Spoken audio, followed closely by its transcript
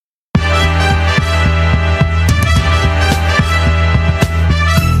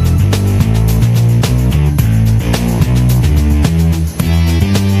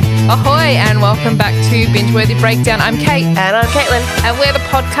welcome back to Binge Worthy Breakdown. I'm Kate. And I'm Caitlin. And we're the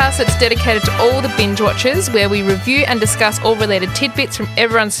podcast that's dedicated to all the binge watchers, where we review and discuss all related tidbits from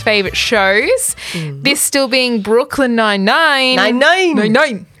everyone's favourite shows. This still being Brooklyn Nine-Nine.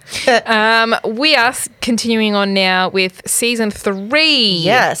 Nine-Nine. We are continuing on now with season 3.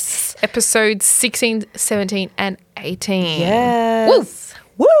 Yes. Episodes 16, 17 and 18. Yes.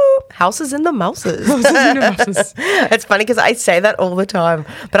 Woo! Houses in the mouses. It's funny because I say that all the time,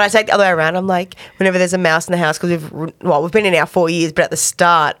 but I take the other way around. I'm like, whenever there's a mouse in the house, because we've been in our 4 years, but at the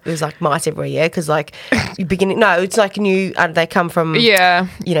start it was like mice every year because like you begin. No, it's like new. They come from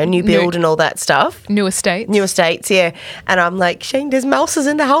new build and all that stuff. New estates, yeah. And I'm like, Shane, there's mouses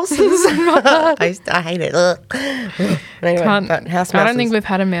in the houses. I hate it. Anyway, but house mouses. I don't think we've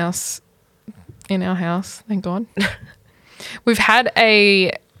had a mouse in our house. Thank God. We've had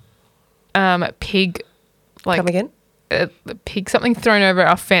a pig, like come again? A pig, something thrown over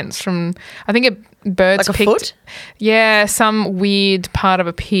our fence from. I think a bird's like a picked. Foot? Yeah, some weird part of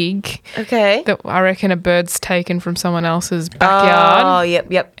a pig. Okay. That I reckon a bird's taken from someone else's backyard. Oh,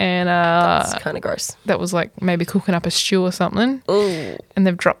 yep. And that's kind of gross. That was like maybe cooking up a stew or something. Ooh. And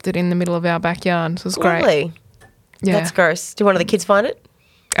they've dropped it in the middle of our backyard. So it's great. Lovely. Yeah. That's gross. Do one of the kids find it?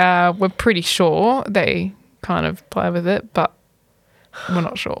 We're pretty sure they kind of play with it, but we're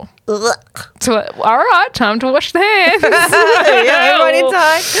not sure. So, all right, time to wash the hands. Yeah, everyone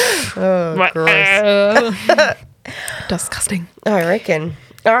inside. Oh, gross. Disgusting. I reckon.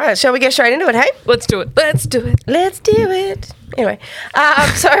 All right, shall we get straight into it, hey? Let's do it. Anyway,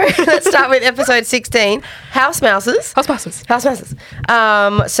 so let's start with episode 16, House Mouses.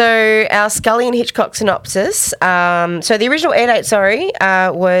 So our Scully and Hitchcock synopsis. So the original air date,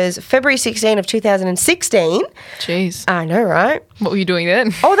 was February 16 of 2016. Jeez. I know, right? What were you doing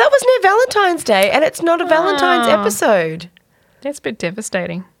then? Oh, that was near Valentine's Day, and it's not a Valentine's episode. That's a bit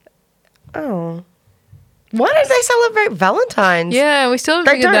devastating. Oh. Why don't they celebrate Valentine's? Yeah, we still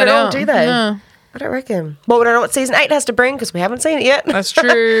haven't figured that out. They don't at all, do they? No. I don't reckon. Well, we don't know what season 8 has to bring because we haven't seen it yet. That's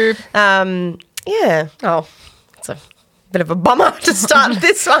true. Yeah. Oh, it's a bit of a bummer to start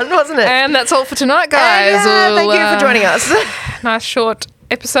this one, wasn't it? And that's all for tonight, guys. Thank you for joining us. Nice short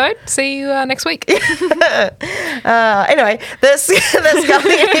episode. See you next week. Anyway, the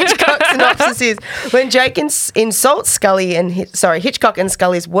Scully and Hitchcock synopsis is when Jake insults Hitchcock and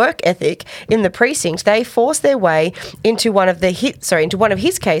Scully's work ethic in the precinct, they force their way into one of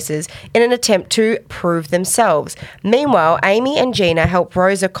his cases in an attempt to prove themselves. Meanwhile, Amy and Gina help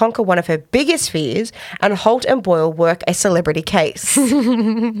Rosa conquer one of her biggest fears, and Holt and Boyle work a celebrity case.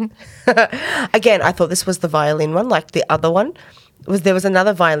 Again, I thought this was the violin one, like the other one. There was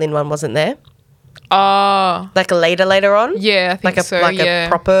another violin one, wasn't there? Oh. Like later on? Yeah, I think a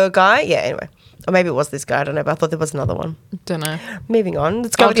proper guy? Yeah, anyway. Or maybe it was this guy, I don't know, but I thought there was another one. Don't know. Moving on.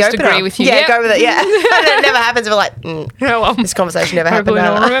 Let's go with the just opener. agree with you. Yeah, go with it, yeah. It never happens. We're like, this conversation never happened. Hopefully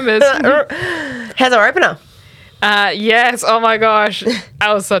no one remembers. How's our opener? Yes, oh my gosh.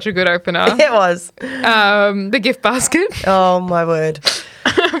 That was such a good opener. It was. The gift basket. Oh, my word.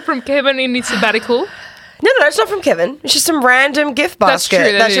 From Kevin in his sabbatical. No, it's not from Kevin. It's just some random gift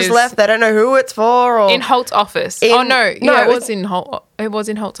basket that's just left. They don't know who it's for. Or in Holt's office. It was in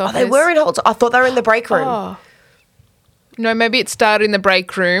Holt's office. Oh, they were in Holt's. I thought they were in the break room. Oh. No, maybe it started in the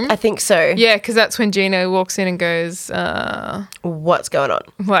break room. I think so. Yeah, because that's when Gina walks in and goes, what's going on?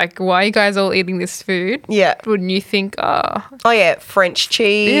 Like, why are you guys all eating this food? Yeah. Wouldn't you think, Oh, yeah, French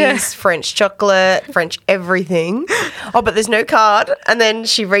cheese, French chocolate, French everything. Oh, but there's no card. And then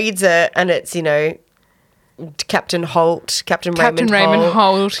she reads it and it's, Captain Raymond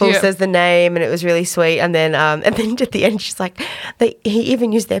Holt. Paul says the name, and it was really sweet. And then at the end, she's like, he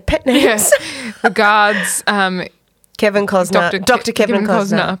even used their pet names. Yeah. The guards, Kevin Costner, Dr. Kevin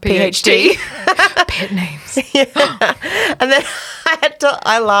Costner, PhD. Pet names. Yeah. And then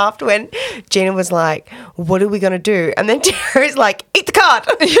I laughed when Gina was like, "What are we gonna do?" And then Terry's like, "Eat the card."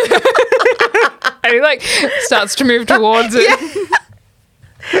 And he starts to move towards it. Yeah.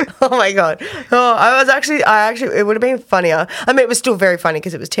 Oh my God. Oh, I actually, it would have been funnier. I mean, it was still very funny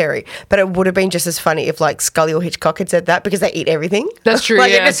because it was Terry, but it would have been just as funny if Scully or Hitchcock had said that because they eat everything. That's true.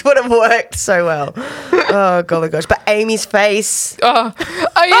 It just would have worked so well. Oh, golly gosh. But Amy's face. Oh,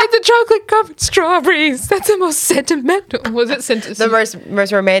 I ate the chocolate covered strawberries. That's the most sentimental. Was it sentimental? The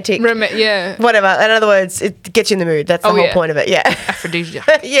most romantic. Yeah. Whatever. In other words, it gets you in the mood. That's the whole point of it. Yeah.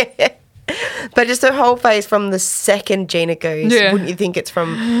 Aphrodisiac. Yeah. But just her whole face from the second Gina goes, wouldn't you think it's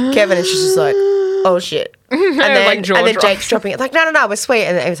from Kevin? And she's just like, oh, shit. And then Jake's dropping it. Like, no, we're sweet.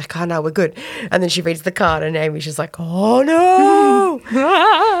 And then Amy's like, oh, no, we're good. And then she reads the card and Amy's just like, oh, no.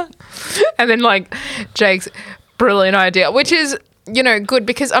 And then, Jake's brilliant idea, which is, good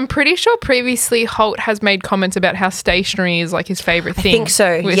because I'm pretty sure previously Holt has made comments about how stationery is like his favourite thing. I think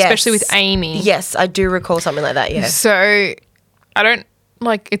so, especially with Amy. Yes, I do recall something like that, yeah. So I don't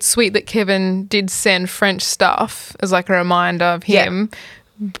it's sweet that Kevin did send French stuff as like a reminder of him,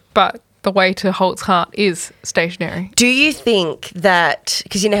 but the way to Holt's heart is stationery. Do you think that,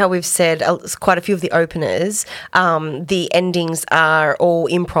 because you know how we've said quite a few of the openers, the endings are all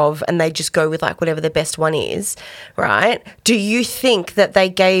improv and they just go with like whatever the best one is, right? Do you think that they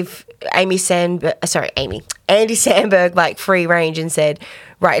gave Andy Samberg like free range and said,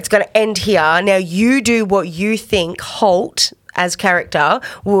 right, it's going to end here. Now you do what you think Holt as character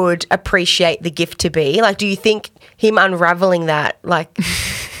would appreciate the gift to be? Like, do you think him unraveling that, like...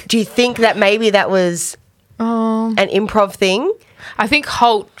 Do you think that maybe that was an improv thing? I think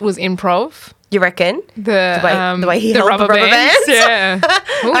Holt was improv. You reckon? The way he held rubber the rubber bands? Yeah.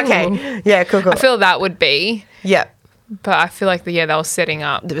 Okay. Yeah, cool. I feel that would be. Yeah. But I feel like, they were setting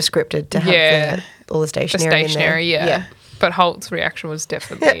up. It was scripted to have all the stationery in there. Yeah. But Holt's reaction was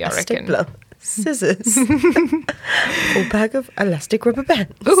definitely, I reckon. Stapler, scissors, full bag of elastic rubber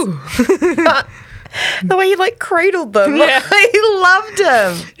bands. Ooh. The way he like cradled them. Yeah. He loved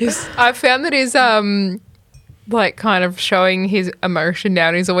them. I found that his like kind of showing his emotion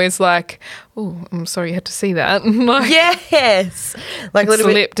now. He's always like, "Oh, I'm sorry you had to see that." Like, yes, like a little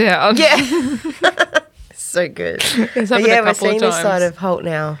slip bit down. Yeah, so good. We're seeing this side of Holt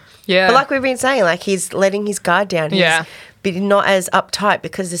now. Yeah, but like we've been saying, like he's letting his guard down. He's not as uptight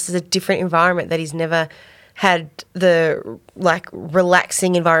because this is a different environment that he's never had the like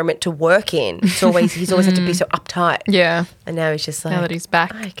relaxing environment to work in. He's always had to be so uptight. Yeah. And now he's just like, now that he's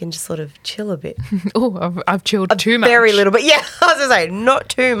back, I can just sort of chill a bit. Oh, I've chilled too much. Very little bit. Yeah, I was going to say not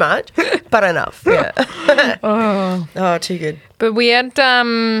too much, but enough. Yeah. Oh, too good. But we had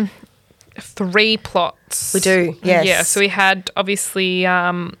 3 plots. We do, yes. Yeah, so we had obviously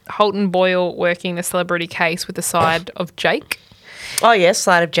Holt and Boyle working the celebrity case with the side of Jake. Oh, yes,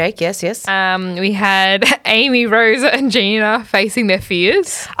 slide of Jake, yes. We had Amy, Rosa and Gina facing their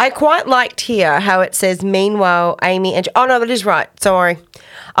fears. I quite liked here how it says, meanwhile, Amy and... Oh, no, that is right. Sorry.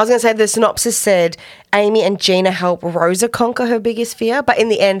 I was going to say the synopsis said Amy and Gina help Rosa conquer her biggest fear, but in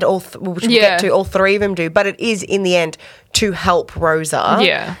the end, which we'll get to, all 3 of them do, but it is in the end to help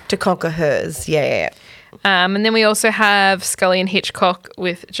Rosa to conquer hers. Yeah. And then we also have Scully and Hitchcock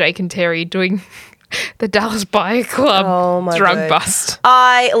with Jake and Terry doing... the Dallas Buy Club drug bust.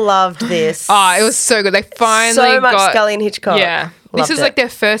 I loved this. Oh, it was so good. They finally got Scully and Hitchcock. Yeah. This is like their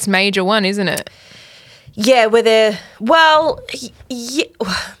first major one, isn't it? Yeah, where they're... Well,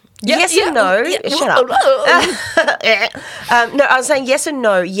 yes and no. Shut up. No, I was saying yes and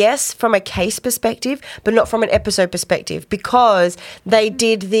no. Yes, from a case perspective, but not from an episode perspective, because they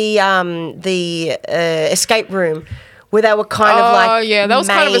did the escape room where they were kind of like... Oh, yeah. That was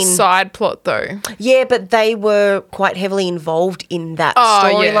kind of a side plot, though. Yeah, but they were quite heavily involved in that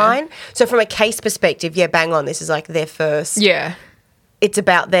storyline. Yeah. So from a case perspective, bang on. This is like their first... Yeah. It's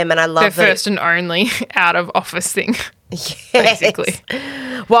about them, and I love their first and only out-of-office thing, basically.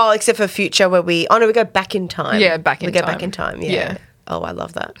 Well, except for Future, where we... Oh, no, we go back in time. Yeah, back in time. We go back in time, yeah. Oh, I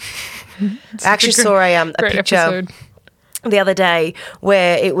love that. I actually saw a picture... Episode. The other day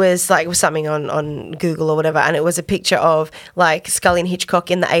where it was something on Google or whatever, and it was a picture of like Scully and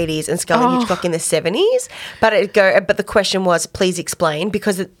Hitchcock in the 80s and Scully and Hitchcock in the 70s. But the question was, please explain,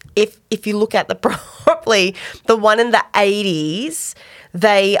 because if you look at the properly, the one in the 80s,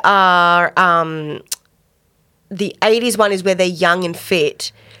 they are the 80s one is where they're young and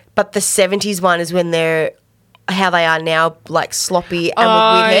fit, but the 70s one is when they're how they are now, like sloppy and with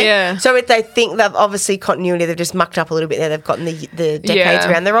weird hair. Yeah. So they think that obviously continuity, they've just mucked up a little bit there. They've gotten the decades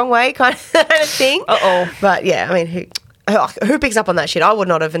around the wrong way kind of thing. But yeah, I mean, who picks up on that shit? I would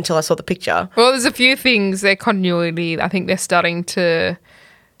not have until I saw the picture. Well, there's a few things, their continuity, I think they're starting to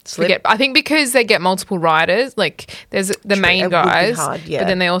forget. I think because they get multiple writers, like there's the main guys, but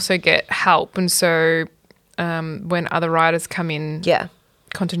then they also get help. And so when other writers come in,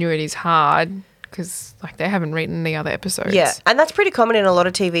 continuity is hard. Because they haven't written the other episodes. Yeah, and that's pretty common in a lot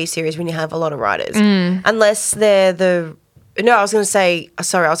of TV series when you have a lot of writers. Unless they're I was going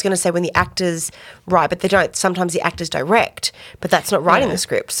to say when the actors write, but they don't. Sometimes the actors direct, but that's not writing the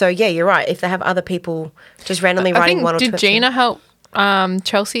script. So, yeah, you're right. If they have other people just randomly writing one or two. Did Gina help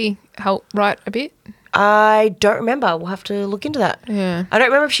Chelsea help write a bit? I don't remember. We'll have to look into that. Yeah. I don't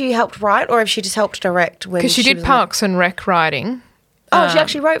remember if she helped write or if she just helped direct. Because she did Parks and Rec writing. Oh, she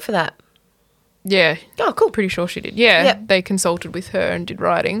actually wrote for that. Yeah. Oh, cool. Pretty sure she did. Yeah. They consulted with her and did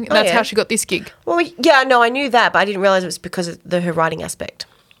writing. And that's how she got this gig. Well, yeah, no, I knew that, but I didn't realise it was because of her writing aspect.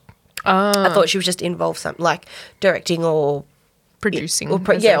 I thought she was just involved like directing or producing. Or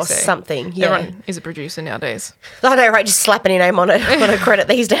something. Yeah. Everyone is a producer nowadays. I know, right? Just slap any name on a credit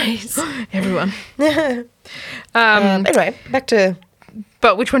these days. Everyone. Anyway, back to...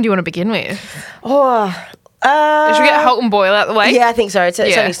 But which one do you want to begin with? Should we get Holt and Boyle out the way? Yeah, I think so. It's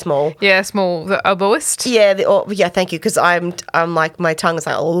only small. Yeah, small. The oboist. Yeah, thank you. Because I'm like, my tongue is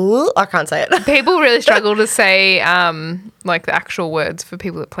like, oh, I can't say it. People really struggle to say like the actual words for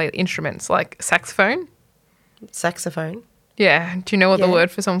people that play instruments, like saxophone. Saxophone. Yeah. Do you know what the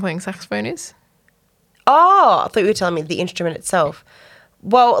word for someone playing saxophone is? Oh, I thought you were telling me the instrument itself.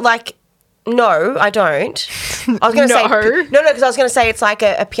 Well, like, no, I don't. I was going to say... No, because I was going to say it's like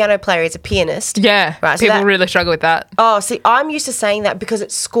a piano player is a pianist. Yeah. Right, people really struggle with that. Oh, see, I'm used to saying that because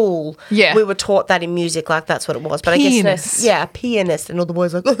at school we were taught that in music, like that's what it was. But pianist. I guess... pianist. And all the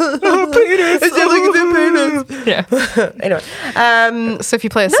boys are like, pianist. It sounds like a pianist. Yeah. Anyway. So if you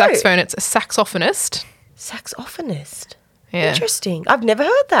play a saxophone, it's a saxophonist. Saxophonist. Yeah. Interesting. I've never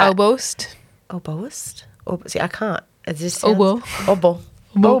heard that. Oboist. See, I can't. It just sounds... Oboe.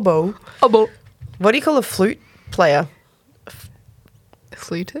 What do you call a flute player?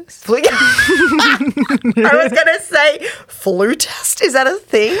 Flutist? I was going to say flutist. Is that a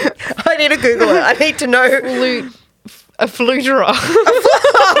thing? I need to Google it. I need to know. A fluterer.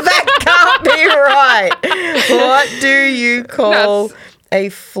 That can't be right. What do you call a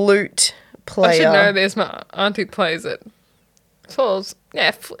flute player? I should know this. My auntie plays it. Falls.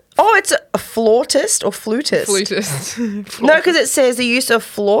 Yeah. It's a flautist or flutist? Flutist. No, because it says the use of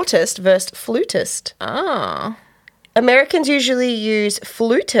flautist versus flutist. Ah. Americans usually use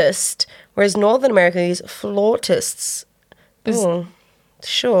flutist, whereas Northern America use flautists.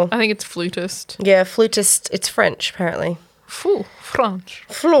 Sure. I think it's flutist. Yeah, flutist. It's French, apparently. French.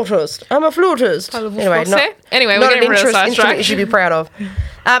 Flautist. I'm a flautist. Anyway, not we're getting real instrument you should be proud of.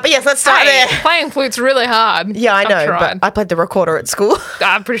 But yes, let's start there. Playing flute's really hard. Yeah, I know, but I played the recorder at school.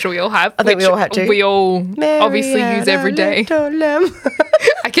 I'm pretty sure we all have. I think we all had to. We all obviously use every day.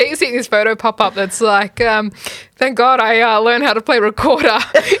 I keep seeing this photo pop up that's like, thank God I learned how to play recorder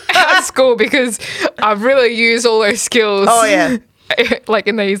at school because I've really used all those skills. Oh, yeah. Like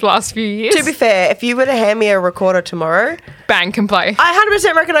in these last few years. To be fair, if you were to hand me a recorder tomorrow, bang, can play. I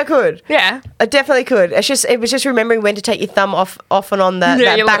 100% reckon I could. Yeah, I definitely could. It was just remembering when to take your thumb off and on that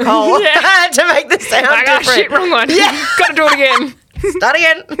back hole to make the sound different. Shit, wrong one. Yeah, gotta do it again. Start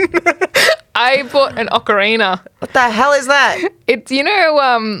again. I bought an ocarina. What the hell is that? It's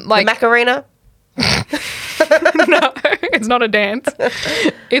like the Macarena. No, it's not a dance.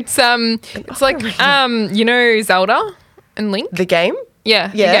 It's like Zelda. And Link? The game? Yeah,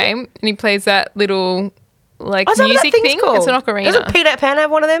 the game. And he plays that little, music thing. Called? It's an ocarina. Doesn't Peter Pan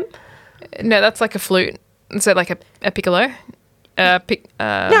have one of them? No, that's like a flute. So like a piccolo. No, it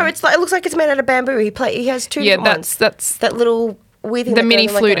looks like it's made out of bamboo. He has two different ones. That's that little weird thing. The mini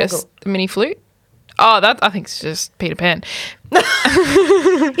flutist. The mini flute? Oh, that I think it's just Peter Pan. Yeah,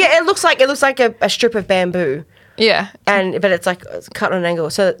 it looks like a strip of bamboo. Yeah. But it's like cut on an angle.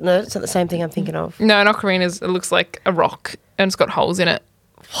 So no, it's not the same thing I'm thinking of. No, an ocarina, it looks like a rock and it's got holes in it.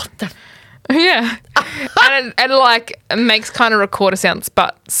 What the? Yeah. and it makes kind of recorder sounds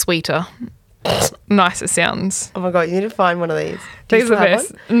but sweeter. Nicer sounds. Oh my God, you need to find one of these. These are the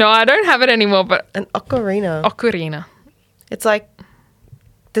best. No, I don't have it anymore, but an ocarina. Ocarina. It's like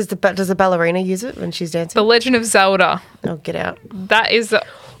does the ballerina use it when she's dancing? The Legend of Zelda. Oh, get out. That is what?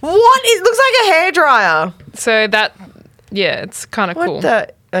 It looks like a hairdryer. So it's kind of cool.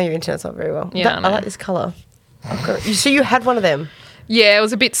 Your internet's not very well. Yeah, I like this colour. So you had one of them? Yeah, it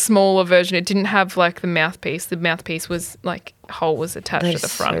was a bit smaller version. It didn't have like the mouthpiece. The mouthpiece was hole was attached to the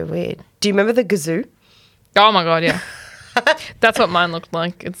front. So weird. Do you remember the kazoo? Oh my God, yeah. That's what mine looked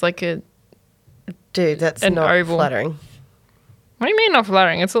like. It's like dude, that's not oval. Flattering. What do you mean not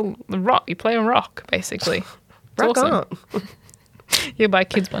flattering? It's a rock. You play a rock, basically. Rock awesome. on. You buy a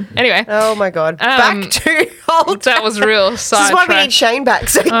kids one. Anyway. Oh my God. Back to old. That was real side This is why we need Shane back,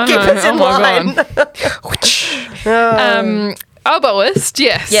 so keep us in line. Oboist,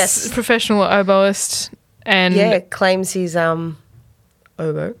 yes. Yes. Professional oboist. And claims he's oboe.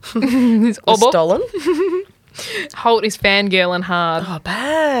 He's oboe. Stolen. Holt is fangirling hard. Oh,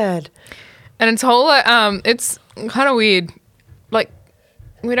 bad. And it's it's kind of weird. Like,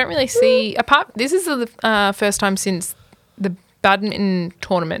 we don't really see this is the first time since the badminton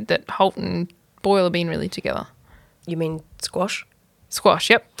tournament that Holt and Boyle have been really together. You mean squash? Squash,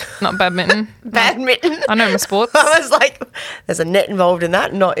 yep. Not badminton. Badminton? I know my sports. I was like, there's a net involved in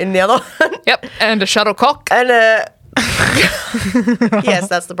that, not in the other one. Yep, and a shuttlecock. And yes,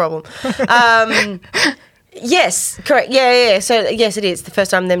 that's the problem. Yes, correct. Yeah. So, yes, it is the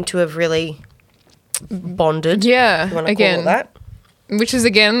first time them two have really bonded. Yeah, if you want to call it that. which is,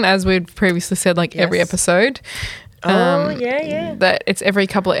 again, as we'd previously said, like every episode. That it's every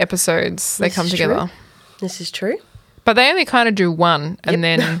couple of episodes they come together. True. This is true. But they only kind of do one, and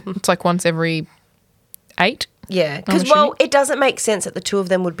then it's like once every 8. Yeah, because, it doesn't make sense that the two of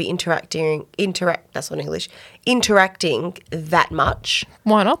them would be interacting that much.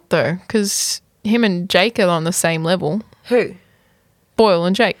 Why not, though? Because him and Jake are on the same level. Who? Boyle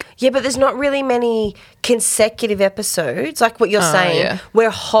and Jake. Yeah, but there's not really many consecutive episodes, like what you're saying, where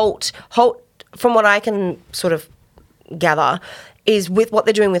Holt, from what I can sort of gather, is with what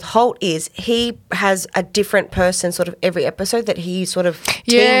they're doing with Holt is he has a different person sort of every episode that he sort of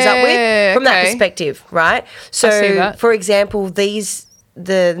teams up with from that perspective, right? So, for example,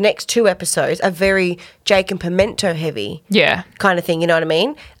 the next 2 episodes are very Jake and Pimento heavy kind of thing, you know what I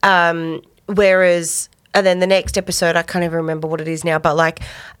mean? Whereas, and then the next episode, I can't even remember what it is now, but like,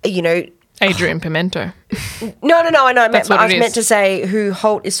 you know... Adrian Pimento. No, I know. I was meant to say who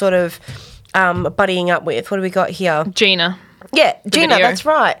Holt is sort of buddying up with. What do we got here? Gina. Yeah, Gina, that's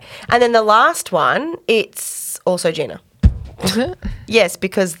right. And then the last one, it's also Gina. Is it? Yes,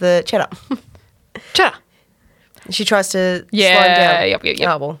 because the cheddar. Cheddar. She tries to slow him down. Yep.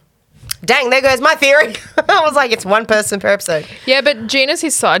 Oh, well. Dang, there goes my theory. I was like, it's one person per episode. Yeah, but Gina's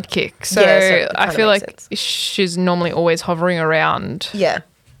his sidekick. So I feel like she's normally always hovering around. Yeah.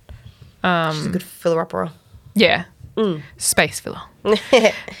 She's a good filler-upper. Yeah. Space filler.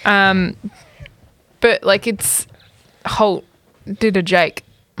 But, like, it's Holt did a Jake.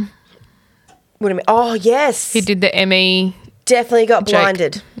 What do you mean? Oh, yes. He did the Emmy. Definitely got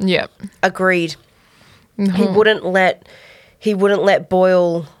blinded. Yep. Agreed. Mm-hmm. He wouldn't let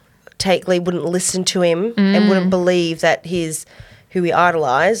Boyle take lead, wouldn't listen to him and wouldn't believe that his, who he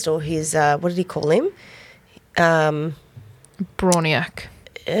idolised, or his, what did he call him? Browniac.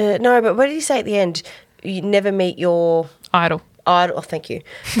 No, but what did he say at the end? You never meet your... Idol. Oh, thank you.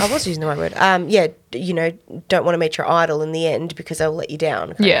 I was using the right word. Yeah, you know, don't want to meet your idol in the end because they'll let you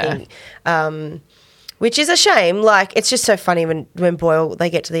down. Which is a shame. Like, it's just so funny when Boyle, they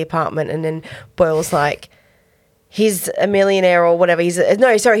get to the apartment and then Boyle's like, he's a millionaire or whatever. He's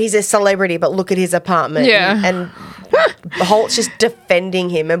a celebrity, but look at his apartment. Yeah. And Holt's just defending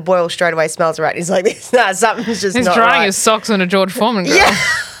him and Boyle straight away smells right. He's like, something's just He's not drying right. his socks on a George Foreman girl. Yeah.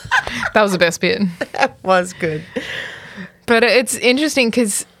 That was the best bit. That was good. But it's interesting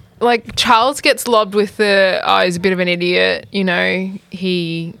because, like, Charles gets lobbed with he's a bit of an idiot, you know,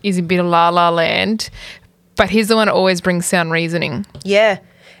 he is a bit of la-la land, but he's the one that always brings sound reasoning. Yeah.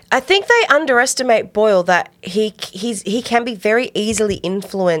 I think they underestimate Boyle that he can be very easily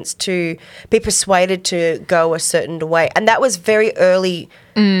influenced to be persuaded to go a certain way. And that was very early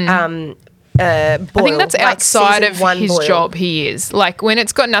Boyle. I think that's outside of his Boyle. job he is. Like, when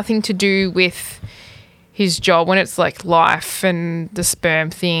it's got nothing to do with his job, when it's like life and the sperm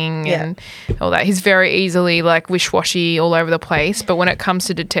thing and all that, he's very easily like wish-washy all over the place. But when it comes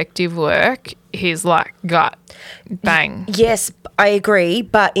to detective work, he's like gut bang. Yes, I agree.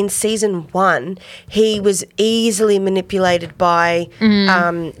 But in season 1, he was easily manipulated by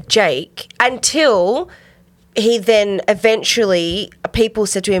Jake until he then eventually, people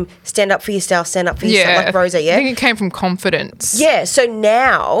said to him, stand up for yourself, like Rosa, I think it came from confidence. Yeah, so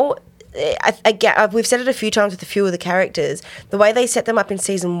now... we've said it a few times with a few of the characters, the way they set them up in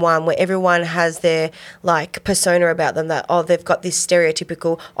season 1 where everyone has their like persona about them that, oh, they've got this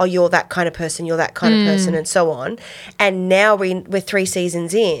stereotypical, oh, you're that kind of person, you're that kind of person and so on. And now we're 3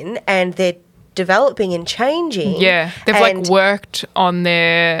 seasons in and they're developing and changing. Yeah, they've like worked on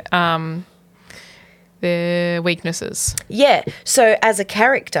their weaknesses. Yeah. So as a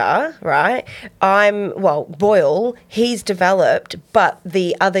character, right, Boyle, he's developed, but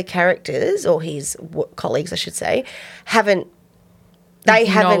the other characters, or his colleagues, I should say, haven't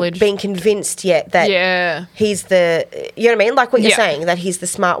been convinced yet that he's the, you know what I mean? Like what you're saying, that he's the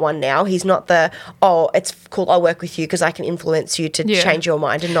smart one now. He's not it's cool, I'll work with you because I can influence you to change your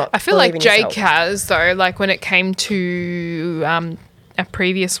mind and not I feel like Jake yourself. has, though, like when it came to our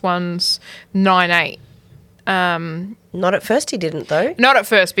previous ones, 9-8. Not at first he didn't, though. Not at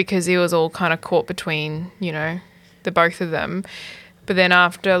first because he was all kind of caught between, you know, the both of them. But then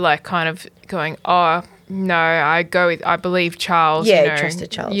after like kind of going, oh, no, I believe Charles. Yeah, you know,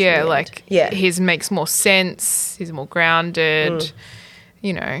 trusted Charles. Yeah, like his makes more sense. He's more grounded,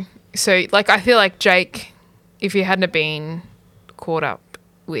 you know. So like I feel like Jake, if he hadn't have been caught up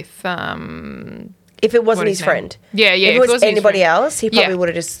with... if it wasn't his friend. Yeah. If it was anybody else, he probably would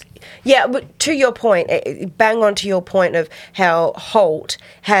have just... Yeah, but to your point, bang on to your point of how Holt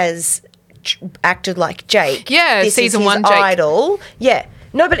has acted like Jake. Yeah, this season is his 1 Jake. idol. Yeah.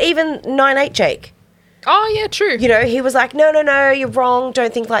 No, but even 9-8 Jake. Oh, yeah, true. You know, he was like, no, you're wrong.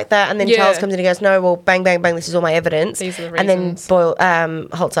 Don't think like that. And then Charles comes in and goes, no, well, bang, bang, bang. This is all my evidence. These are the And reasons. then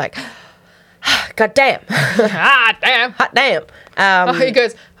Holt's like, God damn. Damn. Hot damn. He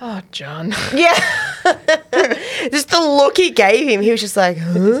goes, oh, John. Yeah. Just the look he gave him. He was just like,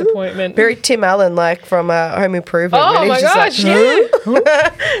 huh? Disappointment. Very Tim Allen, like from Home Improvement. Oh, my gosh,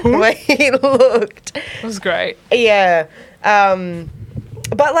 The way he looked. It was great. Yeah.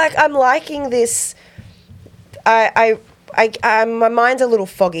 But, like, I'm liking this. My mind's a little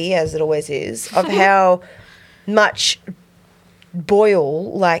foggy, as it always is, of how much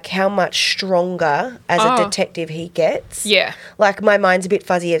Boyle, like how much stronger as a detective he gets. Yeah. Like my mind's a bit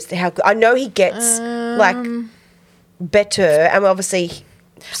fuzzy as to how good. I know he gets like better, and obviously,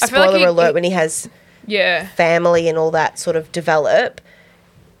 spoiler alert, when he has family and all that sort of develop,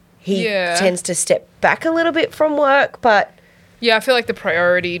 he tends to step back a little bit from work, but. Yeah, I feel like the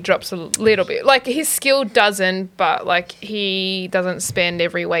priority drops a little bit. Like, his skill doesn't, but, like, he doesn't spend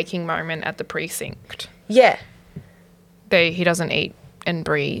every waking moment at the precinct. Yeah. He doesn't eat and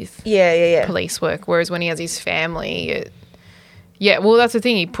breathe police work, whereas when he has his family, well, that's the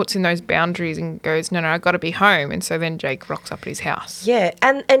thing. He puts in those boundaries and goes, no, I've got to be home. And so then Jake rocks up at his house. Yeah,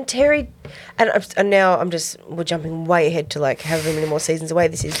 and Terry, and now we're jumping way ahead to like however many more seasons away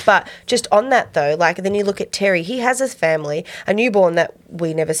this is. But just on that though, like then you look at Terry, he has a family, a newborn that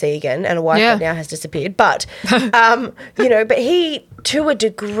we never see again, and a wife that now has disappeared. But, you know, but he, to a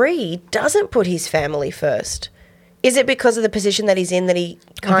degree, doesn't put his family first. Is it because of the position that he's in that he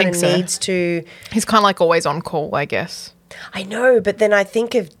kind of needs to... He's kind of like always on call, I guess. I know, but then I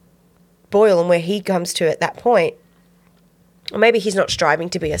think of Boyle and where he comes to at that point. Or maybe he's not striving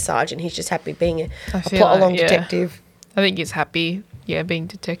to be a sergeant. He's just happy being a plot-along detective. I think he's happy, being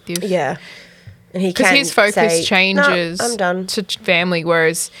detective. Yeah. And he because his focus changes I'm done. to family,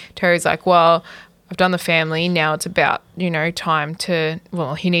 whereas Terry's like, well... I've done the family, now it's about, you know, time to,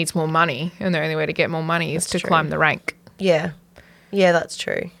 well, he needs more money, and the only way to get more money is to climb the rank. Yeah. Yeah, that's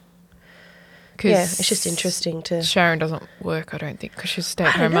true. Yeah, it's just interesting to... Sharon doesn't work, I don't think, because she's a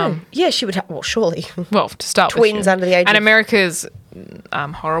stay-at-home mum. Yeah, she would have, well, surely. Well, to start with. Twins under the age and America's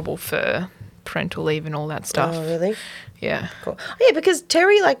horrible for parental leave and all that stuff. Oh, really? Yeah. Cool. Oh, yeah, because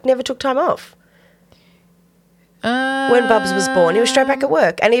Terry, like, never took time off. When Bubs was born, he was straight back at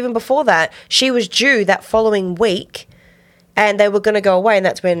work. And even before that, she was due that following week and they were going to go away. And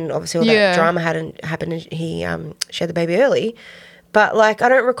that's when, obviously, all that drama happened and she had the baby early. But, like, I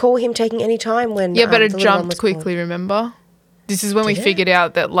don't recall him taking any time when but it jumped quickly, remember? This is when we figured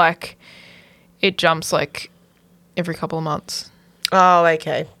out that, like, it jumps, like, every couple of months. Oh,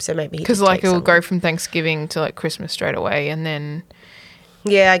 okay. So maybe he because, like, it will go from Thanksgiving to, like, Christmas straight away and then...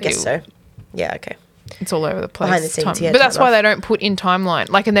 Yeah, I guess so. Yeah, okay. It's all over the place. Behind the scenes, but that's why they don't put in timeline.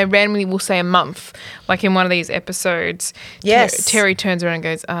 Like, and they randomly will say a month. Like in one of these episodes, Terry turns around and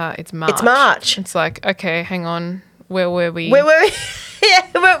goes, it's March. It's March. It's like, okay, hang on. Where were we? Yeah,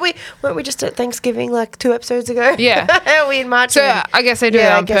 weren't we just at Thanksgiving like 2 episodes ago? Yeah. Are we in March? So I guess they do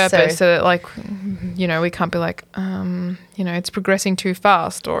that on purpose so that, like, you know, we can't be like, you know, it's progressing too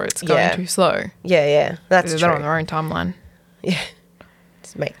fast or it's going too slow. Yeah. That's true. They're on their own timeline. Yeah.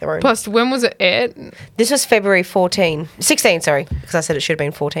 Make their own. Plus, when was it aired? This was February 16, sorry, because I said it should have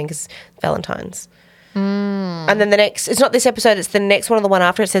been 14 because Valentine's. And then the next, it's not this episode, it's the next one or the one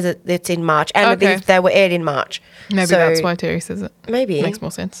after. It says it's in March. And they were aired in March. Maybe that's why Terry says it. Maybe. Makes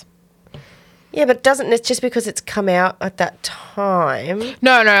more sense. Yeah, but doesn't it just because it's come out at that time?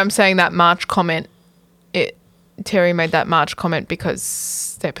 No, I'm saying that March comment, Terry made that March comment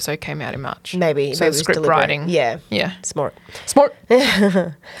because the episode came out in March. Maybe. So maybe script writing. Yeah. Smart. But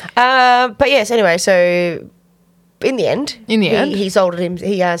yes, anyway, so in the end, he stole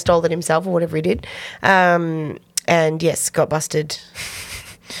it himself or whatever he did. And yes, got busted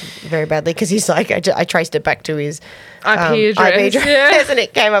very badly because he's like, I traced it back to his IP address. And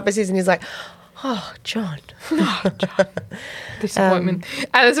it came up as his, and he's like, oh, John. Disappointment.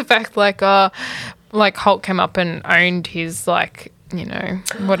 And there's a fact like Holt came up and owned his, like, you know,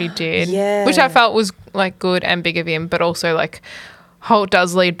 what he did. Yeah. Which I felt was, like, good and big of him, but also, like, Holt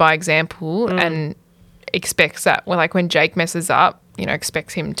does lead by example and expects that. Well, like, when Jake messes up, you know,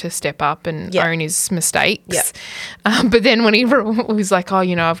 expects him to step up and own his mistakes. Yeah. But then when he was like, oh,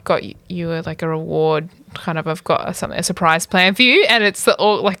 you know, I've got you like a reward, kind of, I've got a surprise plan for you, and it's the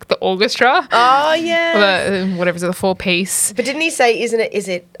orchestra. Oh yeah, whatever's the 4-piece. But didn't he say? Is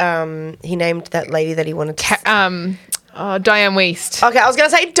it? He named that lady that he wanted to. Diane Weist. Okay, I was going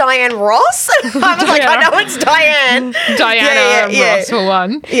to say Diane Ross. I was like, I know it's Diane. Diana Ross for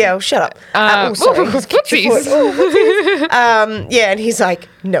one. Yeah, well, shut up. Sorry. Whoopsies. Yeah, and he's like,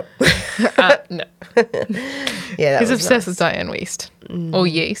 no. No. Yeah, he's obsessed with Diane Weist. Or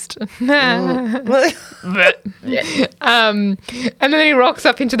yeast. And then he rocks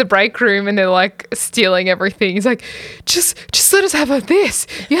up into the break room and they're like stealing everything. He's like, just let us have this.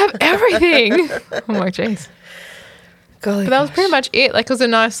 You have everything. I'm like, jeez. But that was pretty much it. Like, it was a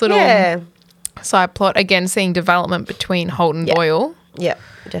nice little side plot. Again, seeing development between Holt and Boyle. Yeah,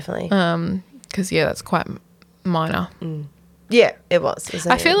 definitely. Because, that's quite minor. Yeah, it was.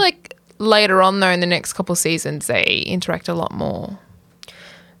 I feel like later on, though, in the next couple of seasons, they interact a lot more.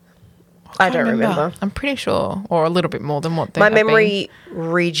 I don't remember. I'm pretty sure. Or a little bit more than what they My memory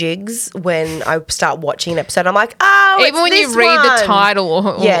rejigs when I start watching an episode. I'm like, oh, even when you read the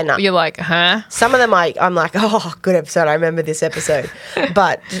title, you're like, huh? Some of them I'm like, oh, good episode. I remember this episode.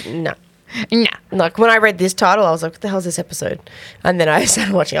 But no. Nah. Like when I read this title, I was like, what the hell is this episode? And then I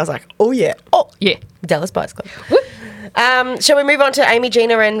started watching. I was like, oh, yeah. Dallas Buyers Club. Shall we move on to Amy,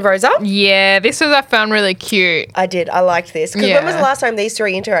 Gina and Rosa? Yeah, this I found really cute. I did. I liked this. Because when was the last time these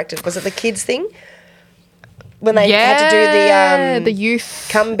three interacted? Was it the kids thing? When they had to do the youth...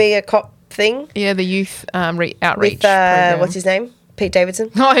 Come be a cop thing? Yeah, the youth outreach with, program. What's his name? Pete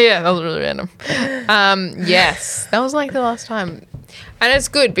Davidson? Oh, yeah, that was really random. Yes, that was like the last time. And it's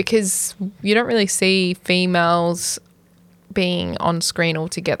good because you don't really see females being on screen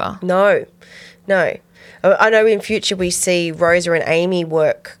altogether. No. I know in future we see Rosa and Amy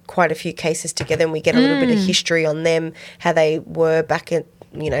work quite a few cases together and we get a little bit of history on them, how they were back in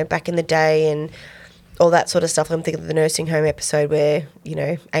the day and all that sort of stuff. I'm thinking of the nursing home episode where,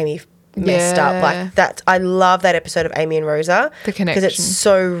 Amy messed up. Like that. I love that episode of Amy and Rosa. The connection. Because it's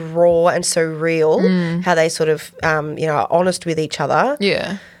so raw and so real, how they sort of, are honest with each other.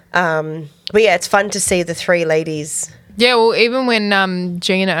 Yeah. But yeah, it's fun to see the three ladies. Yeah, well, even when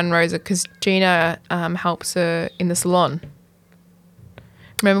Gina and Rosa, because Gina helps her in the salon.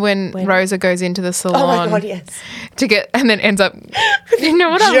 Remember when Rosa goes into the salon? Oh, my God, yes. And then ends up, you know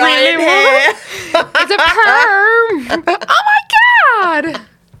what I really want? It's a perm. Oh, my God.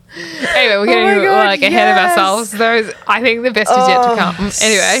 Anyway, we're getting ahead of ourselves. I think the best is yet to come.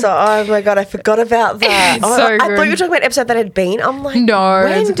 Anyway. Oh, my God, I forgot about that. It's so good. I thought you were talking about an episode that had been. I'm like, no.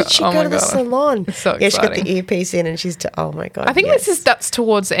 When did she go to the salon? It's so exciting. She got the earpiece in and she's, oh, my God. I think that's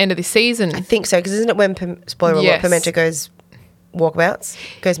towards the end of the season. I think so, because isn't it when, spoiler alert, Pimento goes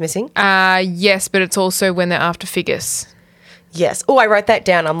missing? Yes, but it's also when they're after Figgis. Yes. Oh, I wrote that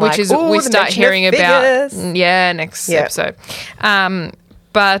down. I'm like, we start hearing about, next episode.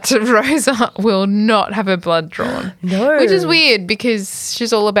 But Rosa will not have her blood drawn. No. Which is weird because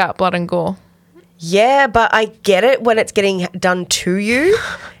she's all about blood and gore. Yeah, but I get it when it's getting done to you.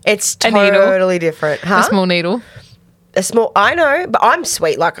 It's totally different. Huh? A small needle. I know, but I'm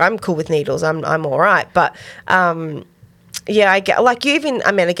sweet. Like, I'm cool with needles. I'm all right. But, I get, like, you even,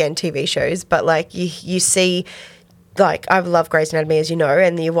 again, TV shows, but, like, you see... Like, I love Grey's Anatomy, as you know,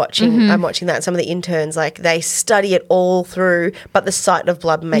 and I'm watching that. Some of the interns, like, they study it all through, but the sight of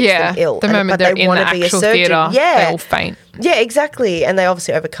blood makes them ill. The moment they're in the actual theatre, they all faint. Yeah, exactly. And they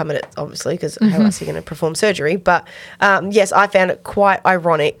obviously overcome it, because how else are you going to perform surgery? But, yes, I found it quite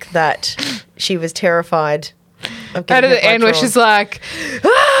ironic that she was terrified of getting at the end where she's like,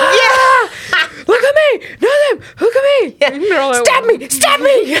 look at me! No, them! Look at me! Yeah. Like, Stab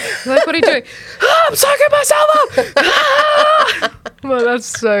me! Like, what are you doing? I'm sucking myself up! Well, that's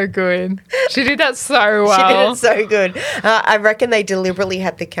so good. She did that so well. She did it so good. I reckon they deliberately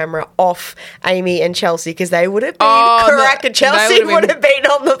had the camera off Amy and Chelsea because they would have been Chelsea would have been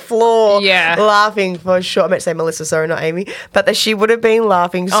on the floor laughing for sure. I meant to say Melissa, sorry, not Amy. But she would have been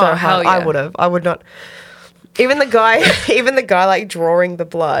laughing so hard. Yeah. I would not. Even the guy like drawing the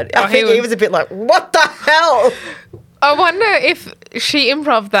blood. I think he was a bit like, what the hell? I wonder if she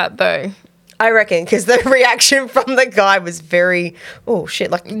improv that though. I reckon because the reaction from the guy was very, oh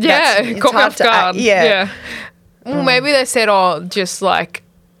shit, like caught me off guard. Yeah. Well, maybe they said, just like,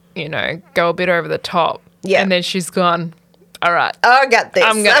 go a bit over the top. Yeah. And then she's gone, all right. I got this.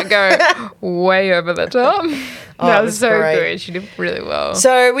 I'm going to go way over the top. That was so good. She did really well.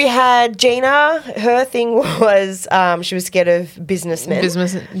 So we had Gina. Her thing was she was scared of businessmen.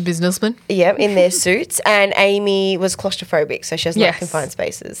 Businessmen? Yeah, in their suits. And Amy was claustrophobic, so she doesn't like confined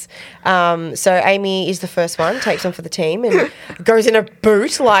spaces. So Amy is the first one, takes on for the team and goes in a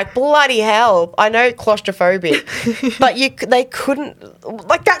boot like bloody hell. I know claustrophobic, but they couldn't,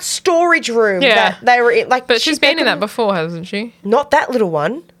 like that storage room that they were in. Like, but she's been in that before, hasn't she? Not that little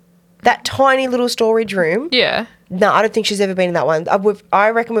one. That tiny little storage room. Yeah. No, I don't think she's ever been in that one. I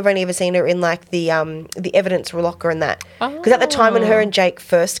reckon we've only ever seen her in like the evidence locker and that. Because at the time when her and Jake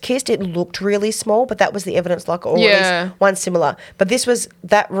first kissed, it looked really small, but that was the evidence locker, or at least one similar. But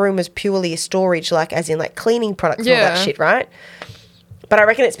that room was purely a storage, like as in like cleaning products and all that shit, right? But I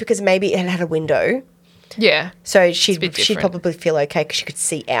reckon it's because maybe it had a window. Yeah. So she'd probably feel okay because she could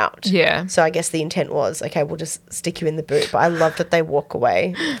see out. Yeah. So I guess the intent was, okay, we'll just stick you in the boot. But I love that they walk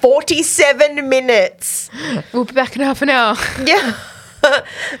away. 47 minutes. We'll be back in half an hour. Yeah.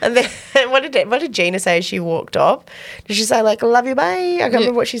 And then what did Gina say as she walked off? Did she say like, love you, bye? I can't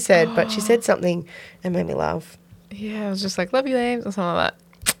remember what she said, but she said something and made me laugh. Yeah, I was just like, love you, Ames, or something like that.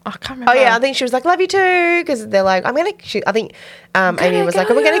 I can't remember. Oh, yeah, I think she was like, love you too, because they're like, I think Amy was like,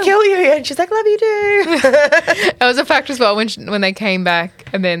 I'm going to kill you. And she's like, love you too. It was a fact as well when they came back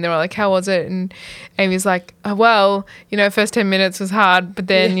and then they were like, how was it? And Amy's like, oh, well, first 10 minutes was hard, but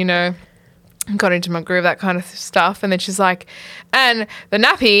then, got into my groove, that kind of stuff. And then she's like, and the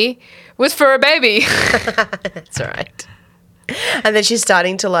nappy was for a baby. That's all right. And then she's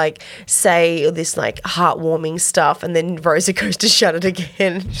starting to like say this like heartwarming stuff, and then Rosa goes to shut it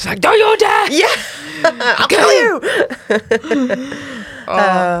again. She's like, "Do your dad? Yeah, I'll kill you."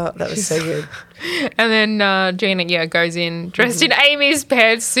 That was so good. And then Gina, goes in dressed in Amy's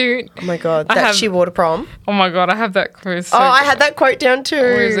pantsuit. Oh my god, she wore to prom. Oh my god, I have that quote. I had that quote down too.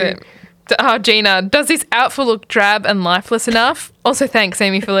 Where is it? Gina, does this outfit look drab and lifeless enough? Also, thanks,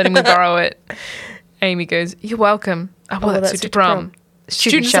 Amy, for letting me borrow it. Amy goes, you're welcome. I wore that suit to prom.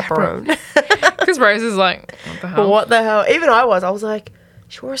 Student chaperone. Because Rose is like, what the hell? Even I was like,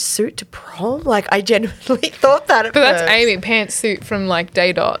 she wore a suit to prom? Like, I genuinely thought that at first. But that's Amy, pantsuit from like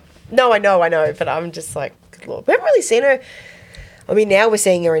Day Dot. No, I know. But I'm just like, good Lord. We haven't really seen her. I mean, now we're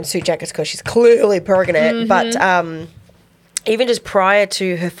seeing her in suit jackets because she's clearly pregnant. But even just prior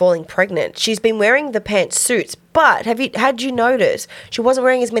to her falling pregnant, she's been wearing the pantsuits. But had you noticed she wasn't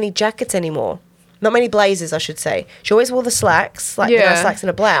wearing as many jackets anymore? Not many blazers, I should say. She always wore the slacks, slacks and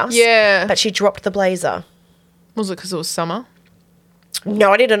a blouse. Yeah. But she dropped the blazer. Was it because it was summer?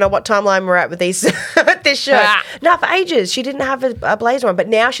 No, I didn't know what timeline we're at with this shirt. No, for ages. She didn't have a blazer on, but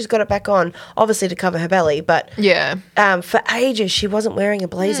now she's got it back on, obviously to cover her belly. But for ages, she wasn't wearing a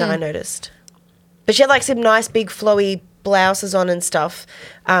blazer, I noticed. But she had like some nice big flowy blouses on and stuff,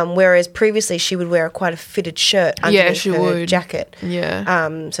 whereas previously she would wear quite a fitted shirt underneath her jacket. Yeah.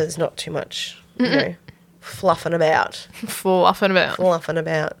 So there's not too much... fluffing about.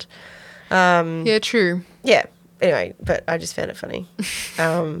 Yeah, true. Yeah. Anyway, but I just found it funny.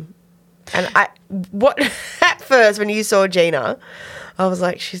 And at first when you saw Gina, I was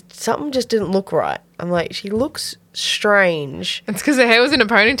like, something just didn't look right. I'm like, she looks strange. It's because her hair was in a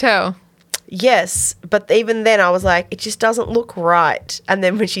ponytail. Yes, but even then I was like, it just doesn't look right. And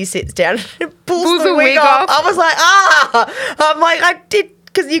then when she sits down and pulls the wig off, I was like, I'm like, I did.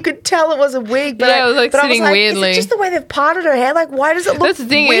 Because you could tell it was a wig. But it was like sitting weirdly. Is it just the way they've parted her hair? Like, why does it look weird? That's the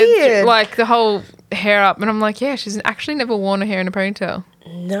thing is, like, the whole hair up. And I'm like, yeah, she's actually never worn her hair in a ponytail.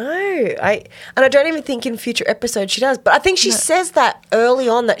 No. I don't even think in future episodes she does. But I think she says that early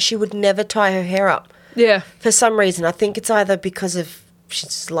on that she would never tie her hair up. Yeah. For some reason. I think it's either because of she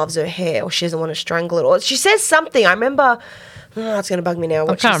just loves her hair or she doesn't want to strangle it. Or she says something. I remember... Oh, it's going to bug me now.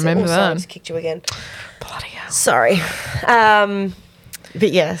 I can't remember that. I just kicked you again. Bloody hell. Sorry.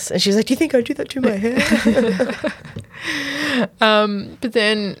 But yes, and she's like, do you think I'd do that to my hair? But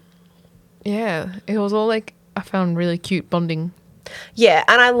then, it was all like, I found really cute bonding. Yeah,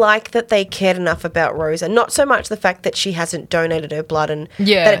 and I like that they cared enough about Rosa. Not so much the fact that she hasn't donated her blood and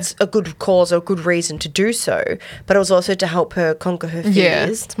that it's a good cause or a good reason to do so, but it was also to help her conquer her fears. Yeah,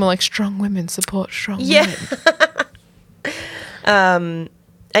 it's more like strong women support strong women.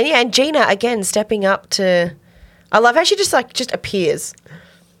 And Gina, again, stepping up to... I love how she just appears.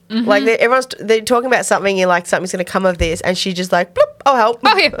 Mm-hmm. Like they're talking about something, you're like, something's going to come of this, and she just like, bloop, I'll help.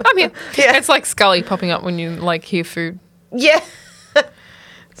 I'm here. Yeah. It's like Scully popping up when you like hear food. Yeah.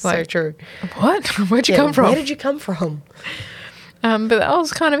 It's like, so true. What? Where'd you come from? Where did you come from? But that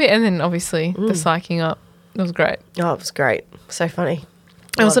was kind of it. And then obviously the psyching up. It was great. Oh, it was great. So funny.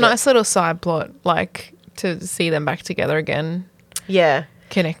 It was a nice little side plot, like to see them back together again. Yeah.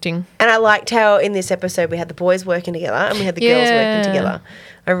 Connecting. And I liked how in this episode we had the boys working together and we had the girls working together.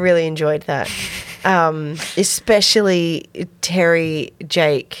 I really enjoyed that. Especially Terry,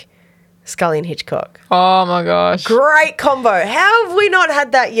 Jake, Scully and Hitchcock. Oh my gosh. Great combo. How have we not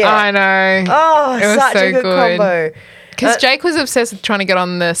had that yet? I know. Oh, it was such a good combo. Because Jake was obsessed with trying to get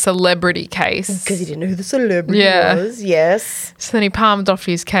on the celebrity case. Because he didn't know who the celebrity was. Yes. So then he palmed off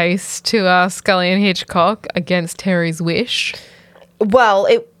his case to Scully and Hitchcock against Terry's wish. Well,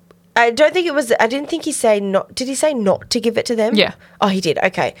 I don't think it was. I didn't think he say not. Did he say not to give it to them? Yeah. Oh, he did.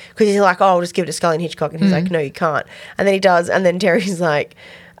 Okay, because he's like, I'll just give it to Scully and Hitchcock, and he's like, no, you can't. And then he does, and then Terry's like,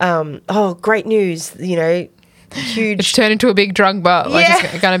 oh, great news, huge. It's turned into a big drug bust. Like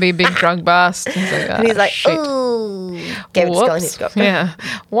it's going to be a big drug bust. And he's like, oh, gave it to Scully and Hitchcock. Yeah.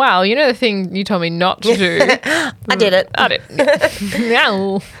 Wow. You know the thing you told me not to do? I did it.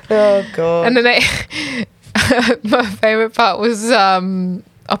 No. Oh God. And then my favourite part was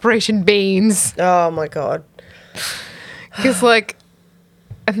Operation Beans. Oh my God. Because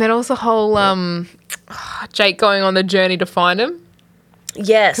and then also whole Jake going on the journey to find him.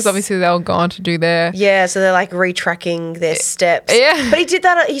 Yes. Because obviously they were gone to do their... Yeah, so they're retracking their steps. Yeah. But he did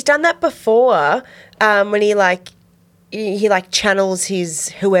that, he's done that before when he channels his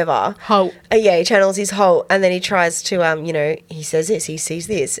whoever. Holt. Yeah, he channels his Holt, and then he tries to, he says this, he sees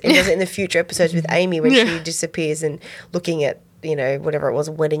this. He does it in the future episodes with Amy when she disappears and looking at, whatever it was,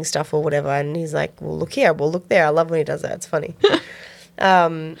 wedding stuff or whatever, and he's like, well, look here, well, look there. I love when he does that. It's funny.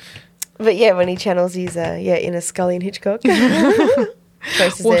 But yeah, when he channels his, inner Scully and Hitchcock.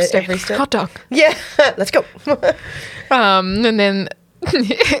 Traces there every step. Hot dog. Yeah, let's go. And then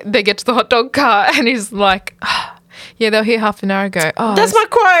they get to the hot dog car and he's like, yeah, they were here half an hour ago. Oh, that's my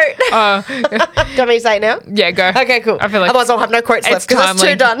quote. Oh. Do you want me to say it now? Yeah, go. Okay, cool. I feel like otherwise I'll have no quotes left because it's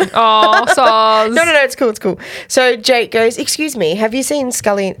two done. Oh, soz. No, it's cool. So Jake goes, excuse me, have you seen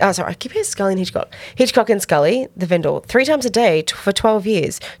Scully? Oh, sorry, I keep hearing Scully and Hitchcock. Hitchcock and Scully, the vendor, 3 times a day for 12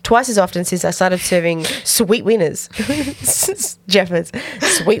 years. Twice as often since I started serving sweet winners. Jeffers,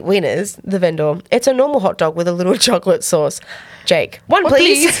 sweet winners, the vendor. It's a normal hot dog with a little chocolate sauce. Jake, one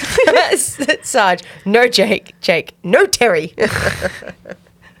please. Sarge, no Jake. Jake, no Terry.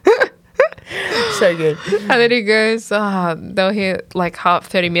 So good. And then he goes, they were here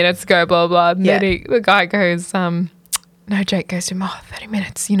 30 minutes ago, blah, blah. And then the guy goes, no, Jake goes to him, 30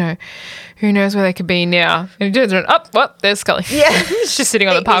 minutes, who knows where they could be now. And he turns around, there's Scully. Yeah. She's just sitting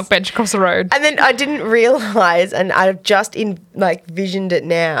on the park bench across the road. And then I didn't realise, and I've just visioned it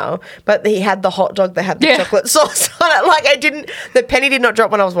now, but he had the hot dog that had the chocolate sauce on it. The penny did not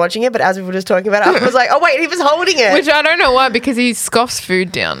drop when I was watching it, but as we were just talking about it, I was like, oh wait, he was holding it. Which I don't know why, because he scoffs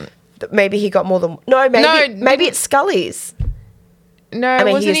food down. Maybe he got more than, maybe it's Scully's. No, I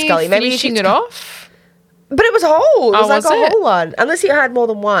mean, wasn't he Scully. Maybe finishing it off? But it was whole. It was a whole one. Unless he had more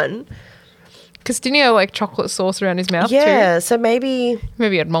than one. Because didn't he have chocolate sauce around his mouth too? Yeah, so maybe...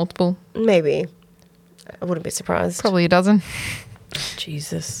 Maybe he had multiple. Maybe. I wouldn't be surprised. Probably a dozen.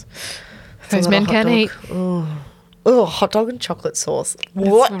 Jesus. Those men can't eat. Oh, hot dog and chocolate sauce.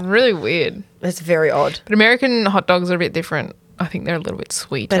 What? It's really weird. It's very odd. But American hot dogs are a bit different. I think they're a little bit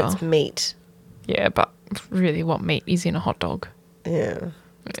sweeter. But it's meat. Yeah, but really what meat is in a hot dog? Yeah.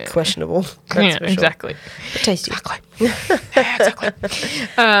 It's questionable. That's for sure. Exactly. But tasty. Exactly.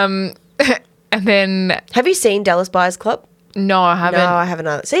 And then... Have you seen Dallas Buyers Club? No, I haven't. No, I haven't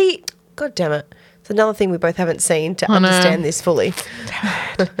either. See? God damn it. It's another thing we both haven't seen to understand this fully.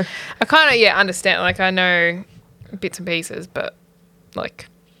 I kind of, understand. I know bits and pieces, but,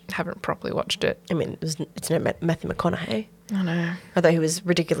 haven't properly watched it. I mean, it's no Matthew McConaughey. I know. Although he was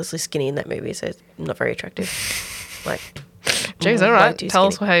ridiculously skinny in that movie, so it's not very attractive. Jeez, all right. Tell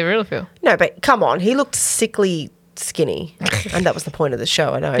us how you really feel. No, but come on. He looked sickly skinny. And that was the point of the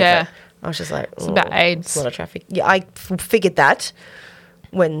show, I know. Yeah. I was just like, it's about AIDS. It's a lot of traffic. Yeah, I figured that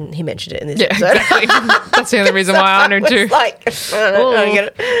when he mentioned it in this episode. Exactly. That's the only reason why I know too. I don't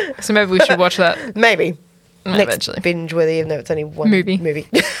get it. So maybe we should watch that. Maybe. Next eventually. Binge worthy, even though it's only one movie.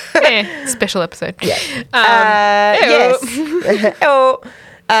 Special episode. Yeah. Yes.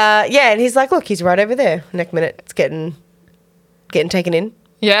 And he's like, look, he's right over there. Next minute, it's getting taken in.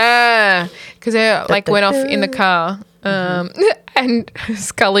 Yeah, because they went off in the car, and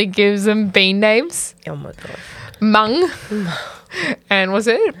Scully gives them bean names. Oh my God. Mung, and was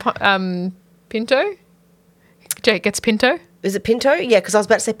it Pinto? Jake gets Pinto. Is it Pinto? Yeah, because I was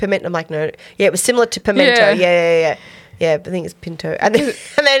about to say Pimento. I'm like, no. Yeah, it was similar to Pimento. Yeah. Yeah, but I think it's Pinto. And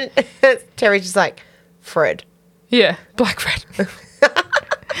then Terry's just like, Fred. Yeah, Black Fred.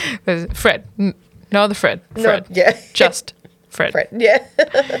 There's Fred. No other Fred. Fred. No, yeah. Just Fred. Fred, yeah.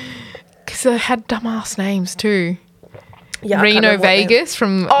 Because they had dumbass names too. Yeah, Reno Vegas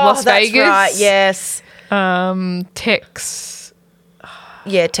from Las Vegas. Right, yes. Tex.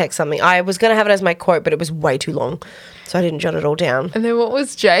 Yeah, Tex something. I was going to have it as my quote, but it was way too long. So I didn't jot it all down. And then what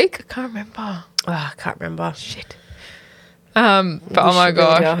was Jake? I can't remember. I can't remember. Shit. But oh my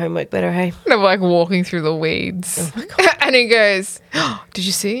gosh. Do our homework better, hey? They were walking through the weeds. Oh my God. And he goes, did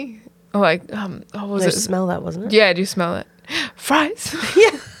you see? What was it? Smell that, wasn't it? Yeah, do you smell it? Fries.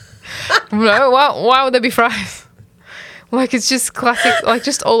 Yeah. No, why would there be fries? Like, it's just classic, like,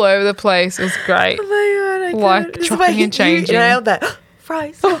 just all over the place. It was great. Oh my God, like, chopping and changing. You nailed that.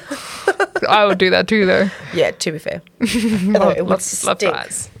 Fries. I would do that too, though. Yeah, to be fair. Although it would love stink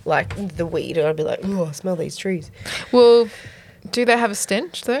fries. like the weed. I'd be like, oh, I smell these trees. Well, do they have a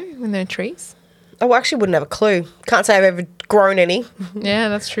stench, though, when they're trees? Oh, I actually wouldn't have a clue. Can't say I've ever grown any. Yeah,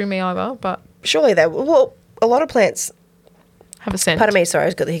 that's true, me either, but... Surely they will. Well, a lot of plants... Have a scent. Pardon me, sorry,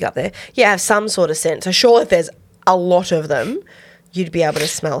 I got the hiccup there. Yeah, have some sort of scent. So sure, if there's a lot of them, you'd be able to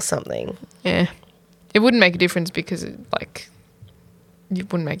smell something. Yeah. It wouldn't make a difference because, it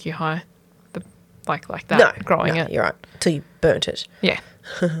wouldn't make you high. Like that, growing it. You're right. Till you burnt it. Yeah.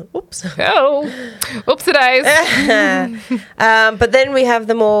 Oops. Oh. Oopsie-days. But then we have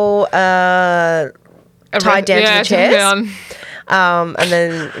them all tied down to the chairs. And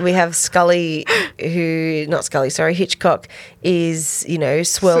then we have Hitchcock is,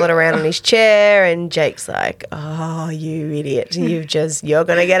 swirling around in his chair, and Jake's like, oh, you idiot. You're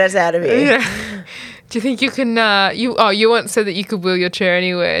going to get us out of here. Yeah. Do you think you can, you once said that you could wheel your chair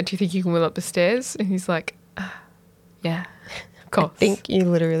anywhere. Do you think you can wheel up the stairs? And he's like, yeah, of course. I think you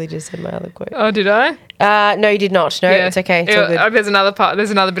literally just said my other quote. Oh, did I? No, you did not. No, yeah. It's okay. It's all good. There's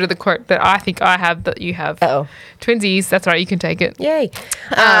another bit of the quote that I think I have that you have. Uh-oh. Twinsies, that's right, you can take it. Yay.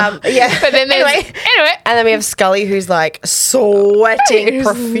 Yeah. But then anyway. And then we have Scully, who's like sweating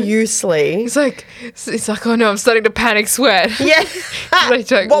profusely. It's like, oh no, I'm starting to panic sweat. Yeah.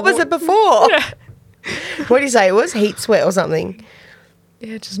 What was it before? Yeah. What did you say? It was heat sweat or something?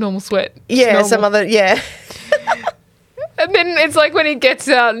 Yeah, just normal sweat. Yeah. And then it's like when he gets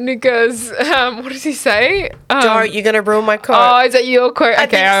out and he goes, what does he say? Don't, you're going to ruin my quote. Oh, is that your quote? I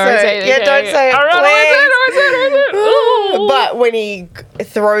think so. Yeah, don't say it. I say it. But when he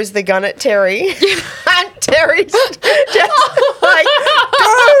throws the gun at Terry, and Terry's just like,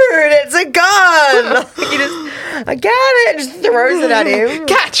 dude, it's a gun. He just, I get it, just throws it at him.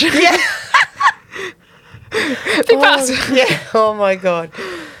 Catch. Yeah. Think fast. Yeah. Oh, my God.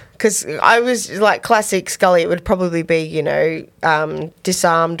 Because I was like classic Scully, it would probably be,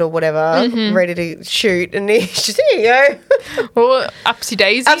 disarmed or whatever, ready to shoot. And he's just, here you go. Or upsy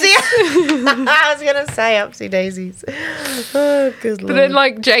daisies. I was going to say upsy daisies. Oh, good Lord. But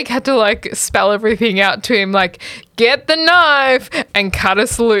then, Jake had to, spell everything out to him, get the knife and cut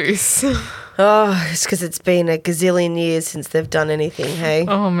us loose. Oh, it's because it's been a gazillion years since they've done anything, hey?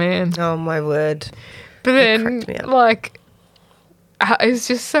 Oh, man. Oh, my word. But then, it's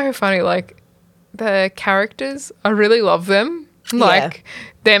just so funny. The characters, I really love them.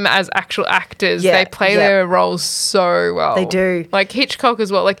 Them as actual actors. Yeah, they play their roles so well. They do. Hitchcock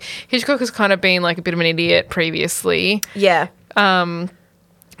as well. Hitchcock has kind of been a bit of an idiot previously. Yeah.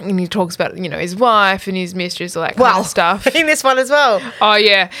 And he talks about, his wife and his mistress, all that kind of stuff. In this one as well. Oh,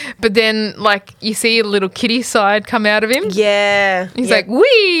 yeah. But then, you see a little kitty side come out of him. Yeah. He's like,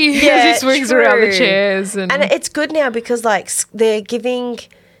 wee! Yeah, as he swings around the chairs. And it's good now because, they're giving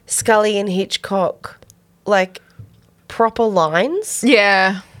Scully and Hitchcock, proper lines.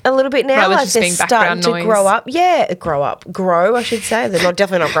 Yeah. A little bit now. Rather just they're being starting to noise. grow up. Yeah, grow, I should say. They're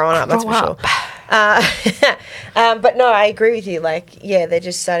definitely not growing up, that's for sure. But no, I agree with you. They're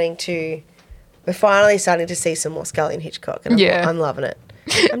just we're finally starting to see some more Scully and Hitchcock, and I'm loving it.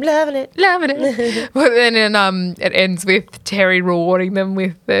 I'm loving it. Loving it. Well, then it ends with Terry rewarding them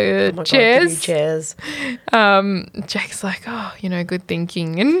with the chairs. God, the new chairs. Jake's like, oh, good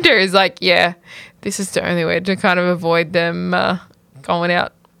thinking. And Terry's like, yeah, this is the only way to kind of avoid them going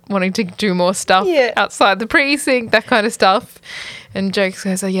out, wanting to do more stuff outside the precinct, that kind of stuff. And Jake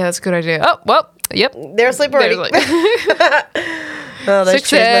says, oh, yeah, that's a good idea. Oh, well, yep. They're asleep already. Oh, those chairs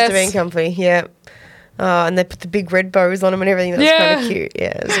must have been comfy. Yeah. Oh, and they put the big red bows on them and everything. That's kind of cute.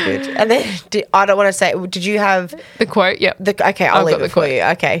 Yeah, it's good. And then, I don't want to say, did you have... The quote? Yep. Okay, I'll leave it for you.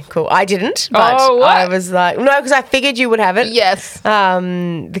 Okay, cool. I didn't, but I was like... No, because I figured you would have it. Yes.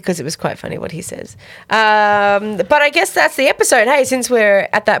 Because it was quite funny what he says. But I guess that's the episode, hey, since we're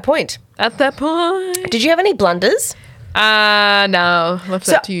at that point. At that point. Did you have any blunders? No. Left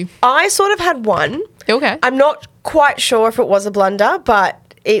that to you. I sort of had one. Okay. I'm not quite sure if it was a blunder, but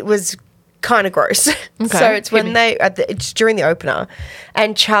it was kind of gross. Okay. So it's when it's during the opener,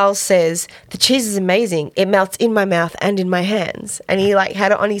 and Charles says, the cheese is amazing. It melts in my mouth and in my hands. And he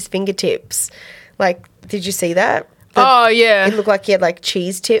had it on his fingertips. Did you see that? Yeah. It looked like he had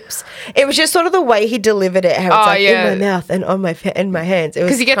cheese tips. It was just sort of the way he delivered it, how it's in my mouth and on my hands.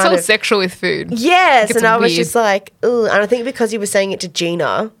 Because he gets all sexual with food. Yes, and I was just like, ugh. And I think because he was saying it to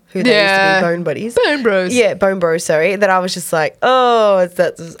Gina, who they used to be bone buddies. Bone bros. Yeah, bone bros, sorry. That I was just like, oh,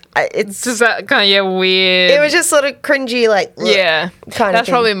 it's just that kind of, weird. It was just sort of cringy, yeah. kind That's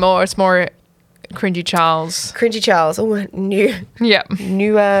of probably more, it's more Cringy Charles. Cringy Charles. Oh, new. Yeah.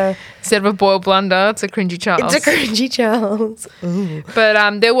 New. Instead of a boiled blunder, it's a Cringy Charles. It's a Cringy Charles. Ooh.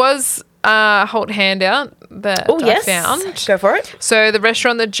 But there was a Holt handout that I found. Go for it. So the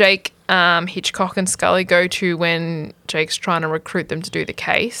restaurant that Jake, Hitchcock and Scully go to when Jake's trying to recruit them to do the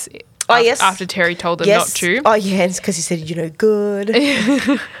case. Oh, yes. After Terry told them not to. Oh, yeah, it's because he said, good.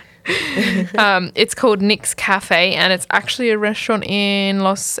 It's called Nick's Cafe, and it's actually a restaurant in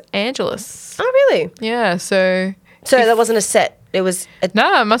Los Angeles. Oh, really? Yeah, so that wasn't a set. It was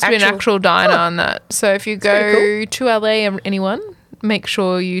no, it must be an actual diner on that. So if you go to LA, anyone, make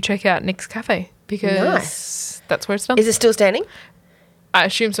sure you check out Nick's Cafe because that's where it's done. Is it still standing? I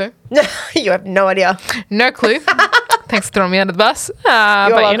assume so. No, you have no idea. No clue. Thanks for throwing me under the bus. You're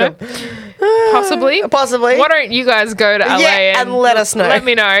welcome. Possibly. Possibly. Why don't you guys go to LA and let us know? Let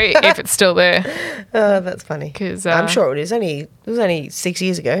me know if it's still there. Oh, that's funny. Because I'm sure it is. It was only 6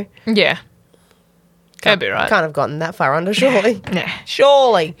 years ago. Yeah. That'd be right. Can't have gotten that far under, surely. Nah.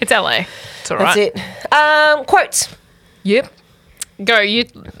 Surely. It's LA. It's all right. That's it. Quotes. Yep. Go. You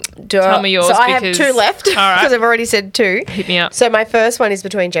tell me yours. So I have 2 left because I've already said 2. Hit me up. So my first one is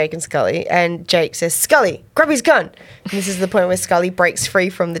between Jake and Scully, and Jake says, "Scully, grab his gun." And this is the point where Scully breaks free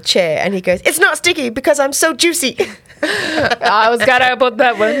from the chair, and he goes, "It's not sticky because I'm so juicy." I was gonna put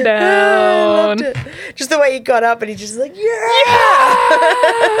that one down. I loved it. Just the way he got up, and he just like, yeah.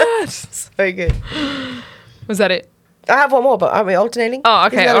 So good. Was that it? I have one more, but aren't we alternating? Oh,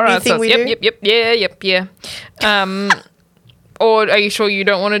 okay. All right. So Yeah. Or are you sure you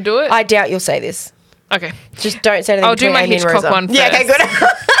don't want to do it? I doubt you'll say this. Okay. Just don't say anything. I'll do my Hitchcock one first. Yeah, okay, good.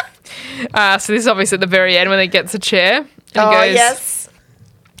 So this is obviously at the very end when he gets a chair. And he goes, yes.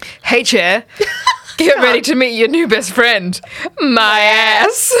 "Hey, chair, get ready to meet your new best friend, my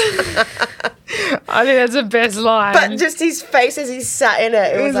ass." I think that's the best line. But just his face as he sat in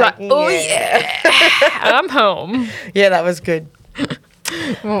it. It was like, "Oh, yeah. I'm home." Yeah, that was good.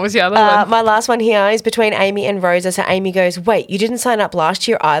 What was the other one? My last one here is between Amy and Rosa. So Amy goes, "Wait, you didn't sign up last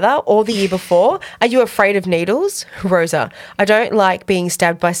year either, or the year before? Are you afraid of needles?" Rosa, "I don't like being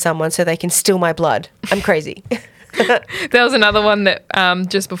stabbed by someone so they can steal my blood. I'm crazy." There was another one that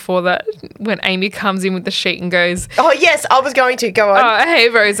just before that when Amy comes in with the sheet and goes, "Oh, yes, I was going to. Go on." "Oh, hey,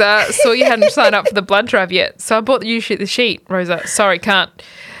 Rosa, saw you hadn't signed up for the blood drive yet, so I bought you the sheet." Rosa, "Sorry, can't."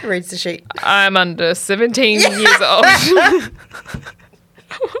 Reads the sheet. "I'm under 17 years old."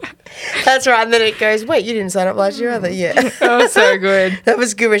 That's right. And then it goes, "Wait, you didn't sign up last year either?" Yeah. That was so good. That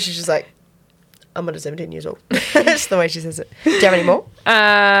was good when she's just like, "I'm under 17 years old." That's the way she says it. Do you have any more?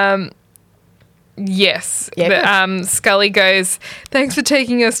 Yes. Yeah, Scully goes, "Thanks for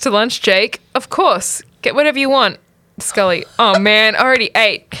taking us to lunch, Jake." "Of course. Get whatever you want." Scully, "Oh man, I already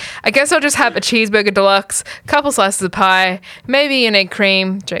ate. I guess I'll just have a cheeseburger deluxe, couple slices of pie, maybe an egg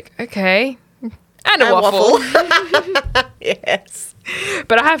cream." Jake, "Okay. And a waffle." Yes.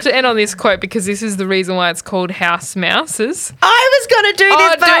 But I have to end on this quote because this is the reason why it's called House Mouses. I was going to do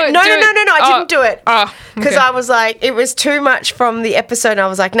this, but no, I didn't do it. Oh, because I was like, it was too much from the episode. And I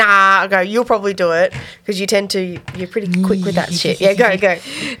was like, nah, I'll go, you'll probably do it because you're pretty quick with that shit. Yeah, go.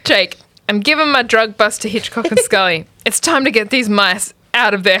 Jake, "I'm giving my drug bust to Hitchcock and Scully. It's time to get these mice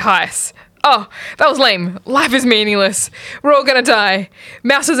out of their house. Oh, that was lame. Life is meaningless. We're all gonna die.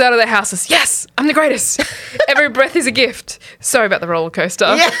 Mouses out of their houses. Yes, I'm the greatest. Every breath is a gift. Sorry about the roller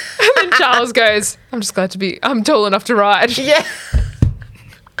coaster." Yeah. And then Charles goes, "I'm just glad I'm tall enough to ride." Yeah.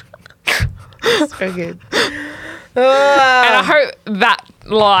 So good. And I hope that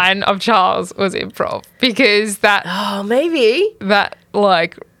line of Charles was improv because maybe that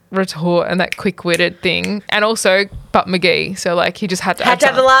retort and that quick-witted thing, and also Butt McGee. So he just had to have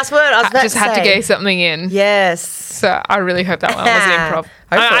the last word. I was about just to had say. to get something in. Yes. So I really hope that one was improv.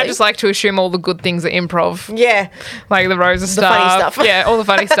 I just like to assume all the good things are improv. Yeah. Like the Rosa stuff. The funny stuff. Yeah, all the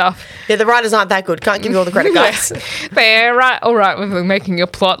funny stuff. Yeah, the writers aren't that good. Can't give you all the credit, guys. They're all right with making a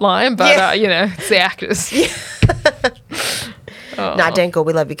plot line, but it's the actors. Yeah. Nah, Dan Gore,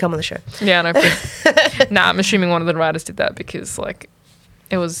 we love you. Come on the show. Yeah, no. Nah, I'm assuming one of the writers did that because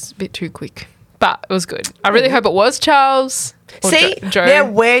it was a bit too quick. But it was good. I really hope it was Charles. See, Joe. now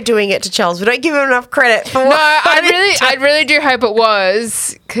we're doing it to Charles. We don't give him enough credit for I really do hope it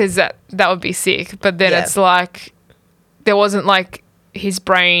was because that would be sick. But then it's there wasn't his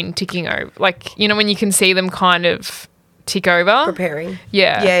brain ticking over. When you can see them kind of tick over. Preparing.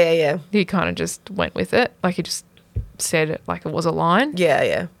 Yeah. Yeah. He kind of just went with it. He just said it like it was a line.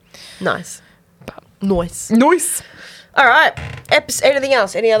 Yeah. Nice. But Nice. All right. Anything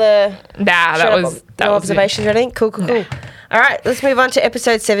else? Any other? Nah, that was observations or anything? Cool. All right, let's move on to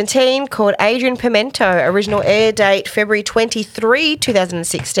episode 17 called Adrian Pimento. Original air date February 23,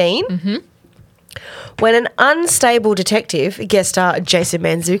 2016. Mm-hmm. When an unstable detective, guest star Jason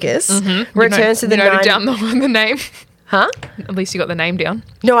Mantzoukas, returns to the You noted down the name. Huh? At least you got the name down.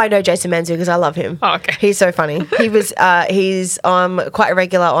 No, I know Jason Mantzoukas. I love him. Oh, okay. He's so funny. He's quite a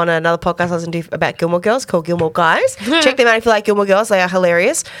regular on another podcast I listen to about Gilmore Girls called Gilmore Guys. Check them out if you like Gilmore Girls. They are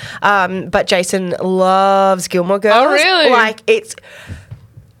hilarious. But Jason loves Gilmore Girls. Oh, really?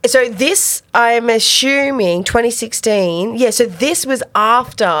 So this, I'm assuming 2016. Yeah, so this was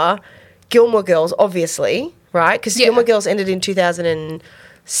after Gilmore Girls, obviously, right? Because Gilmore Girls ended in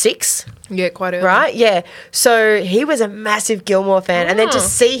 2006. Yeah, quite early. Right? Yeah. So he was a massive Gilmore fan. And then to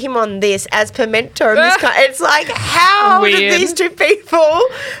see him on this as Pimento, it's like, how did these two people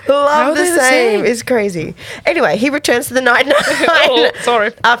love the same? It's crazy. Anyway, he returns to the 99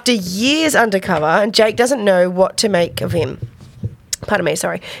 sorry. after years undercover, and Jake doesn't know what to make of him. Pardon me,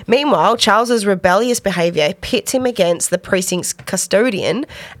 sorry. Meanwhile, Charles's rebellious behaviour pits him against the precinct's custodian,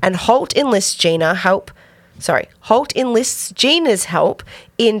 and Holt enlists Gina's help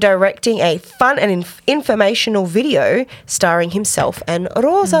in directing a fun and informational video starring himself and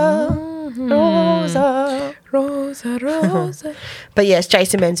Rosa. Rosa. But yes,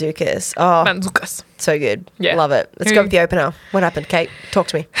 Jason Mantzoukas. Oh, Mantzoukas. So good. Yeah. Love it. Let's go with the opener. What happened, Kate? Talk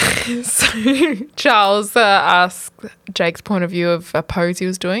to me. So Charles asked Jake's point of view of a pose he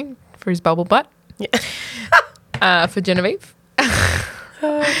was doing for his bubble butt for Genevieve.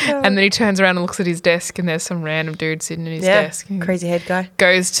 And then he turns around and looks at his desk, and there's some random dude sitting at his desk. Crazy head guy.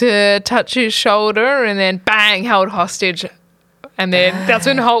 Goes to touch his shoulder, and then bang, held hostage. And then that's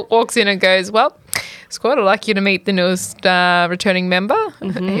when Holt walks in and goes, well, squad, I'd like you to meet the newest returning member,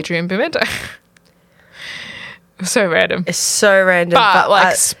 Adrian Pimento. So random. It's so random.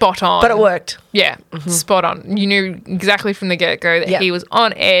 But spot on. But it worked. Yeah, spot on. You knew exactly from the get-go that he was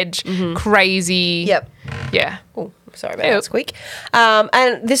on edge, crazy. Yep. Yeah. Oh, sorry about that squeak.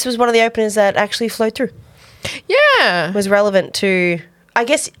 And this was one of the openers that actually flowed through. Yeah. Was relevant to... I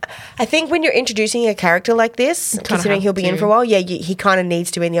think when you're introducing a character like this, considering he'll be in for a while, he kind of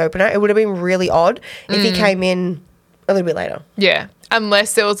needs to be in the opener. It would have been really odd if he came in a little bit later. Yeah,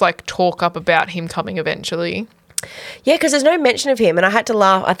 unless there was like talk up about him coming eventually. Yeah, because there's no mention of him, and I had to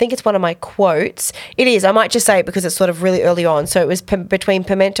laugh. I think it's one of my quotes. It is. I might just say it because it's sort of really early on. So it was between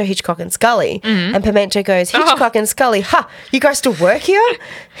Pimento, Hitchcock, and Scully. And Pimento goes, Hitchcock and Scully, you guys still work here?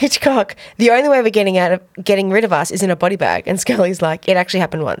 Hitchcock, the only way we're getting rid of us is in a body bag. And Scully's like, it actually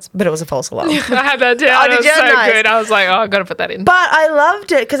happened once, but it was a false alarm. I had that down. It was so good. I was like, I got to put that in. But I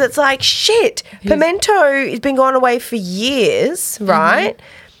loved it because it's like, shit, Pimento has been gone away for years, right?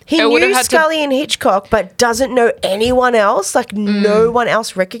 He knew Scully and Hitchcock, but doesn't know anyone else. Like no one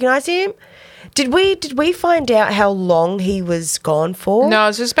else recognized him. Did we find out how long he was gone for? No, I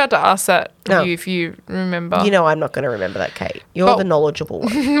was just about to ask that if you remember. You know, I'm not going to remember that, Kate. You're the knowledgeable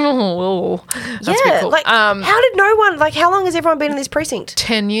one. That's pretty cool. Like how did no one? Like how long has everyone been in this precinct?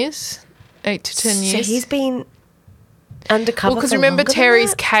 10 years, 8 to 10 years. So he's been undercover. Well, because remember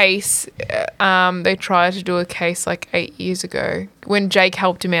Terry's case, they tried to do a case like 8 years ago when Jake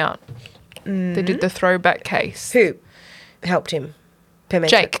helped him out. They did the throwback case. Who helped him?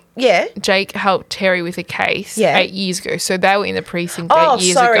 Pimento. Jake. Yeah. Jake helped Terry with a case 8 years ago. So they were in the precinct 8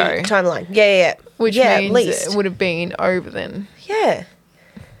 years ago. Timeline. Yeah. Which means it would have been over then. Yeah.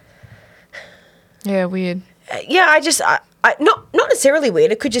 Yeah, weird. Yeah, I not necessarily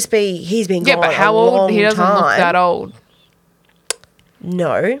weird. It could just be he's been gone but how old? He doesn't look that old.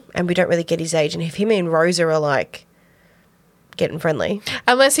 No, and we don't really get his age. And if him and Rosa are like getting friendly.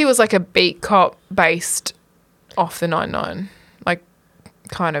 Unless he was like a beat cop based off the 99. Like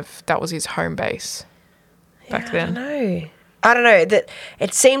kind of that was his home base back then. I don't know. That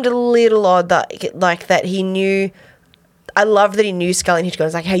it seemed a little odd that he knew. I love that he knew Scully and Hitchcock.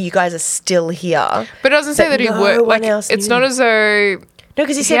 It's like, hey, you guys are still here. But it doesn't say that he worked. Like, it's not as though... No,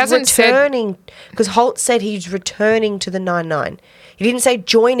 because he said returning. Because Holt said he's returning to the 99. He didn't say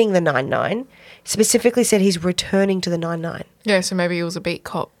joining the 99. He specifically said he's returning to the 99. Yeah, so maybe he was a beat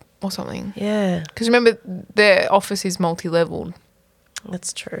cop or something. Yeah. Because remember, their office is multi-leveled.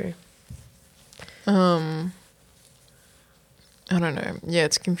 That's true. I don't know. Yeah,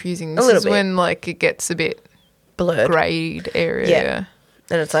 it's confusing. This is when, like, it gets a bit... blurred grade area. Yeah.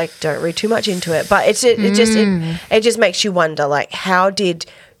 And it's like, don't read too much into it. But it just makes you wonder, like, how did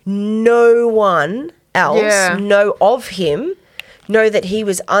no one else know of him, know that he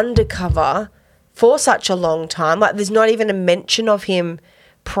was undercover for such a long time? Like, there's not even a mention of him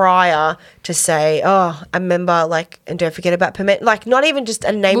prior to say, oh, I remember, like, and don't forget about Pimento. Like, not even just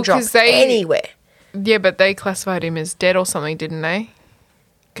a name drop anywhere. Yeah, but they classified him as dead or something, didn't they?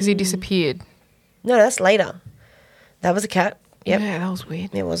 Because he disappeared. No, that's later. That was a cat. Yep. Yeah, that was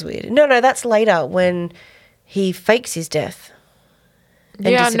weird. It was weird. No, that's later when he fakes his death.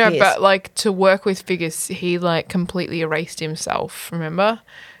 Yeah, no, but like to work with figures, he like completely erased himself, remember?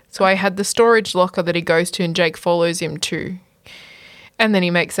 So I had the storage locker that he goes to and Jake follows him to. And then he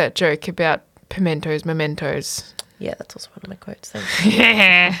makes that joke about Pimento's mementos. Yeah, that's also one of my quotes. Thank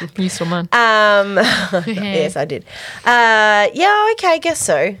you. You saw mine. Yes, I did. Yeah, okay, I guess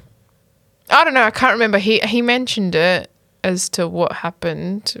so. I don't know. I can't remember. He mentioned it as to what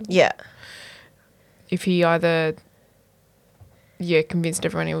happened. Yeah. If he either, convinced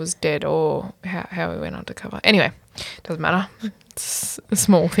everyone he was dead or how he went undercover. Anyway, doesn't matter. It's a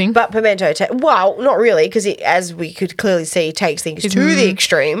small thing. But Pimento, well, not really, because as we could clearly see, he takes things to the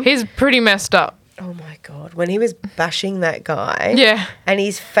extreme. He's pretty messed up. Oh, my God. When he was bashing that guy. Yeah. And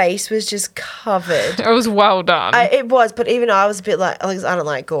his face was just covered. It was well done. It was, but even I was a bit like, I don't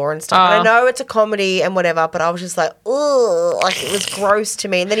like gore and stuff. And I know it's a comedy and whatever, but I was just like, ugh. Like, it was gross to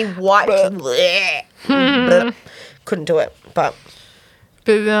me. And then he wiped. Couldn't do it. But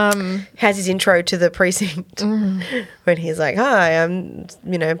has his intro to the precinct when he's like, hi, I'm,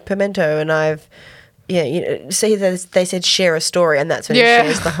 Pimento, and I've... Yeah, see, they said share a story, and that's when he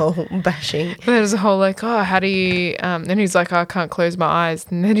shares the whole bashing. There's a whole like, oh, how do you... then he's like, I can't close my eyes.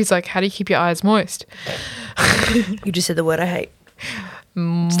 And then he's like, how do you keep your eyes moist? You just said the word I hate.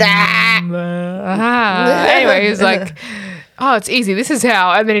 Anyway, he's like, oh, it's easy. This is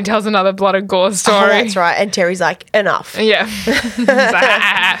how. And then he tells another blood and gore story. Oh, that's right. And Terry's like, enough. Yeah. He's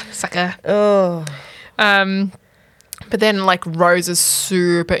like, sucker. Oh. But then, like, Rose is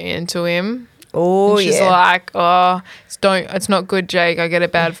super into him. Oh, and she's like, oh, it's not good, Jake. I get a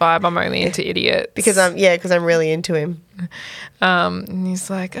bad vibe. I'm only into idiots. Because I'm really into him. And he's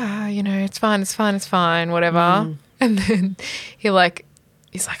like, it's fine, whatever. And then he's like,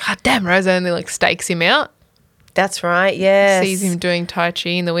 oh, damn, Rose only like stakes him out. That's right, yes. Sees him doing Tai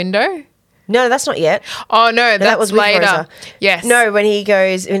Chi in the window. No, that's not yet. Oh, no, that was later. Rosa. Yes. No, when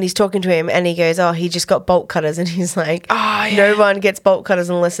he's talking to him and he goes, oh, he just got bolt cutters, and he's like, no one gets bolt cutters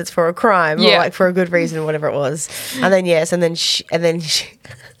unless it's for a crime or like for a good reason, whatever it was. And then, and then she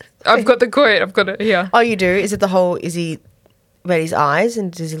I've got the quote. I've got it here. Oh, you do? Is he about his eyes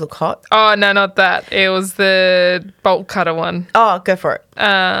and does he look hot? Oh, no, not that. It was the bolt cutter one. Oh, go for it.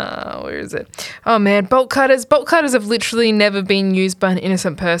 Where is it? Oh, man, bolt cutters. Bolt cutters have literally never been used by an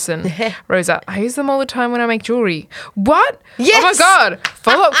innocent person. Rosa, I use them all the time when I make jewelry. What? Yes. Oh, my God.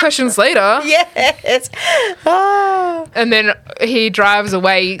 Follow-up questions later. Yes. Oh. And then he drives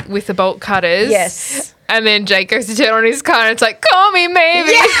away with the bolt cutters. Yes. And then Jake goes to turn on his car and it's like, call me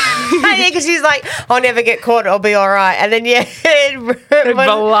maybe. Yeah, because she's like, I'll never get caught, I'll be all right. And then, it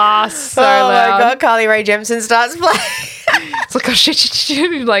blasts so loud. Oh, my God, Carly Rae Jepsen starts playing. It's like, oh,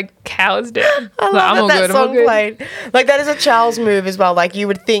 shit, like, cowers down. I love that song played. Like, that is a Charles move as well. Like, you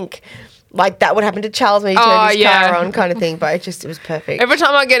would think... Like, that would happen to Charles when he turned his car on kind of thing, but it was perfect. Every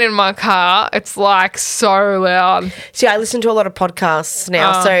time I get in my car, it's, like, so loud. See, I listen to a lot of podcasts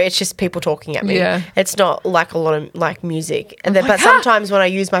now, so it's just people talking at me. Yeah. It's not, like, a lot of, like, music. And then, but sometimes when I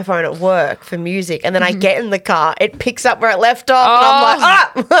use my phone at work for music and then I get in the car, it picks up where it left off and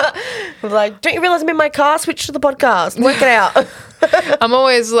I'm like, I'm like, don't you realise I'm in my car? Switch to the podcast. Work it out. I'm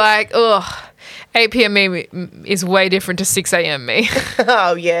always like, ugh. 8 p.m. me is way different to 6 a.m. me.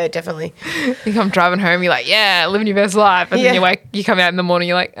 Oh, yeah, definitely. You come driving home, you're like, yeah, living your best life. And then you come out in the morning,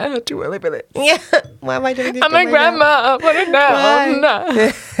 you're like, oh, too early for this. Yeah. Why am I doing this? I'm a grandma. I don't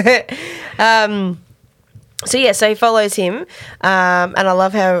know. So he follows him. And I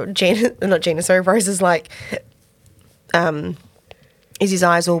love how Rose is like, is his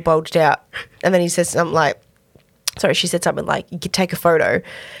eyes all bulged out? And then he says something like, she said something like, you could take a photo,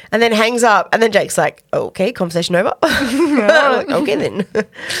 and then hangs up, and then Jake's like, okay, conversation over. Like, okay then.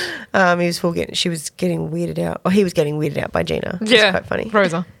 She was getting weirded out, or he was getting weirded out by Gina. Yeah. Quite funny.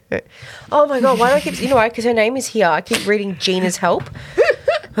 Rosa. Oh my God, why do I keep, because her name is here, I keep reading Gina's Help.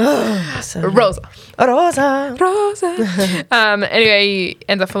 Rosa. Anyway, he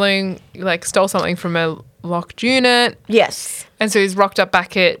ends up stole something from a locked unit. Yes. And so he's rocked up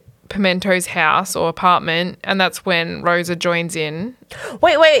back at Pimento's house or apartment, and that's when Rosa joins in.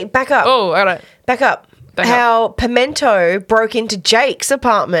 Wait, back up. Oh, all right. Back up. How Pimento broke into Jake's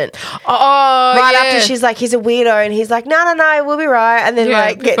apartment. Oh, right after she's like, he's a weirdo, and he's like, no, we'll be right. And then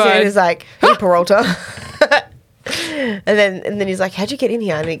gets in and is like, hey, Peralta. And then he's like, how'd you get in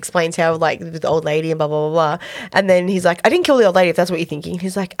here? And he explains how, like, with the old lady and blah, blah, blah, blah. And then he's like, I didn't kill the old lady, if that's what you're thinking.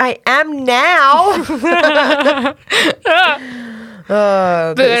 He's like, I am now.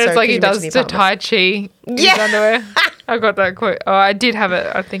 But then it's like he does the Tai Chi in his underwear. I got that quote. Oh, I did have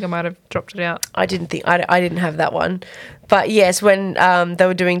it. I think I might have dropped it out. I didn't have that one. But yes, when they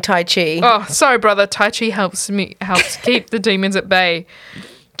were doing Tai Chi. Oh, sorry, brother. Tai Chi helps keep the demons at bay.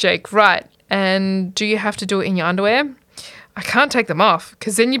 Jake, right. And do you have to do it in your underwear? I can't take them off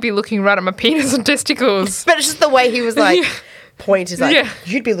because then you'd be looking right at my penis and testicles. But it's just the way he was like, point is like,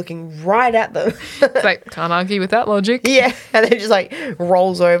 you'd be looking right at them. It's like, can't argue with that logic. Yeah. And then just like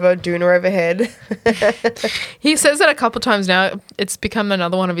rolls over, doona overhead. He says that a couple times now. It's become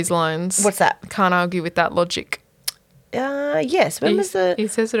another one of his lines. What's that? Can't argue with that logic. Yes. When was the... He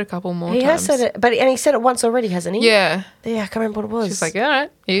says it a couple more times. He has said it, and he said it once already, hasn't he? Yeah. Yeah, I can't remember what it was. She's like, all right,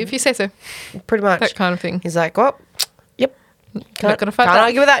 if you say so. Pretty much. That kind of thing. He's like, well, yep. Not gonna fight can't that.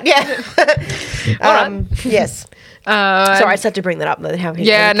 argue with that. Yeah. Right. Yes. Sorry, I just had to bring that up. How he,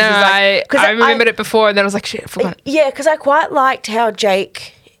 yeah, no, like, I remembered it before, and then I was like, shit, I forgot. Yeah, because I quite liked how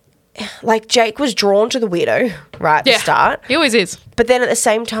Jake was drawn to the weirdo right at the start. He always is. But then at the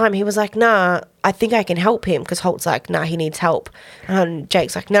same time, he was like, nah, I think I can help him, because Holt's like, nah, he needs help. And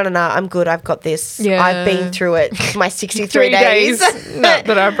Jake's like, no, I'm good. I've got this. Yeah. I've been through it. My 63 days. Not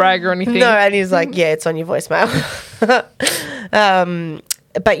that I brag or anything. No, and he's like, yeah, it's on your voicemail.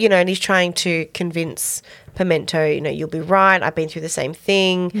 But, and he's trying to convince Pimento, you'll be right. I've been through the same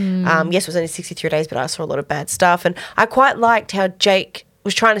thing. Yes, it was only 63 days, but I saw a lot of bad stuff. And I quite liked how Jake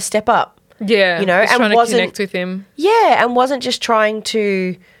was trying to step up. Yeah, and trying to connect with him. Yeah, and wasn't just trying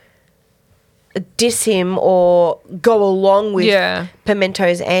to diss him or go along with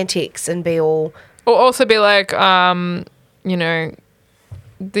Pimento's antics and be all... Or also be like,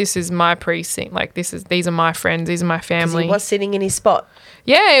 this is my precinct. Like, these are my friends. These are my family. He was sitting in his spot.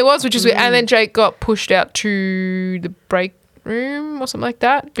 Yeah, it was, which is weird. And then Jake got pushed out to the break room or something like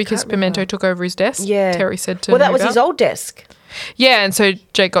that because Pimento took over his desk. Yeah. Terry said to Well, that was his old desk. Yeah, and so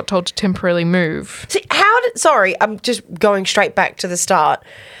Jake got told to temporarily move. See, sorry, I'm just going straight back to the start.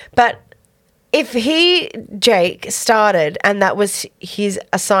 But if Jake, started and that was his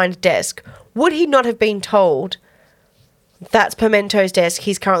assigned desk, would he not have been told... That's Pimento's desk.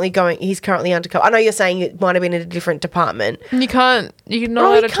 He's currently undercover. I know you're saying it might have been in a different department. You're not allowed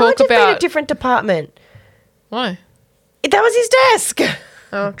to talk about... He can't have been a different department. Why? That was his desk.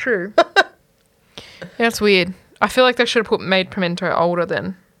 Oh, true. That's weird. I feel like they should have made Pimento older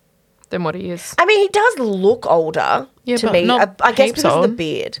than what he is. I mean, he does look older to me. I guess because of the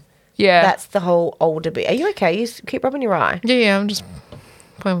beard. Yeah. That's the whole older beard. Are you okay? You keep rubbing your eye. Yeah, I'm just...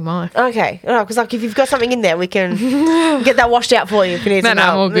 playing with mine. Okay. Because if you've got something in there, we can get that washed out for you if you need some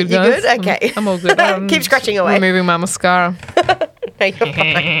help. I'm all good, You're guys. good? Okay. I'm all good. Keep scratching away. Removing my mascara. No, you're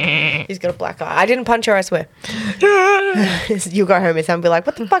fine. He's got a black eye. I didn't punch her, I swear. You'll go home with him and be like,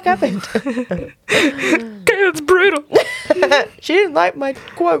 what the fuck happened? It's brutal. She didn't like my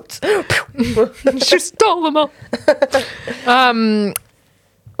quotes. She stole them all.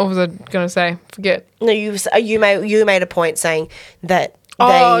 What was I going to say? Forget. No, you made a point saying that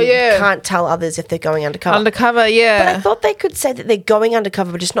they can't tell others if they're going undercover. Undercover, yeah. But I thought they could say that they're going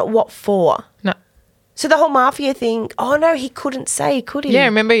undercover, but just not what for. No. So the whole mafia thing, no, he couldn't say, could he? Yeah,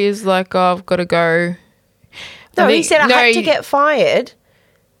 remember he's like, I've got to go. No, he said, I had to get fired.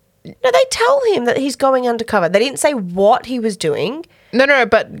 No, they tell him that he's going undercover. They didn't say what he was doing. No,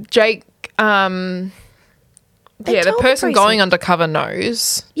 but Jake... the person going undercover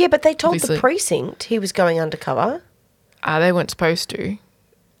knows. Yeah, but they told the precinct he was going undercover. They weren't supposed to.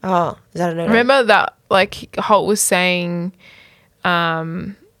 Oh, is that a no? Remember that, like, Holt was saying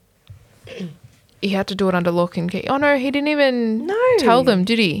he had to do it under lock and key. Oh, no, he didn't even tell them,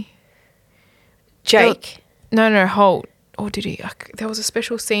 did he? Jake? No, Holt. Or did he? There was a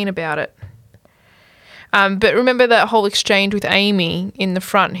special scene about it. But remember that whole exchange with Amy in the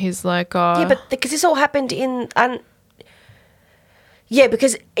front? He's like, yeah, but because this all happened in...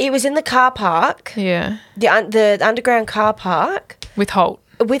 because it was in the car park. Yeah. The underground car park. With Holt.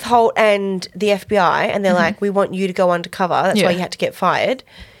 With Holt and the FBI. And they're like, we want you to go undercover. That's why you had to get fired.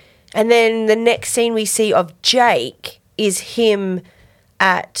 And then the next scene we see of Jake is him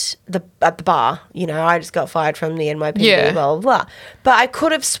at the bar. I just got fired from the NYPD, blah, blah, blah. But I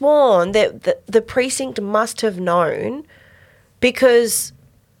could have sworn that the precinct must have known because...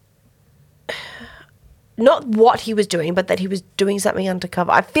 Not what he was doing, but that he was doing something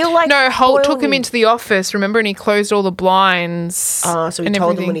undercover. I feel like... No, Holt took him into the office, remember, and he closed all the blinds. So he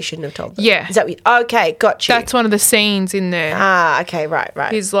told them when he shouldn't have told them. Yeah. Is that what okay, got you. That's one of the scenes in there. Okay, right.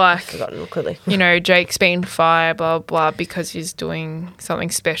 He's like... I've forgotten clearly. Jake's been fired, blah, blah, because he's doing something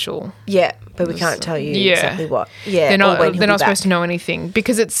special. Yeah, but we can't tell you exactly what. Yeah, they're not supposed to know anything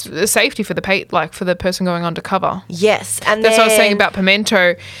because it's a safety for the person going undercover. Yes, and that's what I was saying about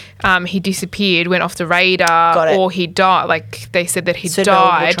Pimento. He disappeared, went off the radar. radar or he died. Like they said that he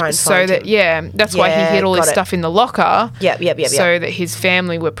died, so that that's why he hid all his stuff in the locker. Yep. So that his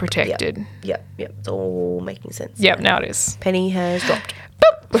family were protected. Yep. It's all making sense. Yep. Now it is. Penny has dropped.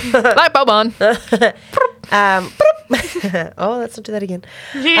 Light bulb on. Oh, let's not do that again.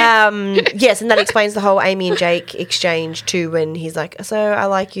 Yes, and that explains the whole Amy and Jake exchange too, when he's like, "So I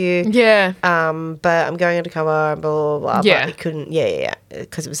like you, but I'm going undercover, blah blah blah." Yeah, but he couldn't.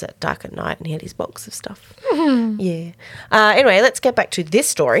 Because it was that dark at night, and he had his box of stuff. Anyway, let's get back to this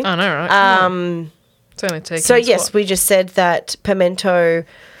story. I know, right? It's only taken. So yes, we just said that Pimento.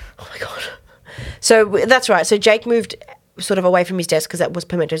 Oh my god. So that's right. So Jake moved sort of away from his desk because that was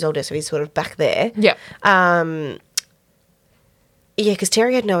Pimento's old desk, so he's sort of back there. Yeah. Because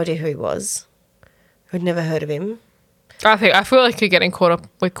Terry had no idea who he was. I'd never heard of him. I feel like you're getting caught up.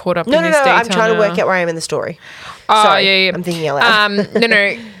 We're caught up. No, in this detail I'm trying to work out where I am in the story. Oh, Sorry, yeah. I'm thinking out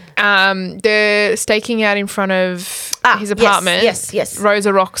loud. They're staking out in front of his apartment. Yes.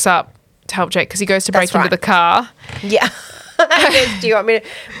 Rosa rocks up to help Jake because he goes to break into the car. Yeah. Do you want me to?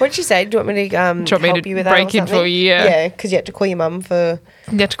 What did you say? Do you want me to help you with that? Break in for you? Yeah, because you had to call your mum for.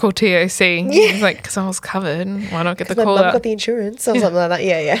 You had to call TOC. Yeah. Like, because I was covered. Why not get the call? My mum got the insurance or something like that.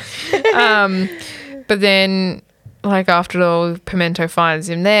 Yeah. But then, like after all, Pimento finds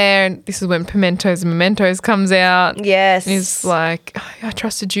him there, and this is when Pimentos and Mementos comes out. Yes. And he's like, I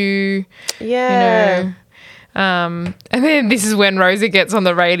trusted you. Yeah. You know. And then this is when Rosa gets on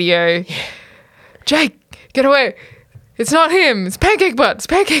the radio. Jake, get away. It's not him. It's Pancake Butt. It's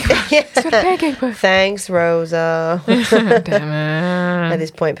Pancake Butt. It's got a Pancake Butt. Thanks, Rosa. Damn it. At this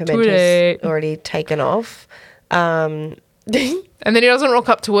point, Pimento's already taken off. And then he doesn't rock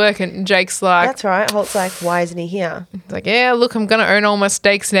up to work, and Jake's like... That's right. Holt's like, why isn't he here? He's like, yeah, look, I'm going to own all my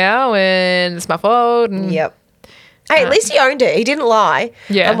stakes now, and it's my fault. And yep. Hey, at least he owned it. He didn't lie.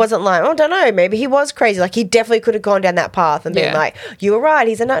 Yeah. And wasn't like, I don't know, maybe he was crazy. Like, he definitely could have gone down that path and been like, you were right,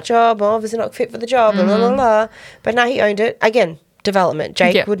 he's a nut job, obviously not fit for the job, blah, blah, blah, blah. But no, he owned it. Again, development.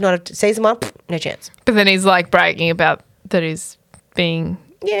 Jake would not have... Season 1, no chance. But then he's, like, bragging about that he's being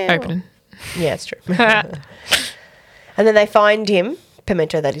open. Yeah, it's true. And then they find him...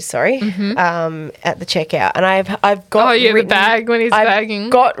 Pimento, that is, sorry, at the checkout. And I've got the bag when he's bagging.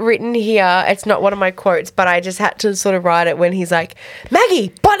 I've got written here, it's not one of my quotes, but I just had to sort of write it when he's like,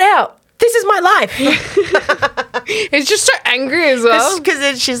 Maggie, butt out. This is my life. He's just so angry as well.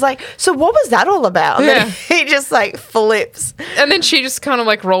 Because she's like, so what was that all about? And then he just like flips. And then she just kind of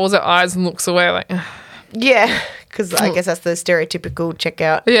like rolls her eyes and looks away like... Yeah, because I guess that's the stereotypical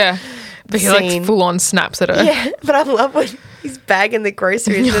checkout. Yeah. But he like full on snaps at her. Yeah, but I love when he's bagging the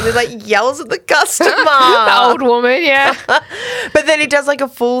groceries and then he like yells at the customer. The old woman, yeah. But then he does like a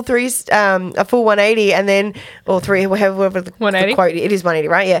full 180 and then, or three, whatever the 180? quote, it is 180,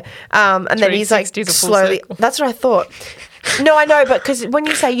 right? Yeah. And then he's like slowly, that's what I thought. No, I know, but because when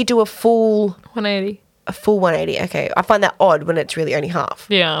you say you do a full 180. A full 180, okay. I find that odd when it's really only half.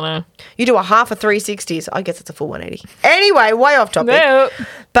 Yeah, I know. You do a half a 360, so I guess it's a full 180. Anyway, way off topic. No.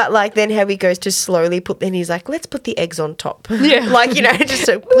 But like then how he goes to slowly then he's like, let's put the eggs on top. Yeah. Like, you know, it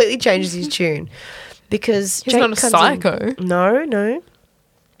just completely changes his tune. Because he's Jake not a psycho. No.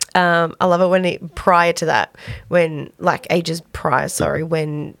 I love it when prior to that, when like ages prior,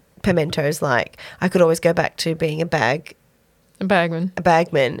 when Pimento's like, I could always go back to being a bagman. A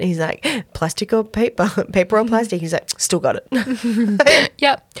bagman. He's like, plastic or paper? Paper or plastic? He's like, still got it.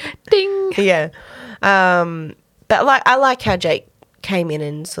 Yep. Ding. Yeah. But like, I like how Jake came in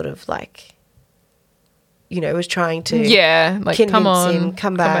and sort of like, you know, was trying to like, convince him,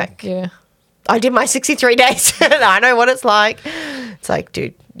 come back. Yeah. I did my 63 days. I know what it's like. It's like,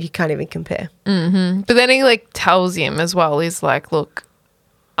 dude, you can't even compare. Mm-hmm. But then he like tells him as well. He's like, look,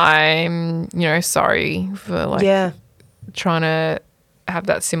 I'm, sorry for like trying to have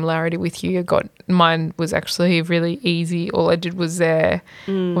that similarity with you. Mine was actually really easy. All I did was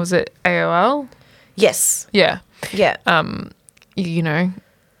was it AOL? Yes. Yeah. Yeah.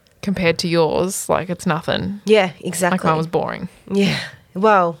 Compared to yours, like it's nothing. Yeah, exactly. Like mine was boring. Yeah.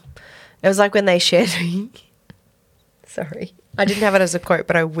 Well, it was like when they shared. Sorry. I didn't have it as a quote,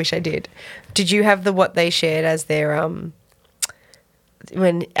 but I wish I did. Did you have what they shared as their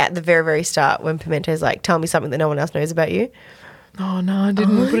when at the very, very start when Pimento's like, tell me something that no one else knows about you? Oh no, I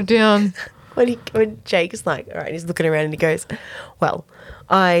didn't put it down. When Jake is like, all right, he's looking around and he goes, well,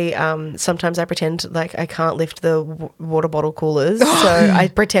 I sometimes I pretend like I can't lift the water bottle coolers, so I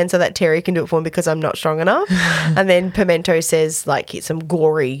pretend so that Terry can do it for me because I'm not strong enough. And then Pimento says like it's some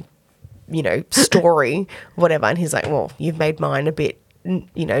gory, story, whatever, and he's like, well, you've made mine a bit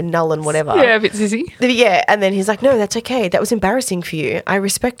null and whatever. Yeah, a bit sissy. Yeah, and then he's like, no, that's okay. That was embarrassing for you. I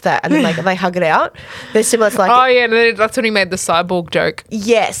respect that. And then like they hug it out. They're similar to like... Oh, yeah, and then that's when he made the cyborg joke.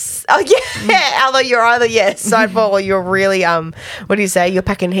 Yes. Oh, yeah. Although you're either, sideball or you're really, what do you say? You're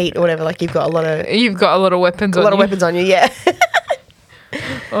packing heat or whatever. Like you've got a lot of... You've got a lot of weapons on you. A lot of weapons on you, yeah.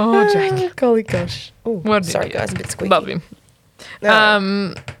 Oh, Jake. Golly gosh. What sorry, guys, a bit squeaky. Love him.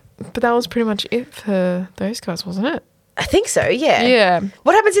 No. But that was pretty much it for those guys, wasn't it? I think so, yeah. Yeah.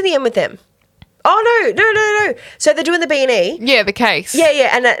 What happens in the end with them? Oh, no. So they're doing the B&E. Yeah, the case.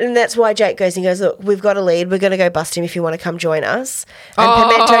 Yeah, and that's why Jake goes and goes, look, we've got a lead. We're going to go bust him if you want to come join us. And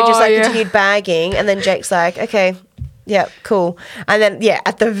Pimento just continued bagging. And then Jake's like, okay, yeah, cool. And then,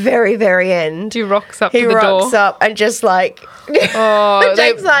 at the very, very end. He rocks up to the door. He rocks up and just like... Jake's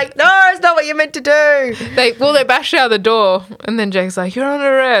like, no, it's not what you're meant to do. They bash out the door. And then Jake's like, you're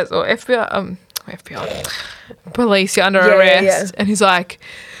under arrest. Or FBI... Police, you're under arrest. Yeah. And he's like,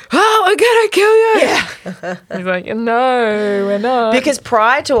 oh, we're going to kill you. Yeah. He's like, no, we're not. Because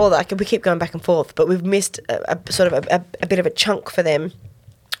prior to all that, we keep going back and forth, but we've missed a bit of a chunk for them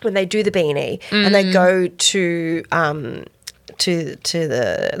when they do the B&E and they go to the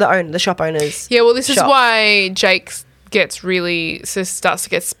shop owners. Yeah, well, this is why Jake starts to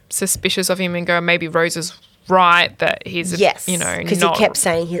get suspicious of him and go, maybe Rose is right that he's because he kept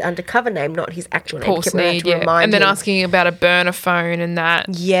saying his undercover name, not his actual name. Paul Sneed, and then asking about a burner phone and that.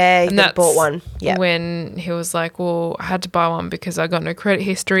 Yeah, and he bought one. Yeah, when he was like, "Well, I had to buy one because I got no credit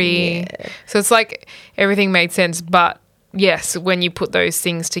history." Yeah. So it's like everything made sense, but yes, when you put those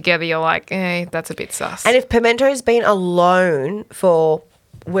things together, you're like, that's a bit sus. And if Pimento's been alone for,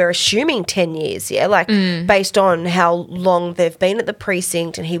 we're assuming 10 years, based on how long they've been at the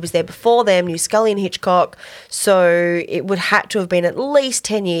precinct, and he was there before them, knew Scully and Hitchcock, so it would have to have been at least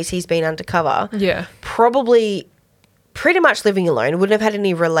 10 years he's been undercover. Yeah. Probably pretty much living alone. Wouldn't have had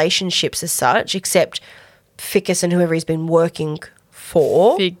any relationships as such, except Ficus and whoever he's been working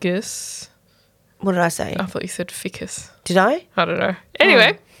for. Ficus. What did I say? I thought you said Ficus. Did I? I don't know.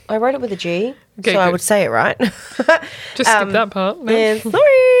 Anyway. I wrote it with a G, okay, so I would say it right. Just skip that part. No. And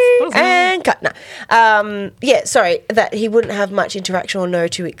sorry. And cut. No. Sorry, that he wouldn't have much interaction or know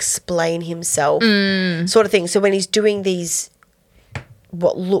to explain himself sort of thing. So when he's doing these,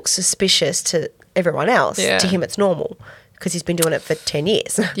 what looks suspicious to everyone else, to him it's normal because he's been doing it for 10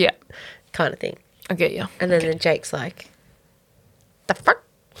 years. Yeah. Kind of thing. I get you. And then Jake's like, the fuck?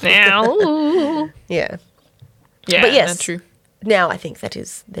 Now. Yeah. Yeah, but yes. That's true. Now I think that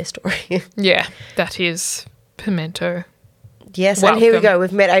is their story. Yeah, that is Pimento. Yes, Welcome. And here we go.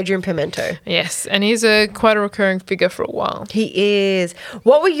 We've met Adrian Pimento. Yes, and he's quite a recurring figure for a while. He is.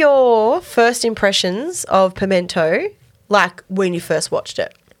 What were your first impressions of Pimento, like when you first watched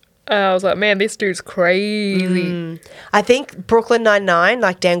it? I was like, man, this dude's crazy. I think Brooklyn Nine-Nine,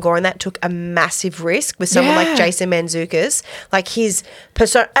 like Dan Goren, that took a massive risk with someone like Jason Mantzoukas. Like his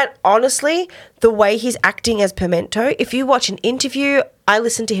persona, and honestly, the way he's acting as Pimento, if you watch an interview, I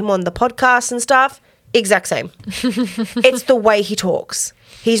listen to him on the podcast and stuff, exact same. It's the way he talks.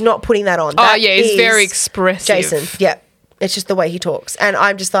 He's not putting that on. That he's very expressive. Jason, yeah. It's just the way he talks. And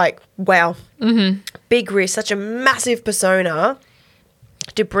I'm just like, wow. Mm-hmm. Big risk, such a massitive persona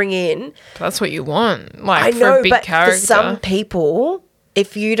to bring in. That's what you want, like, for a big character. For some people, I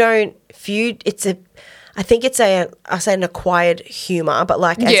say an acquired humour, but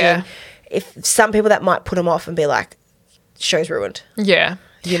like, as in, if some people that might put them off and be like, show's ruined. Yeah.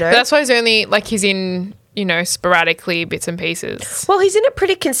 You know? But that's why he's only, like, he's in, sporadically bits and pieces. Well, he's in it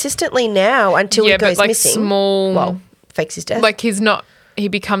pretty consistently now until he goes missing. Fakes his death. Like, he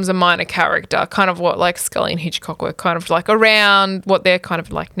becomes a minor character, kind of what like Scully and Hitchcock were kind of like around what they're kind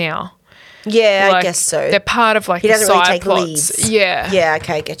of like now. Yeah, like, I guess so. They're part of like he doesn't the side really take plots. Leads. Yeah. Yeah,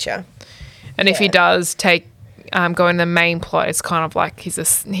 okay, getcha. And if he does take go in the main plot, it's kind of like he's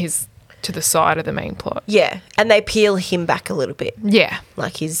to the side of the main plot. Yeah, and they peel him back a little bit. Yeah.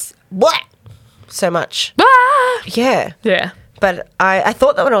 Like he's so much. Ah! Yeah. Yeah. But I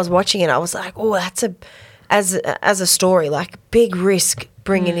thought that when I was watching it, I was like, oh, that's as a story, like big risk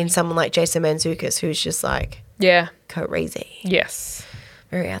bringing in someone like Jason Mantzoukas, who's just like crazy. Yes.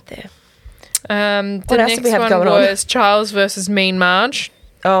 Very out there. The next one was Charles versus Mean Marge.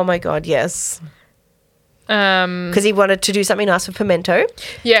 Oh my God, yes. Because he wanted to do something nice for Pimento.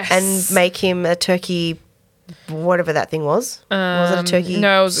 Yes. And make him a turkey, whatever that thing was. Was it a turkey stew?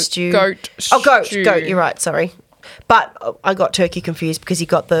 No, it was a goat stew. Oh, goat. You're right, sorry. But I got turkey confused because he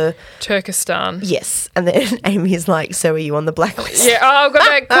got the... Turkestan. Yes. And then Amy's like, so are you on the blacklist? Yeah. Oh, I've got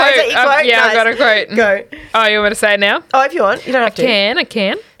that quote. Nice. I've got a quote. Go. Oh, you want to say it now? Oh, if you want. You don't have to. I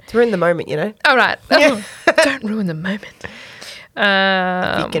can. It's ruin the moment, All right. Yeah. Don't ruin the moment.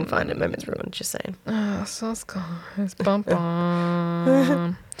 If you can find it, Moments Ruined, just saying. Sauce guys, bump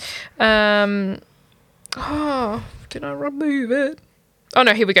on. Did I remove it? Oh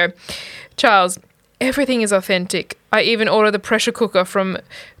no, here we go. Charles, everything is authentic. I even ordered the pressure cooker from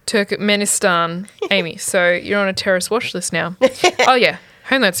Turkmenistan. Amy, so you're on a terrorist watch list now. Oh yeah,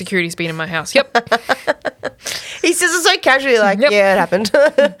 Homeland Security's been in my house. Yep. He says it so casually, like, yeah, it happened.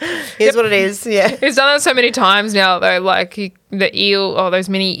 Here's what it is. Yeah. He's done it so many times now, though. Like the eel, those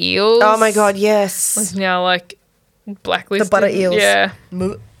mini eels. Oh my God, yes. It's now like blacklisted. The butter eels. Yeah.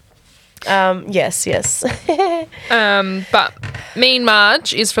 Yes. But Mean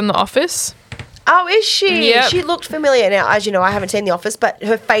Marge is from The Office. Oh, is she? Yep. She looked familiar. Now, as you know, I haven't seen The Office, but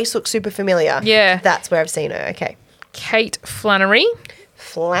her face looks super familiar. Yeah. That's where I've seen her. Okay. Kate Flannery.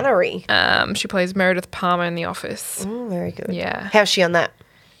 She plays Meredith Palmer in The Office. Oh, very good. Yeah. How's she on that?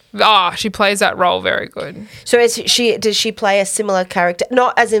 Oh, she plays that role very good. So does she play a similar character?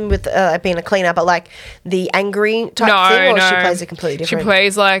 Not as in with being a cleaner, but like the angry type thing? Or she plays a completely different? She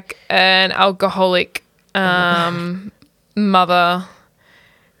plays like an alcoholic mother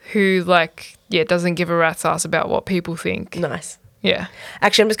who doesn't give a rat's ass about what people think. Nice. Yeah.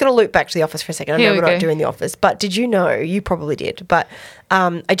 Actually, I'm just going to loop back to The Office for a second. I know we're not doing The Office, but did you know, you probably did, but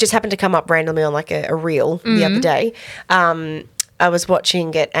it just happened to come up randomly on like a reel the other day. I was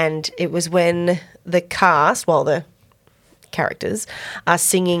watching it and it was when the cast, the characters are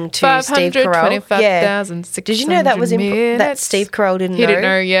singing to Steve Carell. Yeah. Did you know that was that Steve Carell didn't know? He didn't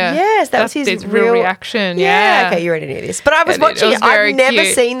know, yeah. Yes, that was his real reaction. Yeah. Okay, you already knew this. But I was watching it. I've never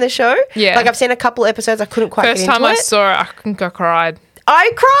seen the show. Yeah. Like I've seen a couple episodes. I couldn't quite get into it. First time I saw it, I think I cried.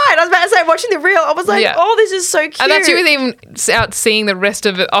 I cried. I was about to say, watching the reel, I was like, oh, this is so cute. And that's even out seeing the rest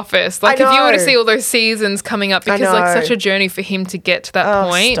of the Office. Like, if you were to see all those seasons coming up, because, like, such a journey for him to get to that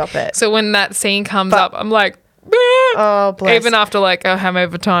point. Stop it. So when that scene comes up, I'm like, oh, bless. Even after, like,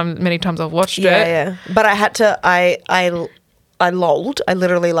 however many times I've watched it. Yeah. But I had to, I lolled. I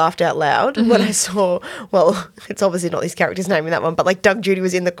literally laughed out loud when I saw, it's obviously not this character's name in that one, but like Doug Judy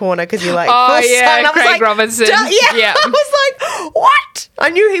was in the corner because you're like, Craig Robinson. Yeah. I was like, what? I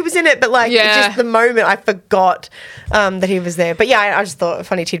knew he was in it, but like just the moment I forgot that he was there. But yeah, I just thought a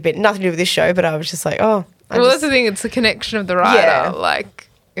funny tidbit. Nothing to do with this show, but I was just like, that's the thing. It's the connection of the writer. Yeah. Like,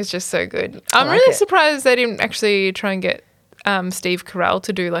 it's just so good. I'm really surprised they didn't actually try and get Steve Carell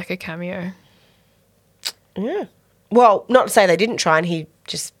to do like a cameo. Yeah. Well, not to say they didn't try and he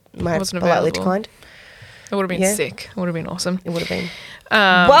just might have politely declined. It would have been sick. It would have been awesome. It would have been.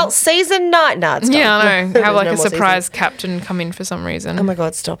 Season 9. No, it's done. Yeah, I know. Have like a surprise captain come in for some reason. Oh my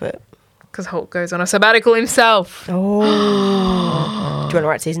God, stop it. Because Hulk goes on a sabbatical himself. Oh. Do you want to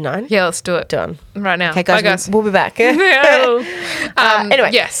write season 9? Yeah, let's do it. Done. Right now. Okay, guys. Bye, guys. We'll be back. Anyway.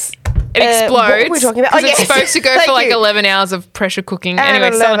 Yes. It explodes. What were we talking about? It's supposed to go for like 11 hours of pressure cooking. And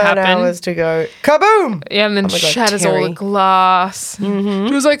anyway, something happened. 11 hours to go. Kaboom! Yeah, and then shatters all the glass. Mm-hmm.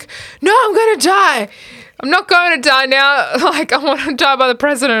 She was like, no, I'm going to die. I'm not going to die now. Like, I want to die by the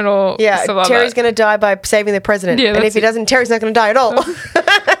president or something like Terry's going to die by saving the president. Yeah, and if he doesn't, Terry's not going to die at all.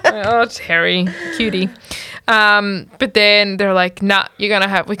 Oh, Terry. Cutie. But then they're like, nah, we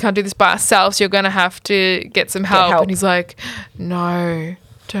can't do this by ourselves. You're going to have to get some help. And he's like, no.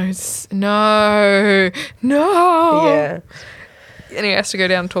 No. Yeah. And he has to go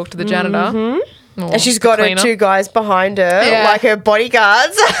down and talk to the janitor. Mm-hmm. And she's got her 2 guys behind her, like her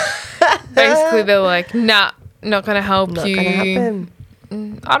bodyguards. Basically, they're like, nah, not going to help you. Not going to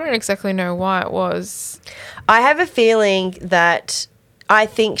happen. I don't exactly know why it was. I have a feeling that I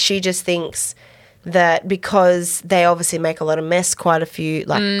think she just thinks that because they obviously make a lot of mess, quite a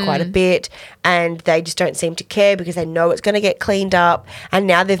bit, and they just don't seem to care because they know it's going to get cleaned up, and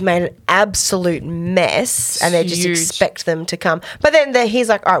now they've made an absolute mess and they just expect them to come. But then he's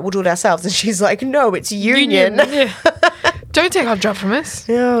like, all right, we'll do it ourselves. And she's like, no, it's union. Yeah. Don't take our job from us.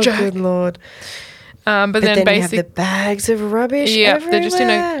 Oh, good Lord. But then basically, you have the bags of rubbish everywhere. They're just in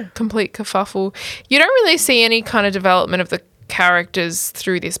a complete kerfuffle. You don't really see any kind of development of the characters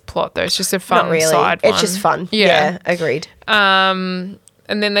through this plot, though. It's just a fun side one. It's just fun. Yeah, agreed. And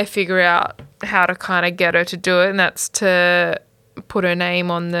then they figure out how to kind of get her to do it, and that's to put her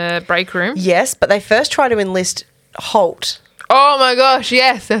name on the break room. Yes, but they first try to enlist Holt. Oh my gosh,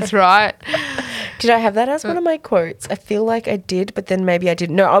 yes, that's right. Did I have that as one of my quotes? I feel like I did, but then maybe I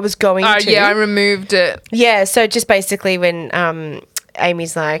didn't. No, I was going to. Yeah, I removed it. Yeah, so just basically when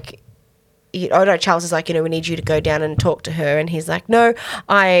Amy's like, Charles is like, we need you to go down and talk to her, and he's like, no,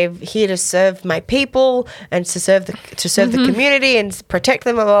 I'm here to serve my people and to serve the community and protect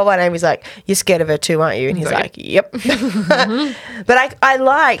them, blah, blah, blah. And Amy's like, you're scared of her too, aren't you? And he's like, yep. But I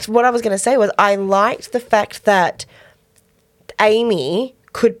liked, what I was going to say was I liked the fact that Amy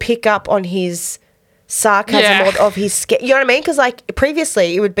could pick up on his sarcasm or of his you know what I mean? Because like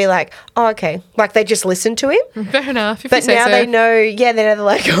previously it would be like, oh, okay, like they just listened to him. Fair enough. But now they know, they're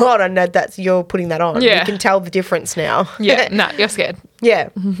like, oh, I know that's you're putting that on. Yeah. You can tell the difference now. Yeah, you're scared. Yeah.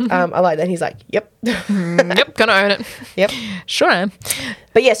 I like that. He's like, yep. Yep, gonna own it. Yep. Sure am.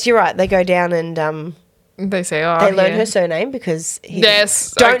 But yes, you're right. They go down and they say, oh, they learn her surname because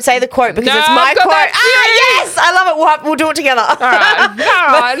yes. Don't say the quote because it's my quote. Yes, I love it. We'll do it together. All right.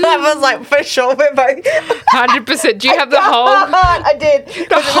 I was like, for sure, we're both 100%. Do you have the whole? I did.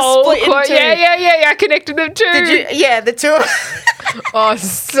 The whole quote. Yeah. I connected them too. Did you? Yeah, the two. Oh,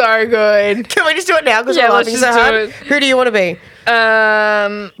 so good. Can we just do it now? Because we're laughing so hard. Who do you want to be?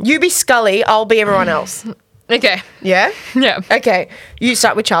 You be Scully. I'll be everyone else. Okay. Yeah? Yeah. Okay. You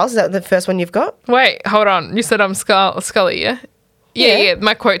start with Charles. Is that the first one you've got? Wait, hold on. You said I'm Scully, yeah? Yeah.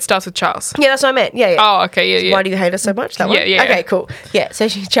 My quote starts with Charles. Yeah, that's what I meant. Yeah. Oh, okay, yeah. Why do you hate us so much? That one? Yeah. Okay, cool. Yeah, so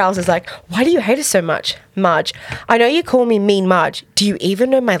Charles is like, why do you hate us so much? Marge, I know you call me Mean Marge. Do you even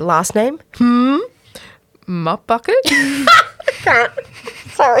know my last name? Mop bucket? Can't.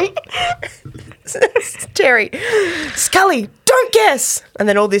 Sorry. Terry. Scully, don't guess. And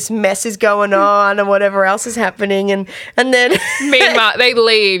then all this mess is going on and whatever else is happening. And then... Mean Marge, they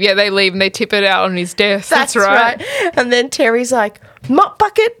leave. Yeah, they leave and they tip it out on his desk. That's right. And then Terry's like, mop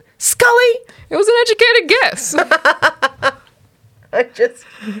bucket, Scully. It was an educated guess. I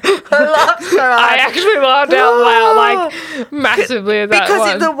laughed so hard. I actually laughed out loud, like, massively at that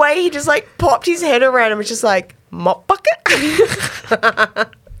because the way he just, like, popped his head around him was just like, mop bucket?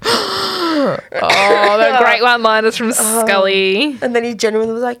 Oh, the great one-liners from Scully. And then he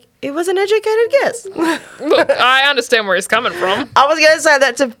genuinely was like, it was an educated guess. Look, I understand where he's coming from. I was going to say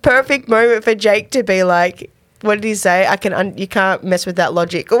that's a perfect moment for Jake to be like, what did he say? You can't mess with that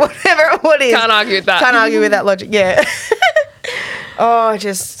logic or whatever it is. Can't argue with that. Can't argue with that logic, yeah. Oh,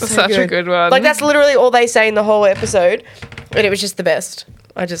 just so such a good one. Like, that's literally all they say in the whole episode, and it was just the best.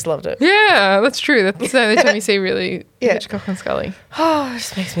 I just loved it. Yeah, that's true. That's the only time you see really Hitchcock and Scully. Oh, it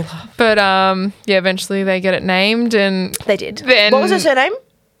just makes me laugh. But, eventually they get it named and... They did. Then, what was her surname?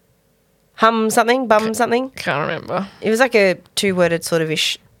 Hum something? Bum something? Can't remember. It was like a two-worded sort of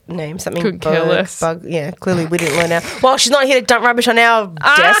ish name. Something. Could kill us. Bug. Yeah, clearly we didn't learn now. Well, she's not here to dump rubbish on our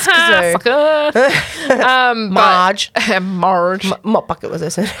desk. So. Marge. Marge. Mop bucket was her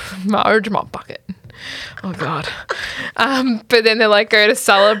surname. Marge Mop Bucket. Oh, God. But then they go to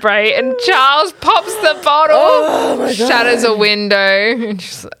celebrate and Charles pops the bottle, shatters a window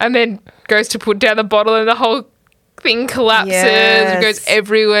and then goes to put down the bottle and the whole thing collapses. It goes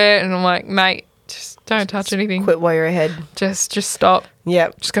everywhere. And I'm like, mate, just don't touch anything. Quit while you're ahead. Just stop.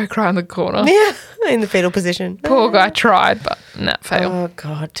 Yep. Just go cry in the corner. Yeah, in the fetal position. Poor guy tried, but failed. Oh,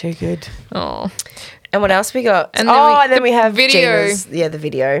 God, too good. Oh. And what else we got? And then we have video. Gina's, the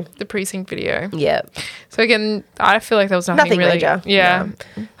video. The precinct video. Yeah. So again, I feel like there was nothing really major. Yeah.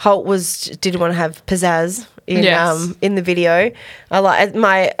 Holt didn't want to have pizzazz in the video. I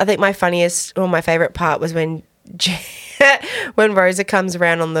think my funniest or my favourite part was when when Rosa comes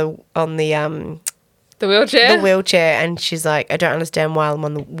around on the wheelchair. The wheelchair, and she's like, I don't understand why I'm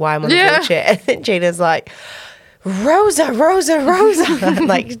on the wheelchair. And then Gina's like, Rosa, and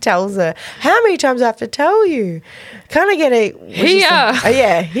like tells her, how many times I have to tell you? Can't I get a here?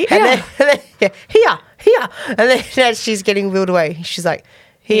 And then here. And then as she's getting wheeled away, she's like,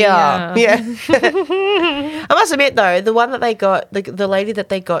 here. Yeah. I must admit though, the one that they got, the lady that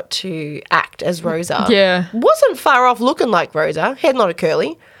they got to act as Rosa, wasn't far off looking like Rosa. Head not a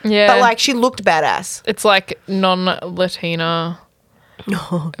curly. Yeah. But she looked badass. It's like non-Latina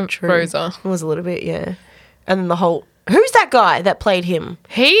Rosa. It was a little bit, yeah. And then the whole... Who's that guy that played him?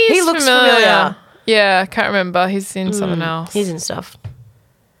 He looks familiar. Yeah, I can't remember. He's in something else. He's in stuff.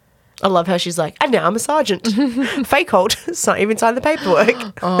 I love how she's like, and now I'm a sergeant. Fake Holt. It's not even signed the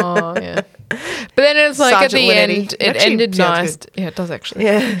paperwork. Oh, yeah. But then it's like Sergeant at the Linetti. End, it ended nice. Yeah, it does actually.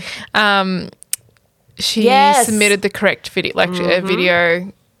 Yeah. She submitted the correct video, a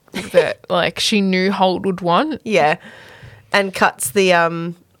video that she knew Holt would want. Yeah. And cuts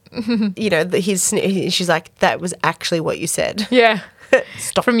the... she's like, that was actually what you said. Yeah.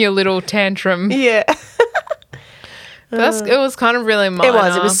 Stop. From your little tantrum. Yeah. But it was kind of really minor.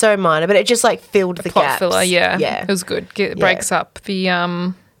 It was so minor, but it just filled the plot gaps. Filler, yeah. It was good. It breaks up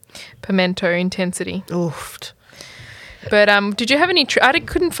the pimento intensity. Oofed. But did you have any... I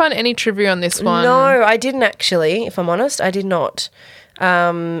couldn't find any trivia on this one. No, I didn't actually, if I'm honest. I did not.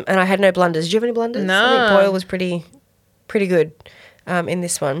 And I had no blunders. Did you have any blunders? No. I think Boyle was pretty good. In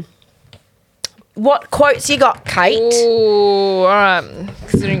this one. What quotes you got, Kate? Oh, all right.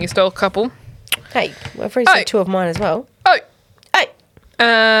 Considering you stole a couple. Hey, I've already said two of mine as well. Oh,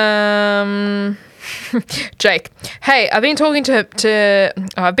 Jake, hey, I've been talking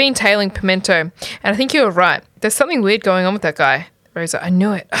I've been tailing Pimento, and I think you were right. There's something weird going on with that guy. Rosa, I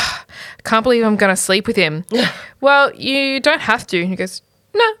knew it. I can't believe I'm going to sleep with him. Well, you don't have to. And he goes,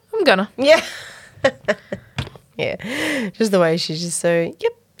 no, I'm gonna. Yeah. Yeah. Just the way she's just so,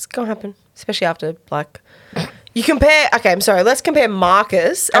 yep, it's going to happen. Especially after, like... You compare... Okay, I'm sorry. Let's compare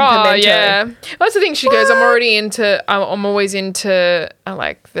Marcus and Pimento. Oh, yeah. That's the thing. She goes, I'm always into,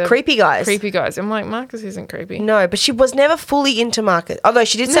 like, the... Creepy guys. I'm like, Marcus isn't creepy. No, but she was never fully into Marcus. Although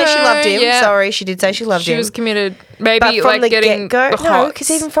she did say she loved him. Yeah. Sorry, she did say she loved him. She was committed. Maybe, but from like, getting get-go, no,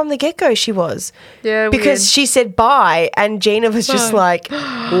 because even from the get-go she was. Yeah, because weird. She said bye, and Gina was just like,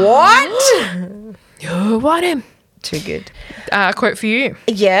 what? You want him. Too good. Quote for you.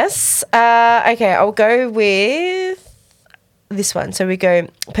 Yes. Okay, I'll go with this one. So we go,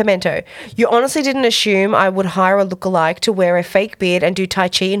 Pimento. You honestly didn't assume I would hire a lookalike to wear a fake beard and do Tai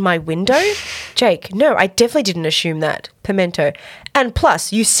Chi in my window? Jake, no, I definitely didn't assume that. Pimento. And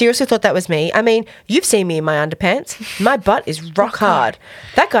plus, you seriously thought that was me? I mean, you've seen me in my underpants. My butt is rock hard.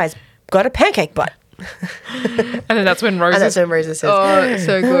 That guy's got a pancake butt. And then that's when Rosa says. Oh,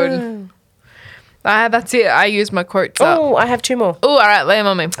 so good. That's it. I used my quotes up. Oh, I have two more. Oh, all right. Lay them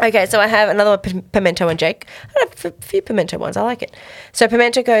on me. Okay, so I have another one, Pimento and Jake. I have a few Pimento ones. I like it. So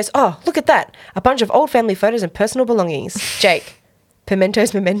Pimento goes, oh, look at that. A bunch of old family photos and personal belongings. Jake,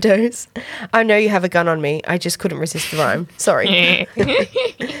 Pimentos, mementos. I know you have a gun on me. I just couldn't resist the rhyme. Sorry.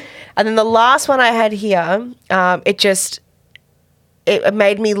 And then the last one I had here, it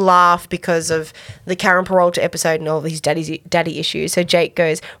made me laugh because of the Karen Peralta episode and all these daddy issues. So Jake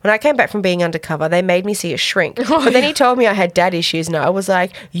goes, when I came back from being undercover, they made me see a shrink. But then he told me I had dad issues, and I was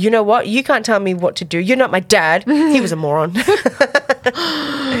like, you know what? You can't tell me what to do. You're not my dad. He was a moron. So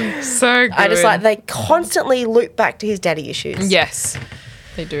good. I just like, they constantly loop back to his daddy issues. Yes,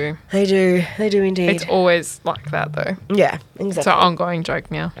 they do. They do indeed. It's always like that though. Yeah, exactly. It's an ongoing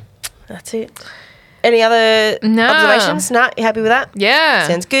joke now. That's it. Any other observations? No, you happy with that? Yeah.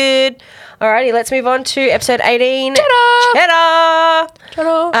 Sounds good. Alrighty, let's move on to episode 18. Ta-da!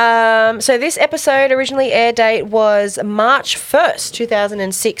 Ta-da! So this episode originally air date was March 1st,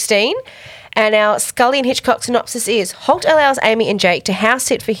 2016. And our Scully and Hitchcock synopsis is, Holt allows Amy and Jake to house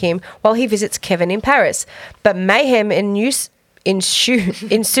sit for him while he visits Kevin in Paris. But mayhem ensues.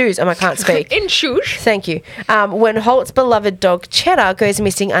 I can't speak. Ensues. Thank you. When Holt's beloved dog Cheddar goes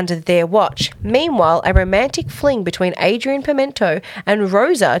missing under their watch. Meanwhile, a romantic fling between Adrian Pimento and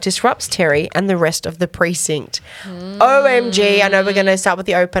Rosa disrupts Terry and the rest of the precinct. OMG, I know we're going to start with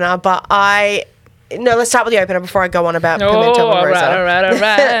the opener, but let's start with the opener before I go on about Pimento and Rosa. All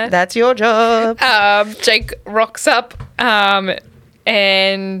right. That's your job. Jake rocks up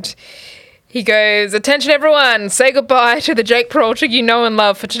and... He goes, attention everyone, say goodbye to the Jake Peralta you know and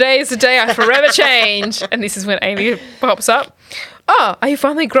love, for today is the day I forever change. And this is when Amy pops up. Oh, are you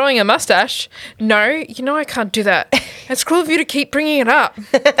finally growing a mustache? No, you know I can't do that. It's cruel of you to keep bringing it up.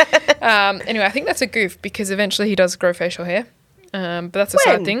 Anyway, I think that's a goof because eventually he does grow facial hair. But that's a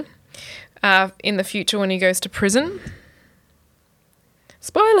side thing. In the future when he goes to prison.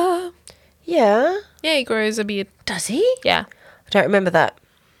 Spoiler. Yeah. Yeah, he grows a beard. Does he? Yeah. I don't remember that.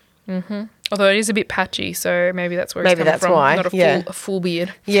 Mm-hmm. Although it is a bit patchy, so maybe that's where it's coming from. Why. Not a full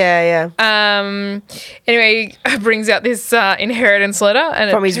beard. Yeah. Anyway, he brings out this inheritance letter.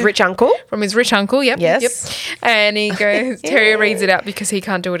 And from his rich uncle? From his rich uncle, yep. Yes. Yep. And he goes, Terry reads it out because he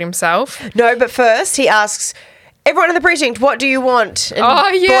can't do it himself. No, but first he asks, everyone in the precinct, what do you want?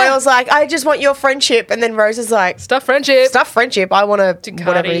 And Boyle's like, I just want your friendship. And then Rose is like, Stuff friendship. I want to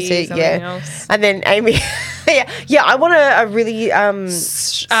whatever it is. Yeah. Else. And then Amy, I want a really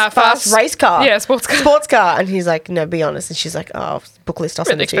fast race car. Yeah, sports car. And he's like, no, be honest. And she's like, oh, book list, I'll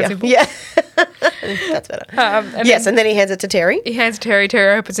send it to you. Yeah. That's better. And then he hands it to Terry. He hands it to Terry.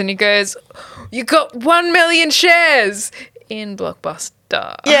 Terry opens and he goes, you got 1 million shares in Blockbuster.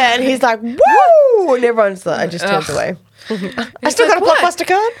 Yeah, and he's like, woo! And everyone's like, I just turns away. I still got a Blockbuster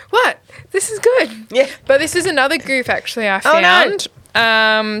card. What? This is good. Yeah. But this is another goof, actually, I found.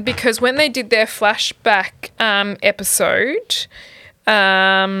 Oh, no. Because when they did their flashback episode,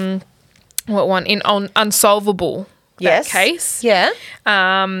 what one? In Unsolvable, that case. Yeah.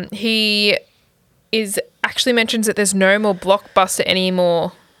 He actually mentions that there's no more Blockbuster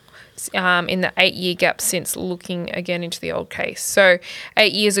anymore. In the 8-year gap since looking again into the old case. So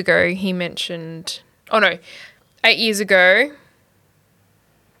 8 years ago he mentioned... 8 years ago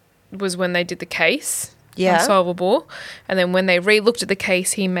was when they did the case, Unsolvable. And then when they re-looked at the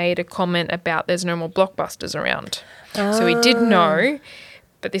case, he made a comment about there's no more Blockbusters around. So he did know,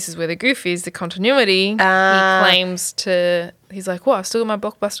 But this is where the goof is, the continuity. He claims to... He's like, what? I've still got my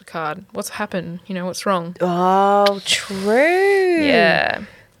Blockbuster card. What's happened? You know, what's wrong? Oh, true. Yeah.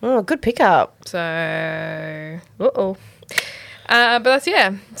 Oh, good pickup. So... Uh-oh. But that's,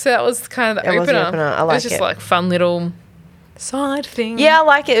 yeah. So that was kind of the opener. Was the opener. I like it. Was just like fun little side thing. Yeah, I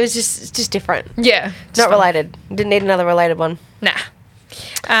like it. It was just different. Yeah. Not related. Didn't need another related one. Nah.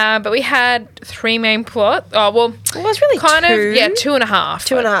 But we had 3 main plot. Oh, well, it was really kind two. of, yeah, 2.5.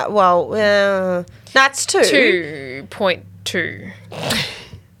 2.5. Well, that's 2. 2.2.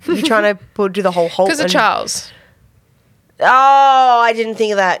 You're trying to do the whole Because of Charles. Oh, I didn't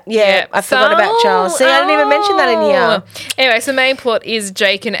think of that. Yeah, I forgot about Charles. See, I didn't even mention that in here. Anyway, so main plot is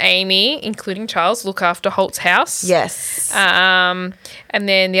Jake and Amy, including Charles, look after Holt's house. Yes. And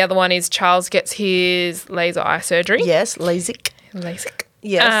then the other one is Charles gets his laser eye surgery. Yes, LASIK.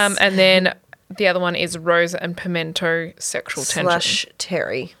 Yes. And then the other one is Rosa and Pimento sexual tension. /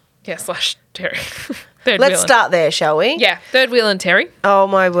 Terry. Yeah, / Terry. Let's start there, shall we? Yeah, third wheel and Terry. Oh,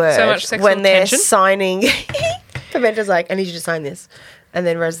 my word. So much sexual when they're tension. signing, Pimento's like, I need you to sign this. And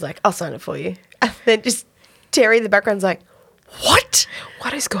then Rosa's like, I'll sign it for you. And then just Terry in the background's like, what?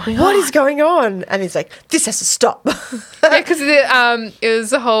 What is going on? What is going on? And he's like, this has to stop. Yeah, because it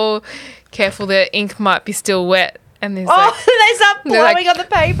was the whole careful, the ink might be still wet. And there's they start blowing on the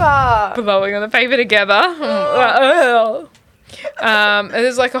paper. Blowing on the paper together. And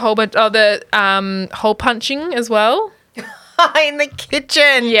there's like a whole bunch of the hole punching as well. In the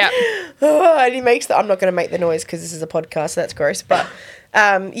kitchen. Yeah. And he makes I'm not going to make the noise because this is a podcast, so that's gross. But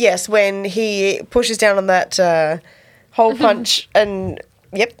yes, when he pushes down on that hole punch and...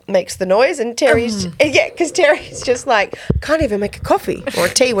 Yep, makes the noise, and Terry's because Terry's just like can't even make a coffee or a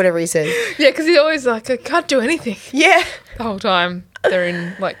tea, whatever he says. Yeah, because he's always like, I can't do anything. Yeah, the whole time they're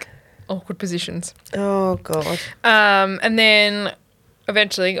in like awkward positions. Oh god. And then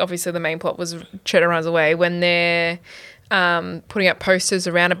eventually, obviously, the main plot was Cheddar runs away when they're putting up posters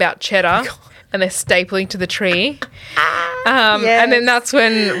around about Cheddar. And they're stapling to the tree. Yes. And then that's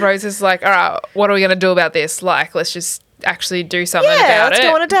when Rose is like, all right, what are we going to do about this? Like, let's just actually do something about it. Let's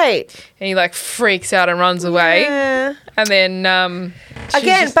go on a date. And he like freaks out and runs away. Yeah. And then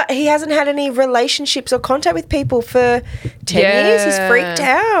but he hasn't had any relationships or contact with people for 10 years. He's freaked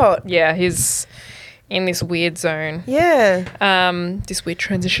out. Yeah, he's in this weird zone. Yeah. This weird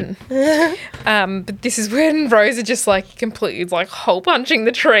transition. But this is when Rosa just like completely like hole punching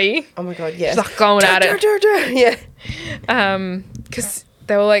the tree. Oh my god, yes. She's like going at it. Yeah. Because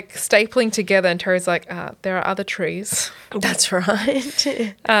they were like stapling together and Terry's like, there are other trees. That's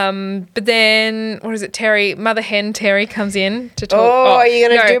right. But then, what is it, Mother Hen Terry comes in to talk. Oh, are you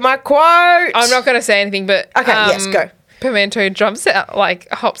going to do my quote? I'm not going to say anything, but... Okay, yes, go. Pimento jumps out, like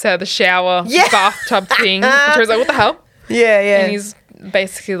hops out of the shower, bathtub thing. And Terry's like, what the hell? Yeah. And he's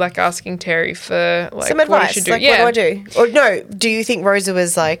basically like asking Terry for like some advice. What he should do. Like, what do I do? Or no, do you think Rosa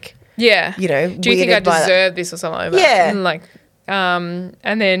was like... Yeah. You know, do you think I deserve this or something like that? Yeah. And like... and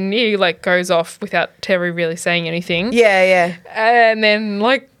then he like goes off without Terry really saying anything. Yeah. And then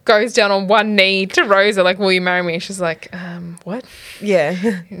like goes down on one knee to Rosa, like, will you marry me? She's like, what? Yeah.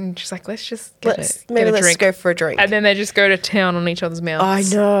 And she's like, let's let's drink. go for a drink. And then they just go to town on each other's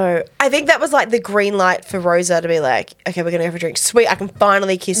mouths. I know. I think that was like the green light for Rosa to be like, okay, we're going to go for a drink. Sweet, I can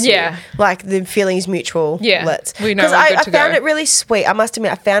finally kiss you. Like the feeling is mutual. Yeah. We know. Because I found it really sweet. I must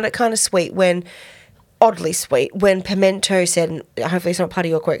admit, I found it kind of sweet oddly sweet when Pimento said, and hopefully it's not part of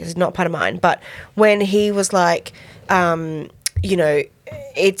your quote because it's not part of mine, but when he was like, you know,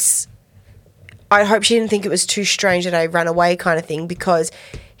 I hope she didn't think it was too strange that I ran away kind of thing, because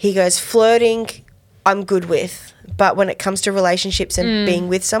he goes, flirting I'm good with, but when it comes to relationships and being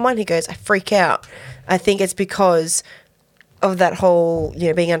with someone, he goes, I freak out. I think it's because of that whole, you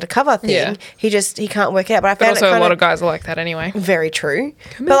know, being undercover thing. Yeah. He can't work it out. But I found also a lot of guys are like that anyway. Very true.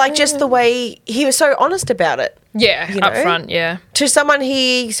 But like just the way he was so honest about it. Yeah, up front, yeah. To someone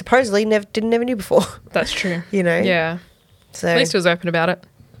he supposedly never knew before. That's true. You know? Yeah. So at least he was open about it.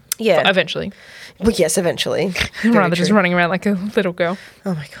 Yeah. But eventually. Well, yes, eventually. Rather just running around like a little girl.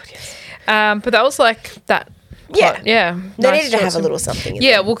 Oh my God, yes. But that was like that. Yeah. Yeah. They needed to have a little something.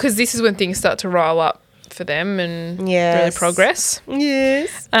 Yeah, well, because this is when things start to rile up for them and really progress.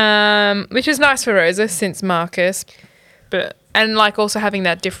 Yes. Which is nice for Rosa since Marcus, and like also having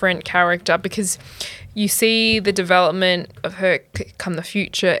that different character, because you see the development of her come the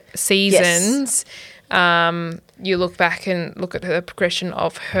future seasons. Yes. You look back and look at the progression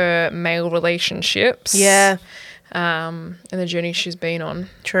of her male relationships. Yeah. And the journey she's been on.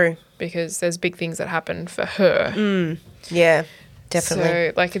 True. Because there's big things that happen for her. Yeah, definitely.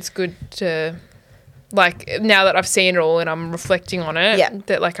 So, like, it's good to like now that I've seen it all and I'm reflecting on it,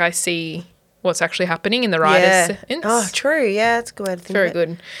 that like I see what's actually happening in the writer's sense. Oh, true. Yeah, that's a good way to think Very of it.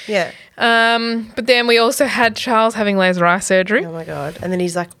 good. Yeah. But then we also had Charles having laser eye surgery. Oh, my God. And then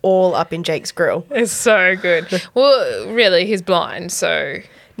he's, like, all up in Jake's grill. It's so good. Well, really, he's blind, so...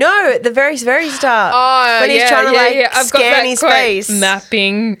 No, at the very, very start. Oh, when he's trying to, scan his face.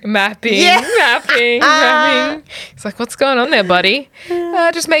 Mapping. It's like, what's going on there, buddy?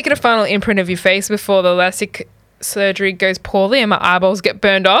 Just making a final imprint of your face before the LASIK surgery goes poorly and my eyeballs get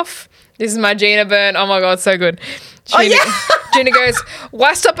burned off. This is my Gina burn. Oh, my God, so good. Gina goes,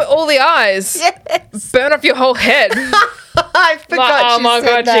 why stop at all the eyes? Yes. Burn off your whole head. I forgot oh, my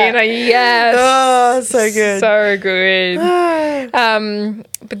God, that. Gina, yes. Oh, so good. So good.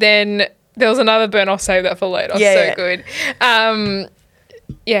 But then there was another burn. I'll save that for later. Good.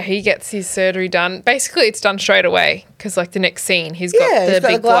 He gets his surgery done. Basically, it's done straight away because, like, the next scene, he's got the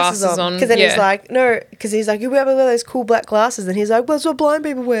big glasses on. Because then he's like, no, because he's like, you wear those cool black glasses. And he's like, well, that's what blind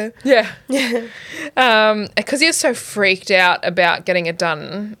people wear. Yeah. Because he was so freaked out about getting it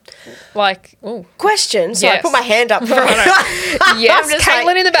done. Like, oh. Question. So I put my hand up. Yes,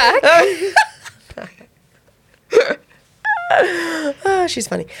 Caitlin in the back. Oh, she's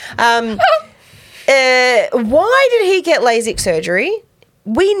funny. Why did he get LASIK surgery?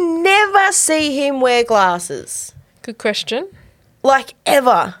 We never see him wear glasses. Good question. Like,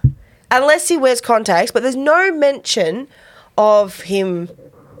 ever. Unless he wears contacts, but there's no mention of him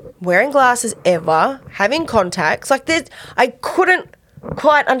wearing glasses ever, having contacts. Like, I couldn't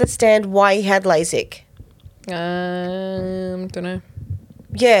quite understand why he had LASIK. Don't know.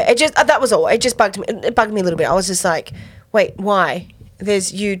 Yeah, it just that was all. It just bugged me. It bugged me a little bit. I was just like, wait, why?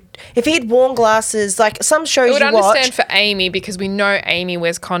 If he had worn glasses, like some shows you watch. I would understand for Amy because we know Amy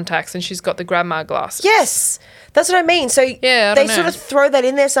wears contacts and she's got the grandma glasses. Yes, that's what I mean. So they sort of throw that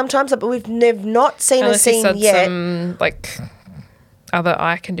in there sometimes, but we've not seen a scene yet. Some, like, other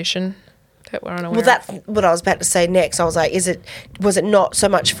eye condition that we're unaware of. Well, that's what I was about to say next. I was like, was it not so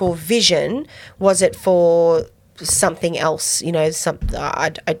much for vision? Was it for something else? You know, some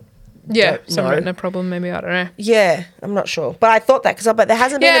some retina problem maybe, I don't know. Yeah, I'm not sure. But I thought that because there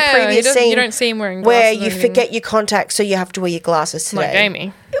hasn't been a previous scene you don't see him wearing where glasses you forget your contacts, so you have to wear your glasses today. Like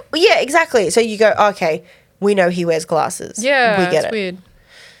Amy. Yeah, exactly. So you go, okay, we know he wears glasses. Yeah, we get it. Weird.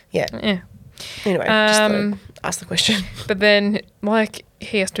 Yeah. Anyway, just thought I'd ask the question. But then, like,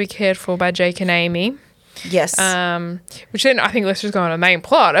 he has to be cared for by Jake and Amy. Yes. Which then I think let's just go on a main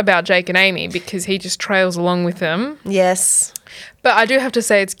plot about Jake and Amy because he just trails along with them. Yes. But I do have to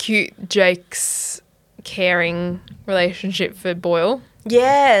say it's cute, Jake's caring relationship for Boyle.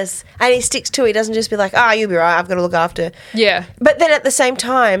 Yes. And he sticks to it. He doesn't just be like, you'll be right, I've got to look after. Yeah. But then at the same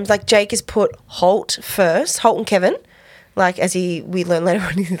time, like Jake has put Holt first, Holt and Kevin, like we learn later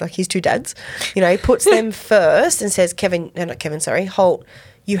on, like his two dads, you know, he puts them first and says, Holt,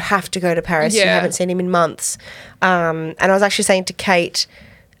 you have to go to Paris. Yeah. You haven't seen him in months. And I was actually saying to Kate,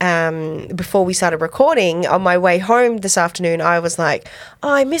 before we started recording, on my way home this afternoon, I was like,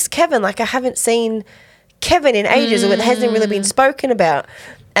 I miss Kevin. Like, I haven't seen Kevin in ages, or it hasn't really been spoken about.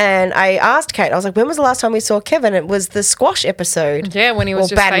 And I asked Kate, I was like, when was the last time we saw Kevin? It was the squash episode. Yeah, when he was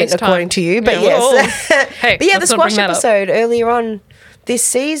just badminton, FaceTime. According to you. But yes. Hey, but yeah, the squash episode earlier on this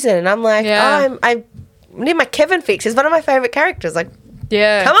season. And I'm like, I need my Kevin fix. He's one of my favourite characters. Like,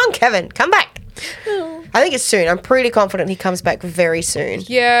 come on, Kevin, come back. I think it's soon. I'm pretty confident he comes back very soon.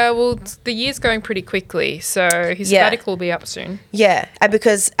 Yeah, well, the year's going pretty quickly, so his sabbatical will be up soon. Yeah, and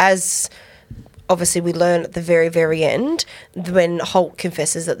because as obviously we learn at the very, very end, when Holt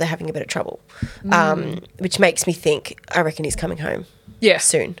confesses that they're having a bit of trouble, which makes me think, I reckon he's coming home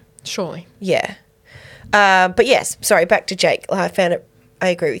soon. Surely. Yeah. But yes, sorry, back to Jake. I found it, I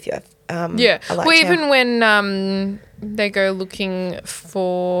agree with you. Well, even when they go looking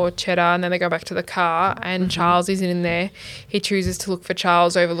for Cheddar and then they go back to the car and Charles isn't in there, he chooses to look for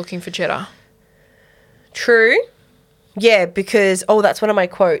Charles over looking for Cheddar. True. Yeah, because, that's one of my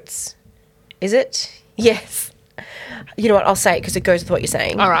quotes. Is it? Yes. You know what? I'll say it because it goes with what you're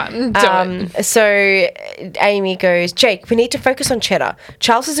saying. All right. Do it. So Amy goes, Jake, we need to focus on Cheddar.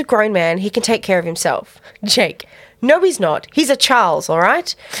 Charles is a grown man. He can take care of himself. Jake, no, he's not. He's a Charles, all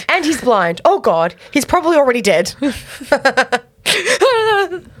right? And he's blind. Oh, God. He's probably already dead.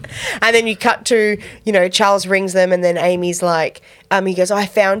 And then you cut to, Charles rings them and then Amy's like, he goes, I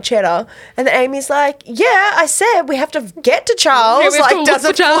found Cheddar. And then Amy's like, yeah, I said we have to get to Charles. Yeah, we have to look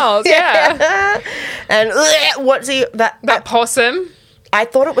for Charles, yeah. And what's he... That possum. I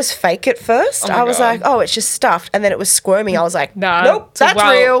thought it was fake at first. I was like, it's just stuffed. And then it was squirming. I was like, nope, that's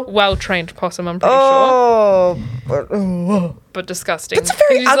real. Well-trained possum, I'm pretty sure. Oh. But disgusting. That's a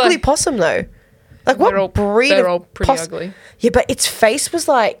very ugly possum, though. Like, what breed they're all pretty ugly. Yeah, but its face was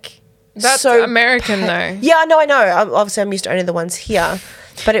like... That's so American, though. Yeah, I know. Obviously, I'm used to only the ones here.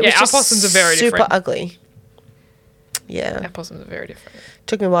 But it was just possums are very super different. ugly. Yeah. Our possums are very different.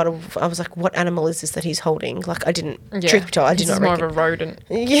 Took me a while I was like, what animal is this that he's holding? Like, I didn't... Truth be told, I did not more of a rodent.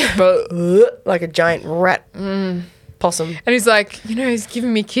 Yeah, but like a giant rat possum. And he's like, he's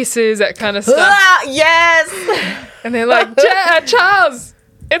giving me kisses, that kind of stuff. Yes! And they're like, Charles,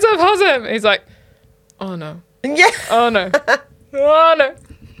 it's a possum. And he's like, oh, no. Yeah. Oh, no. Oh, no.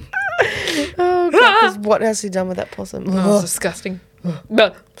 Oh, God. What has he done with that possum? Oh, it's disgusting.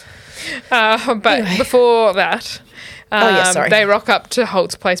 But anyway. Before that, they rock up to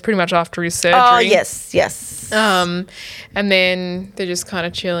Holt's place pretty much after his surgery. Oh, yes. And then they're just kind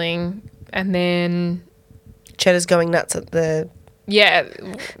of chilling. And then... Cheddar's going nuts at the... Yeah,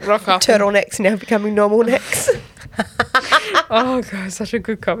 rock up. Turtlenecks now becoming normal necks. Oh, God, such a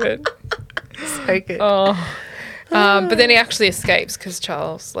good comment. So good. Oh. But then he actually escapes because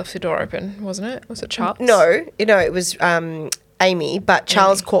Charles left the door open, wasn't it? Was it Charles? No, it was Amy, but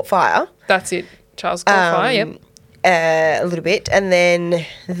Charles caught fire. That's it. Charles caught fire, yep. A little bit. And then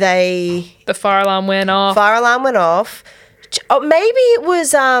the fire alarm went off. Oh, maybe it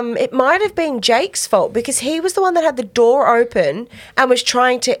was, it might have been Jake's fault because he was the one that had the door open and was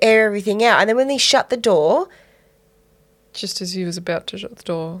trying to air everything out. And then when he shut the door... Just as he was about to shut the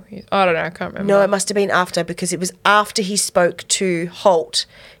door. I don't know, I can't remember. No, it must have been after because it was after he spoke to Holt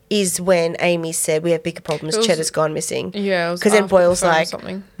is when Amy said, we have bigger problems, Cheddar's gone missing. Yeah, it was because then Boyle's like,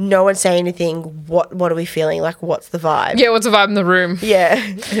 no one's saying anything. What are we feeling? Like, what's the vibe? Yeah, what's the vibe in the room? Yeah.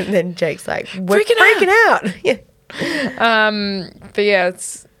 And then Jake's like, we're freaking out. Yeah. But yeah,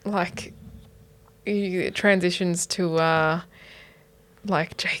 it's like it transitions to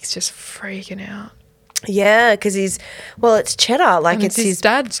like Jake's just freaking out. Yeah, because it's Cheddar. Like, and it's his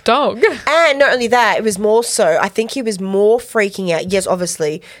dad's dog. And not only that, it was more so, I think he was more freaking out. Yes,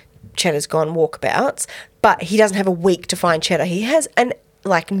 obviously, Cheddar's gone walkabouts, but he doesn't have a week to find Cheddar. He has not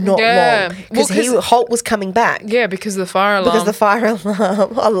long. Because Holt was coming back. Yeah, because of the fire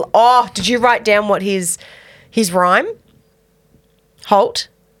alarm. Oh, did you write down what his rhyme? Holt?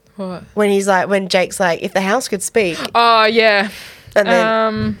 What? When Jake's like, if the house could speak. Oh, yeah. And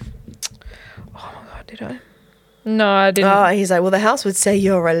then... Did I? No, I didn't. Oh, he's like, well, the house would say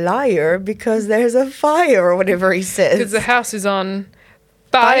you're a liar because there's a fire or whatever he says. Because the house is on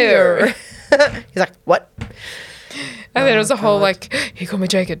fire. He's like, what? And then it was a whole like, he called me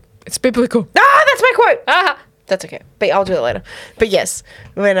Jacob. It's biblical. Ah, that's my quote. Ah, that's okay. But I'll do it later. But yes,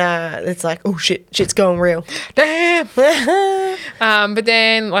 when it's like, oh shit's going real. Damn. But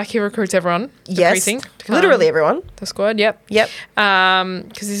then like he recruits everyone. The precinct. Literally everyone. The squad. Yep.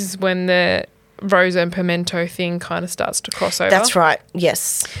 Because this is when the Rosa and Pimento thing kind of starts to cross over. That's right.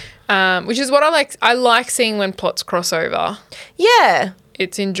 Yes. Which is what I like. I like seeing when plots cross over. Yeah.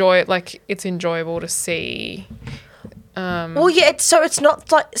 It's enjoyable to see. Well, yeah. It's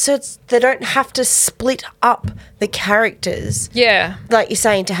not like they don't have to split up the characters. Yeah. Like you're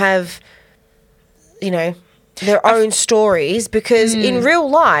saying, to have, their own stories, because in real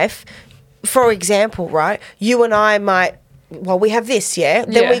life, for example, right, you and I might. Well, we have this, yeah?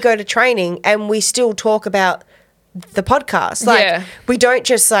 Then we go to training and we still talk about the podcast. Like, we don't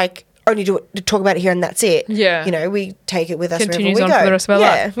just, like, only talk about it here and that's it. Yeah. We take it with us Continues wherever we go. on for the rest of our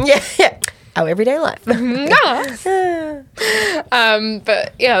life. Yeah. Our everyday life. But,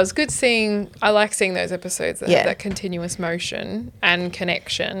 yeah, it was good I like seeing those episodes that have that continuous motion and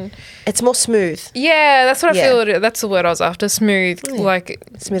connection. It's more smooth. Yeah, that's what I feel. That's the word I was after, smooth. Yeah. Like,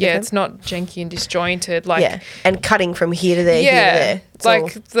 smooth it's not janky and disjointed. Like, and cutting from here to there, here to there. It's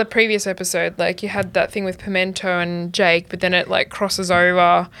like the previous episode, like you had that thing with Pimento and Jake, but then it like crosses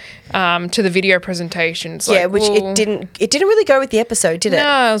over to the video presentations. Which it didn't really go with the episode, did it?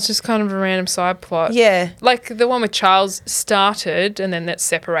 No, it was just kind of a random side plot. Yeah. Like the one with Charles started and then that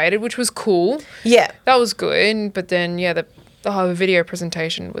separated, which was cool. Yeah. That was good, but then the whole video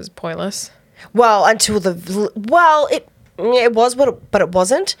presentation was pointless. Well, until it was, but it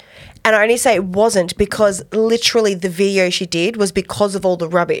wasn't. And I only say it wasn't because literally the video she did was because of all the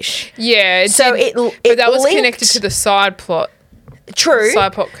rubbish. Yeah. But that was connected to the side plot. True.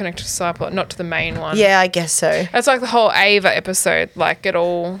 Side plot connected to side plot, not to the main one. Yeah, I guess so. It's like the whole Ava episode. Like it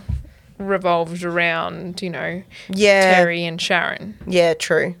all revolved around, Terry and Sharon. Yeah,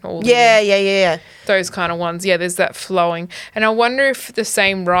 true. Yeah. Those kind of ones. Yeah, there's that flowing. And I wonder if the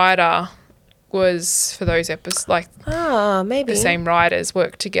same writer was for those episodes, like maybe the same writers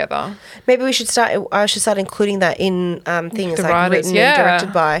work together. Maybe we should start. I should start including that in things The like writers, written and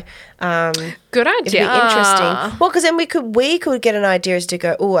directed by. Good idea. It'd be interesting. Well, because then we could get an idea as to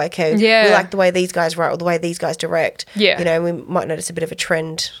go. Oh, okay. Yeah. We like the way these guys write or the way these guys direct. Yeah. You know, we might notice a bit of a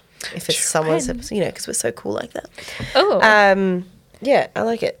trend if it's someone's. You know, because we're so cool like that. Oh. Yeah, I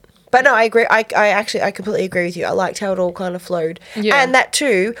like it. But no, I agree. I completely agree with you. I liked how it all kind of flowed. Yeah. And that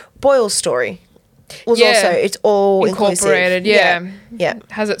too, Boyle's story was also, it's all incorporated. Inclusive. Yeah.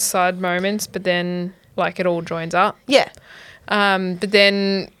 It has its side moments, but then like it all joins up. Yeah. But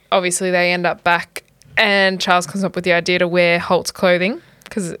then obviously they end up back and Charles comes up with the idea to wear Holt's clothing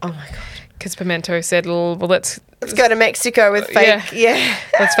because Pimento said, well, let's go to Mexico with fake,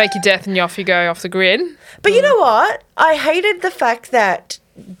 let's fake your death and off you go off the grid. But you know what? I hated the fact that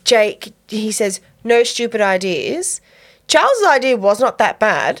Jake, he says, no stupid ideas. Charles' idea was not that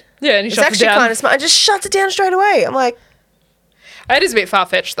bad. Yeah, and he shuts it down. It's actually kind of smart and just shuts it down straight away. I'm like... It is a bit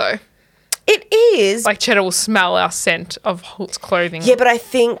far-fetched, though. It is. Like, Cheddar will smell our scent of Holt's clothing. Yeah, but I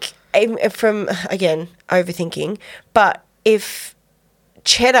think, from, again, overthinking, but if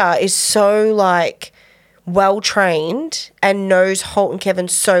Cheddar is so, like, well-trained and knows Holt and Kevin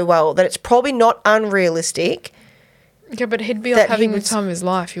so well that it's probably not unrealistic... Yeah, but he'd be like having the time of his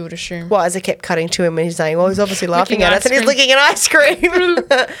life, you would assume. Well, as I kept cutting to him and he's saying, well, he's obviously laughing at us and he's licking an ice cream.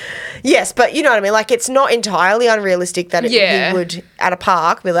 Yes, but you know what I mean? Like, it's not entirely unrealistic that he would, at a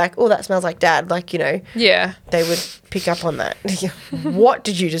park, be like, oh, that smells like Dad. Like, you know. Yeah. They would pick up on that. What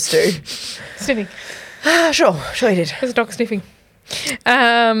did you just do? Sniffing. Sure he did. There's a dog sniffing.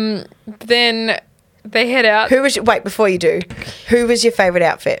 Then they head out. Wait, before you do, who was your favourite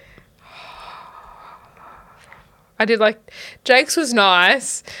outfit? I did like Jake's was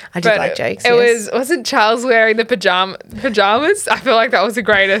nice. I did like Jake's. Wasn't Charles wearing the pajamas? I feel like that was the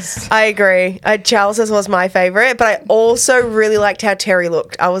greatest. I agree. Charles's was my favourite, but I also really liked how Terry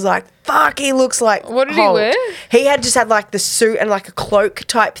looked. I was like, fuck, he looks like What did Holt. he wear? He just had like the suit and like a cloak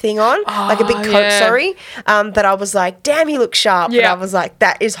type thing on, like a big coat, sorry. That I was like, damn, he looks sharp. Yeah. But I was like,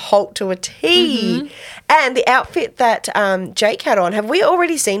 that is Holt to a T. Mm-hmm. And the outfit that Jake had on, have we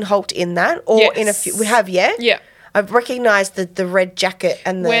already seen Holt in that? Or in a few? We have, yeah? Yeah. I've recognised the red jacket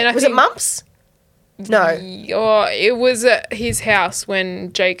and was it Mumps? No. It was at his house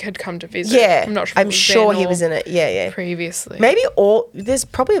when Jake had come to visit. Yeah. I'm not sure. I'm sure he was in it. Yeah. Previously. Maybe there's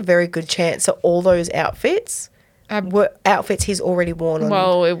probably a very good chance that all those outfits were outfits he's already worn on.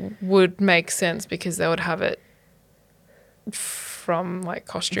 Well, it would make sense because they would have it from like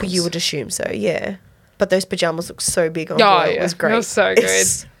costumes. Well, you would assume so, yeah. But those pajamas look so big on Boyle. It was great. It was so good.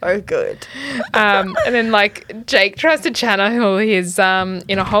 It's so good. And then like Jake tries to channel his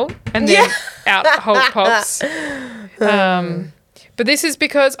inner Holt and then out Holt pops. But this is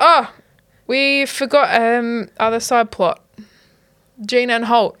because we forgot other side plot. Gina and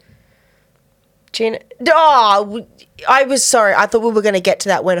Holt. I was sorry. I thought we were going to get to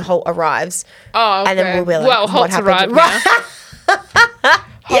that when Holt arrives. Oh, okay. And then we'll be like, well, Holt's arrived now.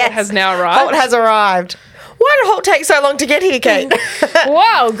 Holt has now arrived. Holt has arrived. Why did Holt take so long to get here, Kate?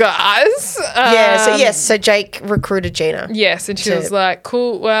 Wow, guys. So Jake recruited Gina. Yes, and she was like,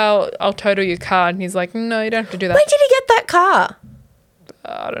 cool, well, I'll total your car. And he's like, no, you don't have to do that. Where did he get that car?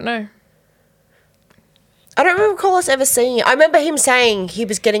 I don't know. I don't recall us ever seeing it. I remember him saying he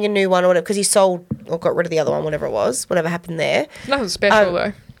was getting a new one or whatever because he sold or got rid of the other one, whatever it was, whatever happened there. Nothing special,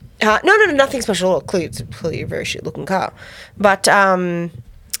 though. No, nothing special. It's clearly a very shit-looking car. But, I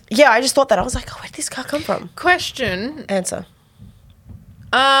just thought that. I was like, where did this car come from? Question. Answer.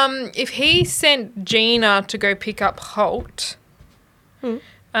 If he sent Gina to go pick up Holt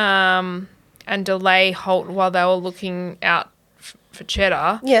and delay Holt while they were looking out for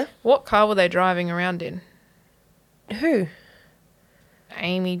Cheddar, what car were they driving around in? Who?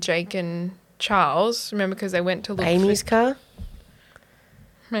 Amy, Jake and Charles. Remember, because they went to look Amy's car?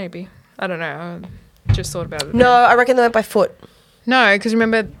 Maybe. I don't know. I just thought about it. No, I reckon they went by foot. No, because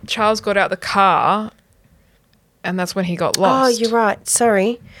remember, Charles got out the car and that's when he got lost. Oh, you're right.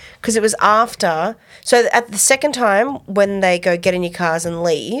 Sorry. Because it was after. So at the second time when they go get in your cars and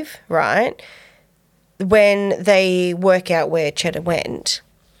leave, right, when they work out where Cheddar went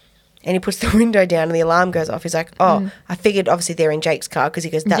and he puts the window down and the alarm goes off, he's like, I figured obviously they're in Jake's car because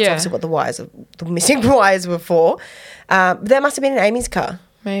he goes, that's obviously what the missing wires were for. There must have been in Amy's car.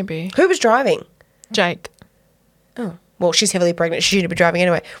 Maybe. Who was driving? Jake. Oh. Well, she's heavily pregnant. She should be driving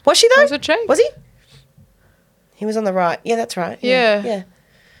anyway. Was she though? Was it Jake? Was he? He was on the right. Yeah, that's right. Yeah.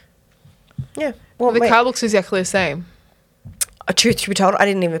 Well, the car looks exactly the same. Truth to be told, I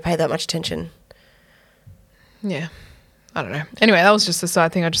didn't even pay that much attention. Yeah. I don't know. Anyway, that was just a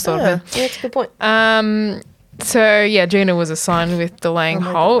side thing I just thought of. Yeah, that's a good point. So, yeah, Gina was assigned with delaying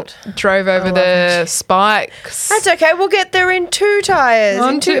Holt. God. Drove over the spikes. That's okay. We'll get there in 2 tires.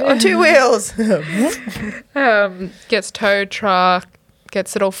 On 2 wheels. Gets tow truck.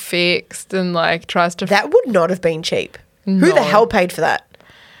 Gets it all fixed and, like, tries to... That would not have been cheap. No. Who the hell paid for that?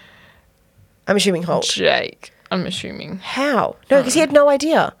 I'm assuming Holt. Jake, I'm assuming. How? No, because he had no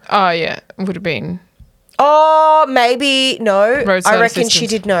idea. Oh, yeah. It would have been... Oh, maybe. No. Roadside I reckon assistance. she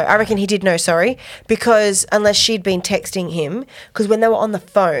did know. I reckon he did know, sorry. Because unless she'd been texting him, because when they were on the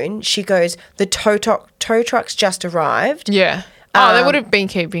phone, she goes, the tow truck's just arrived. Yeah. Oh, they would have been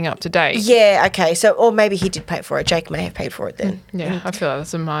keeping up to date. Yeah, okay. So, or maybe he did pay for it. Jake may have paid for it then. Yeah, I feel like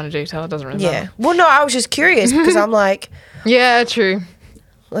that's a minor detail. It doesn't really matter. Well, no, I was just curious because I'm like... Yeah, true.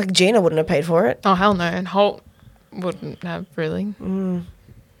 Like, Gina wouldn't have paid for it. Oh, hell no. And Holt wouldn't have, really.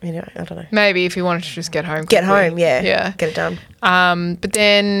 Anyway, I don't know. Maybe if he wanted to just get home. Get home, yeah. Yeah. Get it done. But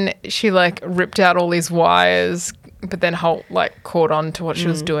then she, like, ripped out all these wires, but then Holt, like, caught on to what she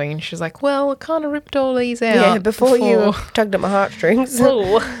was doing. And she was like, well, I kind of ripped all these out. Yeah, before you tugged at my heartstrings.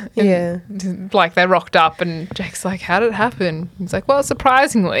 Yeah. Like, they rocked up and Jake's like, how did it happen? He's like, well,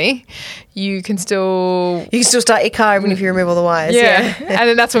 surprisingly, you can still start your car even if you remove all the wires. Yeah. And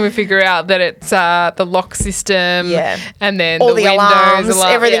then that's when we figure out that it's the lock system. Yeah. And then all the windows, alarms,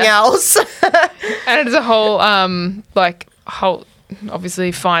 everything else. And it's a whole, like, Holt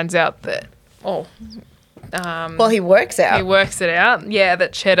obviously finds out that, well, he works out. He works it out. Yeah,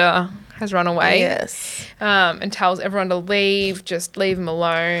 that Cheddar has run away. Yes. And tells everyone to leave. Just leave him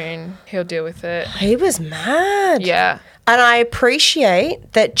alone. He'll deal with it. He was mad. Yeah. And I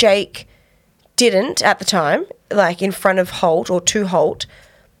appreciate that Jake didn't, at the time, like in front of Holt or to Holt,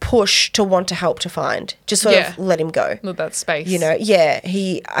 push to want to help to find. Just sort of let him go. Let that space. You know,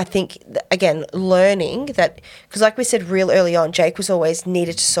 I think, again, learning that, because like we said real early on, Jake was always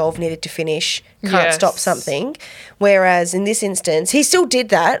needed to solve, needed to finish, can't stop something. Whereas in this instance, he still did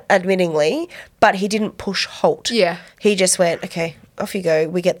that, admittingly, but he didn't push Holt. Yeah. He just went, okay, off you go.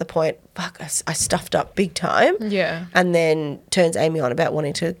 We get the point. Fuck, I stuffed up big time. Yeah. And then turns Amy on about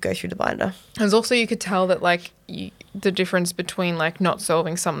wanting to go through the binder. And also you could tell that, like, the difference between, like, not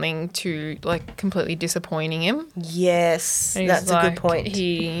solving something to, like, completely disappointing him. Yes, that's a good point.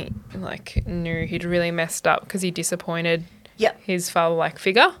 He, like, knew he'd really messed up because he disappointed his father-like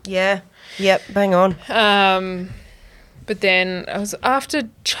figure. Yeah. Yep, bang on. But then it was after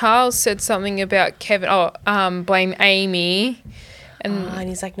Charles said something about Kevin. Blame Amy. And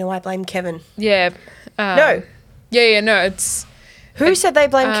he's like, no, I blame Kevin. Yeah. No. Yeah, no, it's... Who said they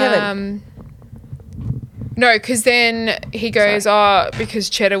blame Kevin? No, because then he goes, because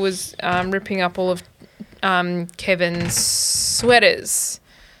Cheddar was ripping up all of Kevin's sweaters.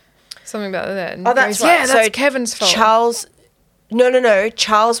 Something about that. And that's right. Yeah, that's Kevin's fault. Charles... No.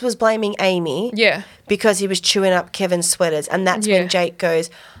 Charles was blaming Amy. Yeah. Because he was chewing up Kevin's sweaters. And that's when Jake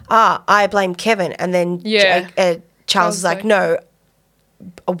goes, I blame Kevin. And then Charles is like, no,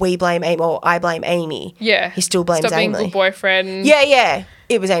 we blame Amy, or I blame Amy. Yeah. He still blames Stop being Amy. good boyfriend. Yeah.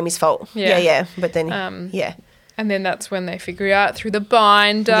 It was Amy's fault. Yeah. But then, And then that's when they figure out through the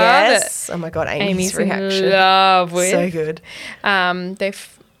binder. Yes. Oh my God, Amy's reaction. In love with. So good. They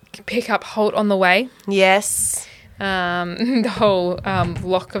pick up Holt on the way. Yes. The whole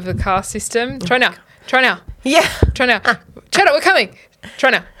lock of the car system. Try now. Yeah. Try now. Cheddar, we're coming.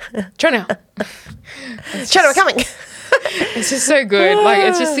 Try now. Cheddar, we're coming. It's just so good. Like,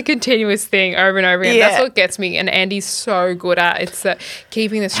 it's just a continuous thing over and over again. Yeah. That's what gets me. And Andy's so good at it's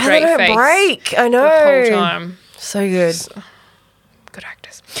keeping the straight face. Break. I know. The whole time. So good. Good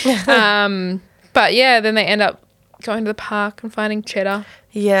actors. But yeah, then they end up going to the park and finding Cheddar.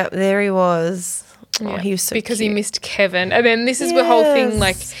 Yeah, there he was. Yeah, he was so because cute. He missed Kevin. And then this is the whole thing,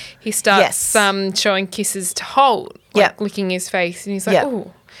 like, he starts showing kisses to Holt, like licking his face. And he's like,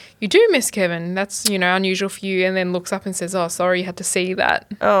 oh, you do miss Kevin. That's, unusual for you. And then looks up and says, oh, sorry, you had to see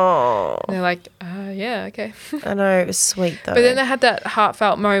that. Oh. And they're like, yeah, okay. I know, it was sweet though. But then they had that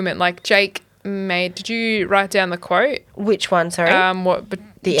heartfelt moment, like Jake did you write down the quote? Which one, sorry? What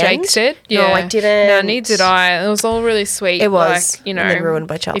the Jake end? said? Yeah. No, I didn't. No, neither did I. It was all really sweet. It was. Like, and then ruined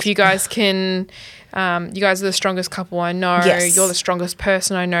by Charles. If you guys can... you guys are the strongest couple I know. Yes. You're the strongest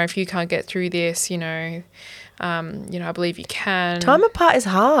person I know. If you can't get through this, I believe you can. Time apart is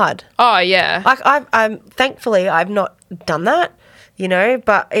hard. Oh, yeah. Like, I'm thankfully I've not done that,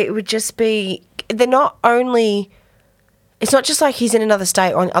 but it would just be, they're not only, it's not just like he's in another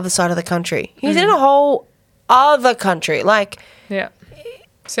state or on the other side of the country. He's in a whole other country. Like, yeah.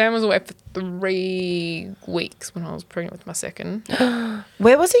 Sam was away for 3 weeks when I was pregnant with my second.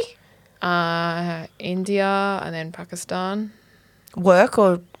 Where was he? India and then Pakistan. Work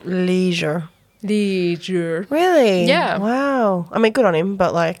or leisure? Leisure. Really? Yeah. Wow. I mean, good on him,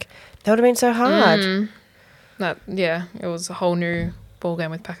 but like that would have been so hard. It was a whole new ball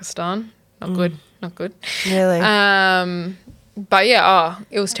game with Pakistan. Not good. Really? But yeah,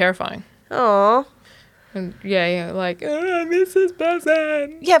 it was terrifying. Oh. And like, I miss this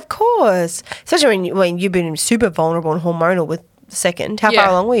person. Yeah, of course. Especially when you've been super vulnerable and hormonal with the second. How far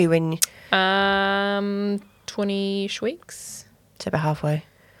along were you when? 20-ish weeks. It's about halfway.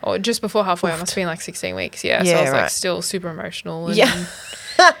 Or just before halfway. It must have been like 16 weeks. Yeah. So I was like still super emotional and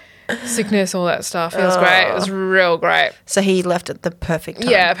sickness, all that stuff. It was great. It was real great. So he left at the perfect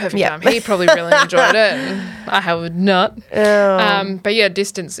time. Yeah, perfect time. He probably really enjoyed it. And I would not. But yeah,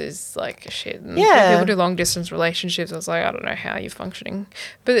 distance is like shit. And when people do long distance relationships, I was like, I don't know how you're functioning.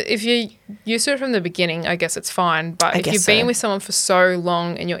 But if you're used to it from the beginning, I guess it's fine. But if you've been with someone for so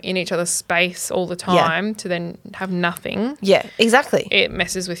long and you're in each other's space all the time to then have nothing. Yeah, exactly. It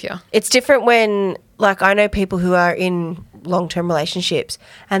messes with you. It's different when, like, I know people who are in long-term relationships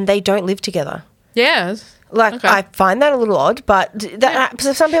and they don't live together. Yeah. Like, I find that a little odd, but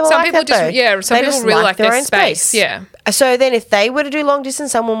some people like that, though. Yeah, some people really like their space. Yeah. So then if they were to do long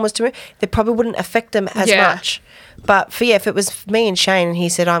distance, someone was to move, it probably wouldn't affect them as much. But if it was me and Shane and he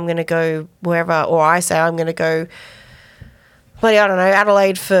said, I'm going to go wherever, or I say I'm going to go, I don't know,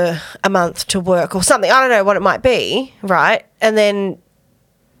 Adelaide for a month to work or something. I don't know what it might be, right? And then,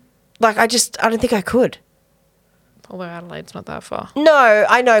 like, I don't think I could. Although Adelaide's not that far. No,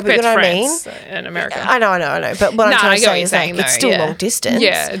 I know, but you know what I mean? In America. I know. But what I'm trying to say is like, it's still long distance.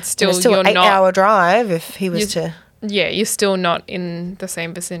 Yeah, it's still an 8-hour drive if he was to... Yeah, you're still not in the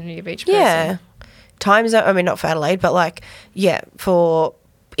same vicinity of each person. Yeah. Time zone, I mean, not for Adelaide, but like, for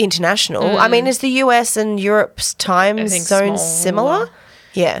international. I mean, is the US and Europe's time zone similar?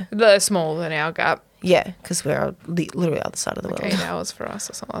 Yeah. They're smaller than our gap. Yeah, because we're literally the other side of the world. 8 hours for us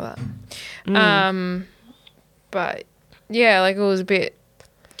or something like that. But yeah, like it was a bit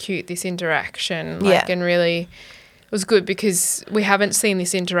cute, this interaction. And really it was good because we haven't seen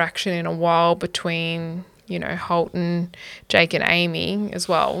this interaction in a while between, Holt and Jake and Amy as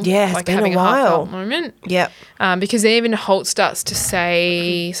well. Yeah, it's like been having a while. Heartfelt moment. Yep. Because even Holt starts to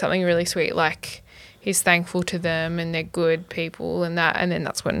say something really sweet, like he's thankful to them and they're good people and that, and then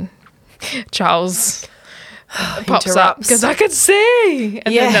that's when Charles pops up because I could see,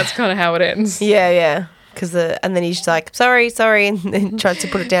 and then that's kind of how it ends. Yeah. And then he's like, sorry, and then tries to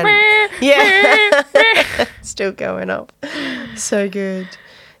put it down. Still going up. So good.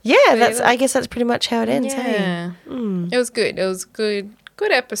 Yeah, I guess that's pretty much how it ends. Yeah. Hey? Mm. It was good. It was good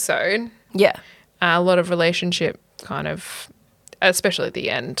episode. Yeah. A lot of relationship kind of, especially at the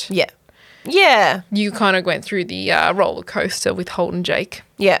end. Yeah. Yeah. You kind of went through the roller coaster with Holt and Jake.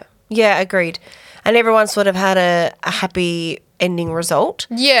 Yeah. Yeah, agreed. And everyone sort of had a happy ending result.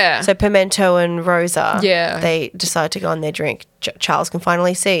 Yeah. So Pimento and Rosa, they decide to go on their drink. Charles can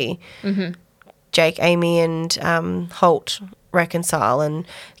finally see. Mm-hmm. Jake, Amy and Holt reconcile and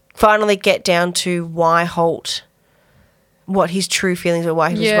finally get down to why Holt, what his true feelings were,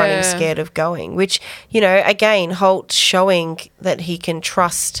 why he was running scared of going, which, again, Holt showing that he can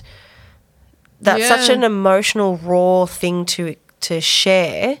trust. That's such an emotional, raw thing to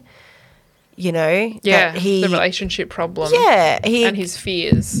share. The relationship problem. Yeah. And his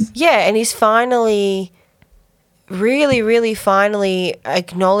fears. Yeah, and he's finally, really, really finally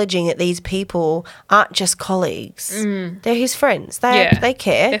acknowledging that these people aren't just colleagues. They're his friends. They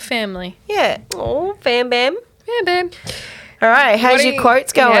care. They're family. Yeah. Oh, Bam Bam. Bam Bam. All right, how's your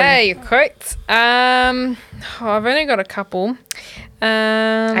quotes going? Yeah, your quotes. I've only got a couple.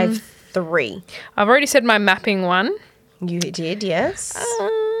 I have 3. I've already said my mapping one. You did, yes.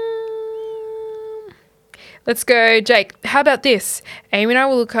 Let's go, Jake. How about this? Amy and I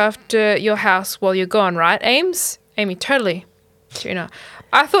will look after your house while you're gone, right, Ames? Amy, totally. Tuna.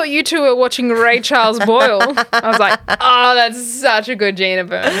 I thought you two were watching Ray Charles Boyle. I was like, oh, that's such a good Gina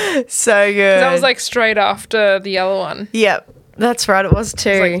burn. So good. That was like straight after the other one. Yep. That's right, it was 2.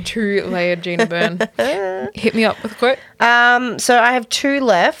 It was like 2-layered Gina burn. Hit me up with a quote. So I have 2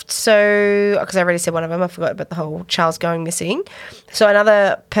 left. So, because I already said one of them, I forgot about the whole Charles going missing. So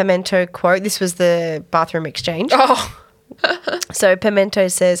another Pimento quote. This was the bathroom exchange. Oh. So Pimento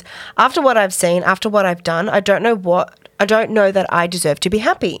says, after what I've seen, after what I've done, I don't know that I deserve to be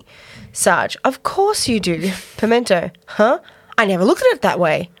happy. Sarge, of course you do. Pimento, huh? I never looked at it that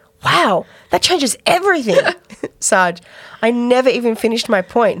way. Wow, that changes everything. Sarge, I never even finished my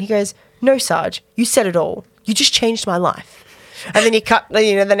point. He goes, no, Sarge, you said it all. You just changed my life. And then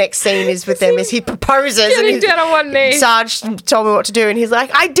the next scene is with them as he proposes. Getting down on one knee. Sarge told me what to do, and he's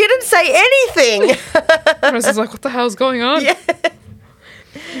like, I didn't say anything. I was like, what the hell's going on? Yeah.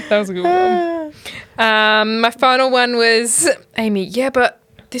 That was a good one. My final one was, Amy, yeah, but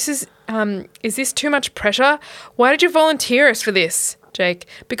this is this too much pressure? Why did you volunteer us for this, Jake?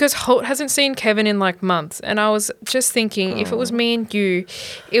 Because Holt hasn't seen Kevin in like months. And I was just thinking, if it was me and you,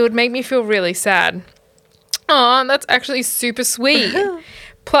 it would make me feel really sad. Oh, that's actually super sweet.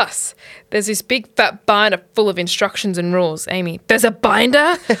 Plus, there's this big fat binder full of instructions and rules. Amy, there's a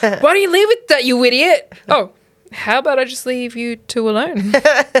binder? Why don't you leave with that, you idiot? Oh, how about I just leave you two alone?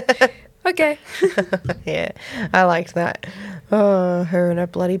 Okay. Yeah, I liked that. Oh, her and her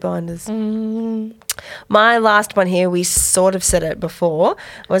bloody binders. My last one here, we sort of said it before,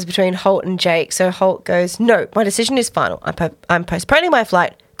 was between Holt and Jake. So Holt goes, no, my decision is final. I'm postponing my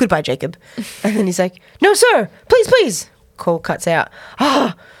flight. Goodbye, Jacob. And then he's like, no, sir, please, please. Call cuts out.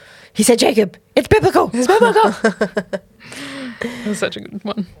 Oh, he said Jacob. It's biblical. It's biblical. That was such a good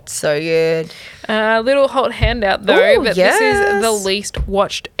one. So good. Little Holt handout though, Ooh, but yes. this is the least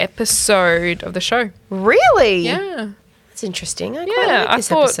watched episode of the show. Really? Yeah. That's interesting. I quite like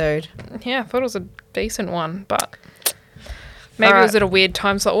this episode. Yeah, I thought it was a decent one, but maybe it was at a weird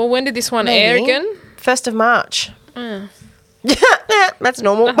time slot. Well, when did this one air again? 1st of March. That's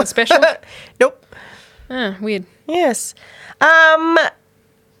normal. Nothing special? Nope. Weird. Yes.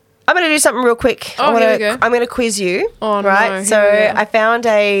 I'm going to do something real quick. Oh, here we go. I'm going to quiz you. Oh, right? no. So I found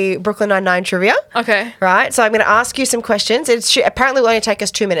a Brooklyn Nine-Nine trivia. Okay. Right? So I'm going to ask you some questions. Apparently will only take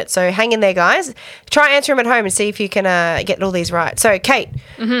us 2 minutes. So hang in there, guys. Try answer them at home and see if you can get all these right. So, Kate,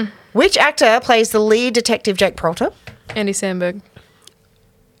 which actor plays the lead detective Jake Peralta? Andy Samberg.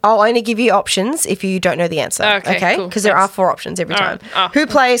 I'll only give you options if you don't know the answer. Okay, cool. Because there are 4 options every time. Right. Oh. Who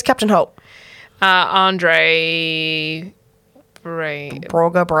plays Captain Holt? Andre...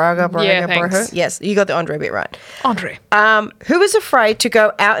 Braga. Yeah, thanks. Yes, you got the Andre bit right. Andre. Who was afraid to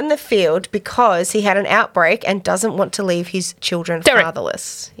go out in the field because he had an outbreak and doesn't want to leave his children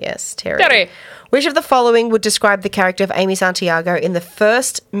fatherless? Yes, Terry. Which of the following would describe the character of Amy Santiago in the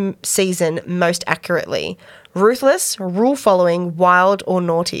first season most accurately? Ruthless, rule following, wild, or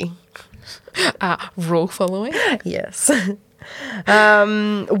naughty? Rule following? Yes.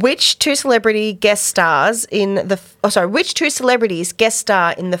 Which two celebrities guest star in the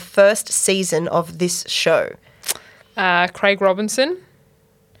first season of this show? Craig Robinson.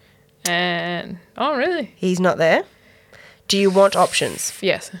 And really? He's not there. Do you want options?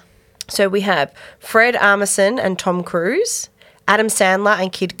 Yes. So we have Fred Armisen and Tom Cruise, Adam Sandler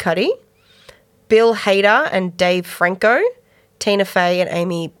and Kid Cudi, Bill Hader and Dave Franco, Tina Fey and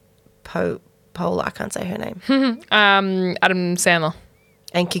Amy Poehler, I can't say her name. Adam Sandler.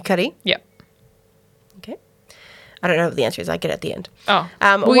 And Kid Cudi? Yep. Okay. I don't know what the answer is. I get it at the end. Oh.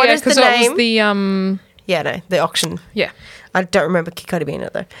 What is the name? That was the... Yeah, no, the auction. Yeah. I don't remember Kid Cudi being in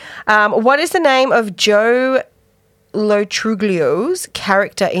it, though. What is the name of Joe Lotruglio's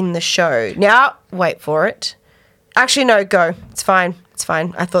character in the show? Now, wait for it. Actually, no, go. It's fine.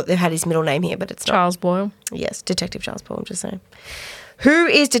 I thought they had his middle name here, but it's not. Charles Boyle. Yes, Detective Charles Boyle, I'm just saying. What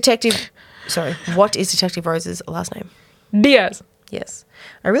is Detective Rose's last name? Diaz. Yes.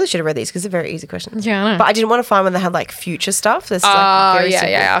 I really should have read these because they're very easy questions. Yeah, I know. But I didn't want to find one that had like future stuff. That's very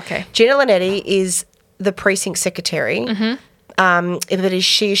simple. Okay. Gina Linetti is the precinct secretary. But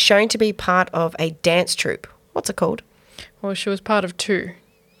she is shown to be part of a dance troupe. What's it called? Well, she was part of 2.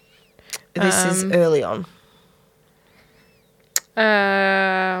 This is early on.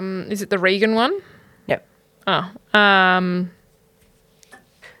 Is it the Regan one? Yep. Oh.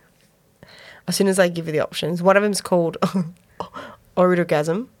 As soon as I give you the options, one of them's called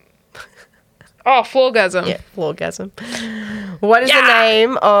Orgasm. Oh, Floorgasm. Yeah, Floorgasm. What is the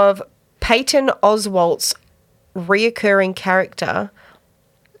name of Peyton Oswalt's reoccurring character?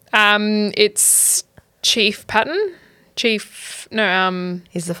 It's Chief Patton. He's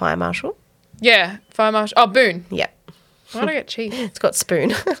the fire marshal. Yeah, fire marshal. Oh, Boone. Yep. Why did I get Chief? It's got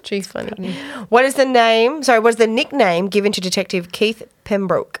Spoon. Chief funny. Patton. What is the nickname given to Detective Keith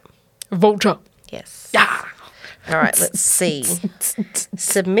Pembroke? Vulture. Yes. Yeah. All right, let's see.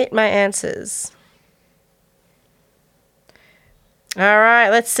 Submit my answers. All right,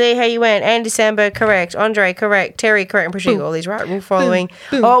 let's see how you went. Andy Samberg, correct. Andre, correct. Terry, correct. I'm pretty sure you got all these right. Rule following.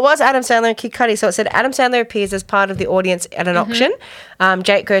 Boom. Oh, it was Adam Sandler and Kid Cudi. So it said Adam Sandler appears as part of the audience at an auction.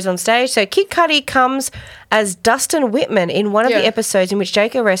 Jake goes on stage. So Kid Cudi comes as Dustin Whitman in one of the episodes in which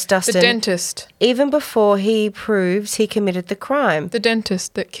Jake arrests Dustin. The dentist. Even before he proves he committed the crime. The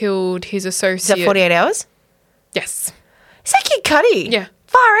dentist that killed his associate. Is that 48 Hours? Yes. Is that Kid Cudi? Yeah.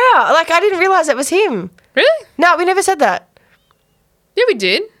 Far out. Like, I didn't realise that was him. Really? No, we never said that. Yeah, we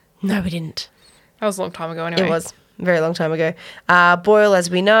did. No, we didn't. That was a long time ago anyway. It was a very long time ago. Boyle, as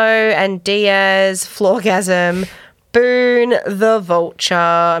we know, and Diaz, Floorgasm, Boone, the Vulture.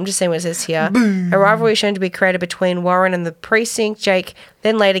 I'm just saying what it says here. Boom. A rivalry shown to be created between Warren and the precinct. Jake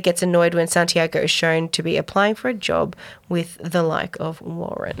then later gets annoyed when Santiago is shown to be applying for a job with the like of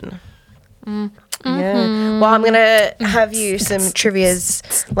Warren. Mm-hmm. Yeah. Well, I'm going to have you some trivias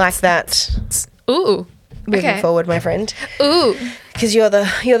like that. Ooh. Moving forward, my friend. Ooh. Because you're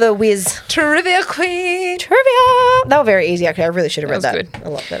the whiz. Trivia queen. Trivia. They were very easy, actually. I really should have read that. Good. A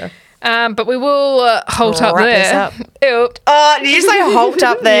lot better. But we will halt up there. Up. Oh, did you say halt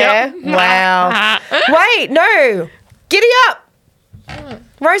up there? Yep. Wow. Wait, no. Giddy up.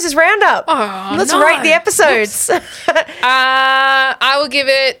 Rose's Roundup. Oh, Let's rate the episodes. I will give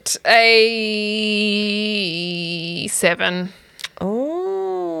it a 7.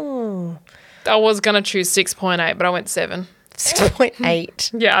 Oh. I was going to choose 6.8, but I went 7.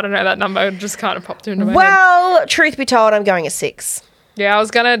 6.8. Yeah, I don't know. That number just kind of popped into my head. Well, truth be told, I'm going a 6. Yeah, I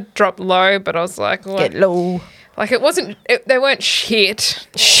was going to drop low, but I was like... Well, get low. Like, it wasn't... they weren't shit.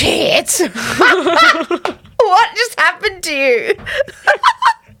 Shit? What just happened to you?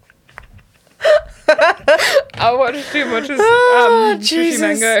 I watched too much of Sushi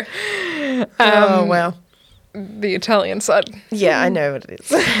Mango. Oh, wow. The Italian side. Yeah, I know what it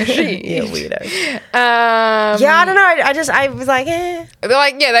is. Yeah, weirdo. Yeah, I don't know. I was like, eh. They're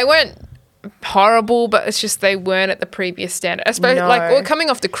like, yeah, they weren't horrible, but it's just they weren't at the previous standard. I suppose, like, we're coming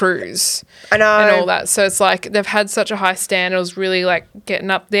off the cruise. I know. And all that. So it's like they've had such a high standard. It was really, like, getting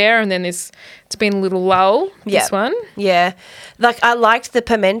up there, and then it's been a little lull, this one. Yeah. Like, I liked the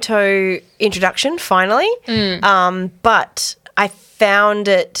Pimento introduction, finally. But I found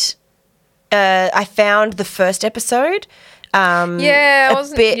it... I found the first episode wasn't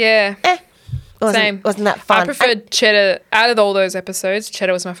that fun. I preferred Cheddar. Out of all those episodes,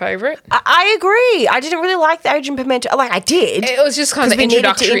 Cheddar was my favourite. I agree. I didn't really like the Adrian Pimento. Like, I did. It was just kind of the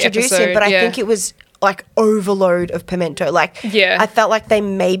introductory episode. Him, but I think it was like overload of Pimento. Like, I felt like they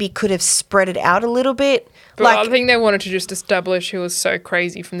maybe could have spread it out a little bit. But like, I think they wanted to just establish who was so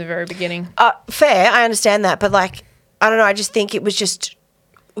crazy from the very beginning. Fair, I understand that. But, like, I don't know. I just think it was just...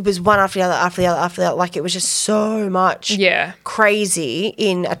 It was one after the other, after the other, after the other. Like, it was just so much crazy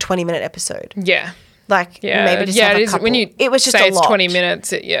in a 20-minute episode. Yeah. Like, maybe just have a couple. When you it was just say a lot. It's 20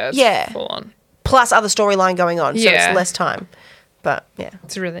 minutes, it's full on. Plus other storyline going on, so it's less time. But, yeah.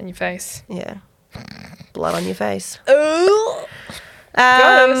 It's really in your face. Yeah. Blood on your face. Ooh.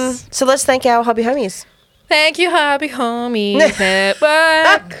 So let's thank our hobby homies. Thank you, Hobby Homies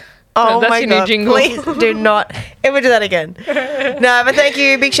Network. Oh, that's my your God, new jingle. please do not ever do that again. No, but thank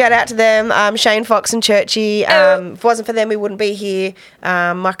you. Big shout out to them. Shane, Fox and Churchy. If it wasn't for them, we wouldn't be here.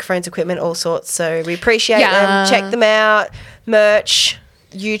 Microphones, equipment, all sorts. So we appreciate them. Check them out. Merch,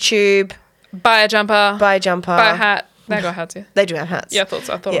 YouTube. Buy a jumper. Buy a hat. They got hats, yeah. They do have hats. Yeah, I thought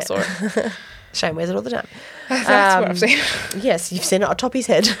so. I thought I saw it. Shane wears it all the time. That's what I've seen. Yes, you've seen it on top of his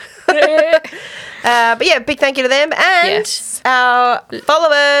head. But yeah, big thank you to them and our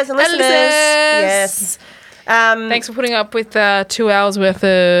followers and listeners. Yes. Thanks for putting up with 2 hours worth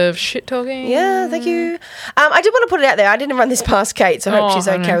of shit talking. Yeah, thank you. I did want to put it out there. I didn't run this past Kate, so I hope she's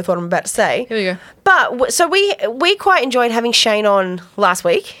okay with what I'm about to say. Here we go. But so we quite enjoyed having Shane on last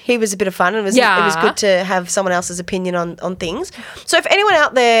week. He was a bit of fun, and it was good to have someone else's opinion on things. So if anyone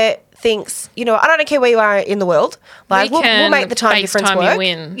out there thinks, I don't care where you are in the world, like we'll make the time difference work.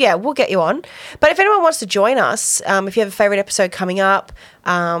 Yeah, we'll get you on. But if anyone wants to join us, if you have a favourite episode coming up,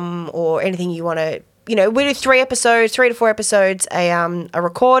 or anything you want to, we do 3 to 4 episodes a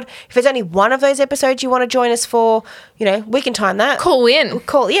record. If there's only one of those episodes you want to join us for, we can time that. Call in.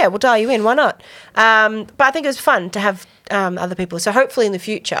 We'll dial you in. Why not? But I think it was fun to have other people. So hopefully in the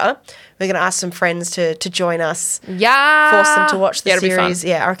future, we're going to ask some friends to join us. Yeah. Force them to watch the series. Be fun.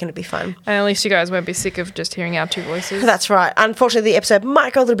 Yeah, I reckon it'd be fun. And at least you guys won't be sick of just hearing our 2 voices. That's right. Unfortunately, the episode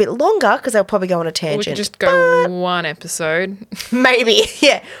might go a little bit longer because they'll probably go on a tangent. We could just go 1 episode. Maybe.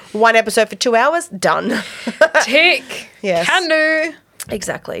 Yeah. 1 episode for 2 hours. Done. Tick. Yes. Can do.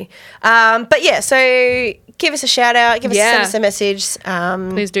 Exactly. But yeah, so give us a shout out. Send us a message.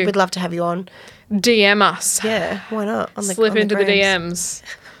 Please do. We'd love to have you on. DM us. Yeah, why not? Slip into the DMs.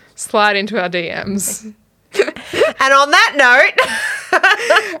 Slide into our DMs. And on that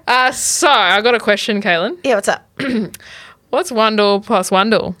note... so, I got a question, Kaylin. Yeah, what's up? What's Wandle plus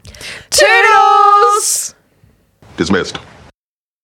Wandle? Toodles! Dismissed.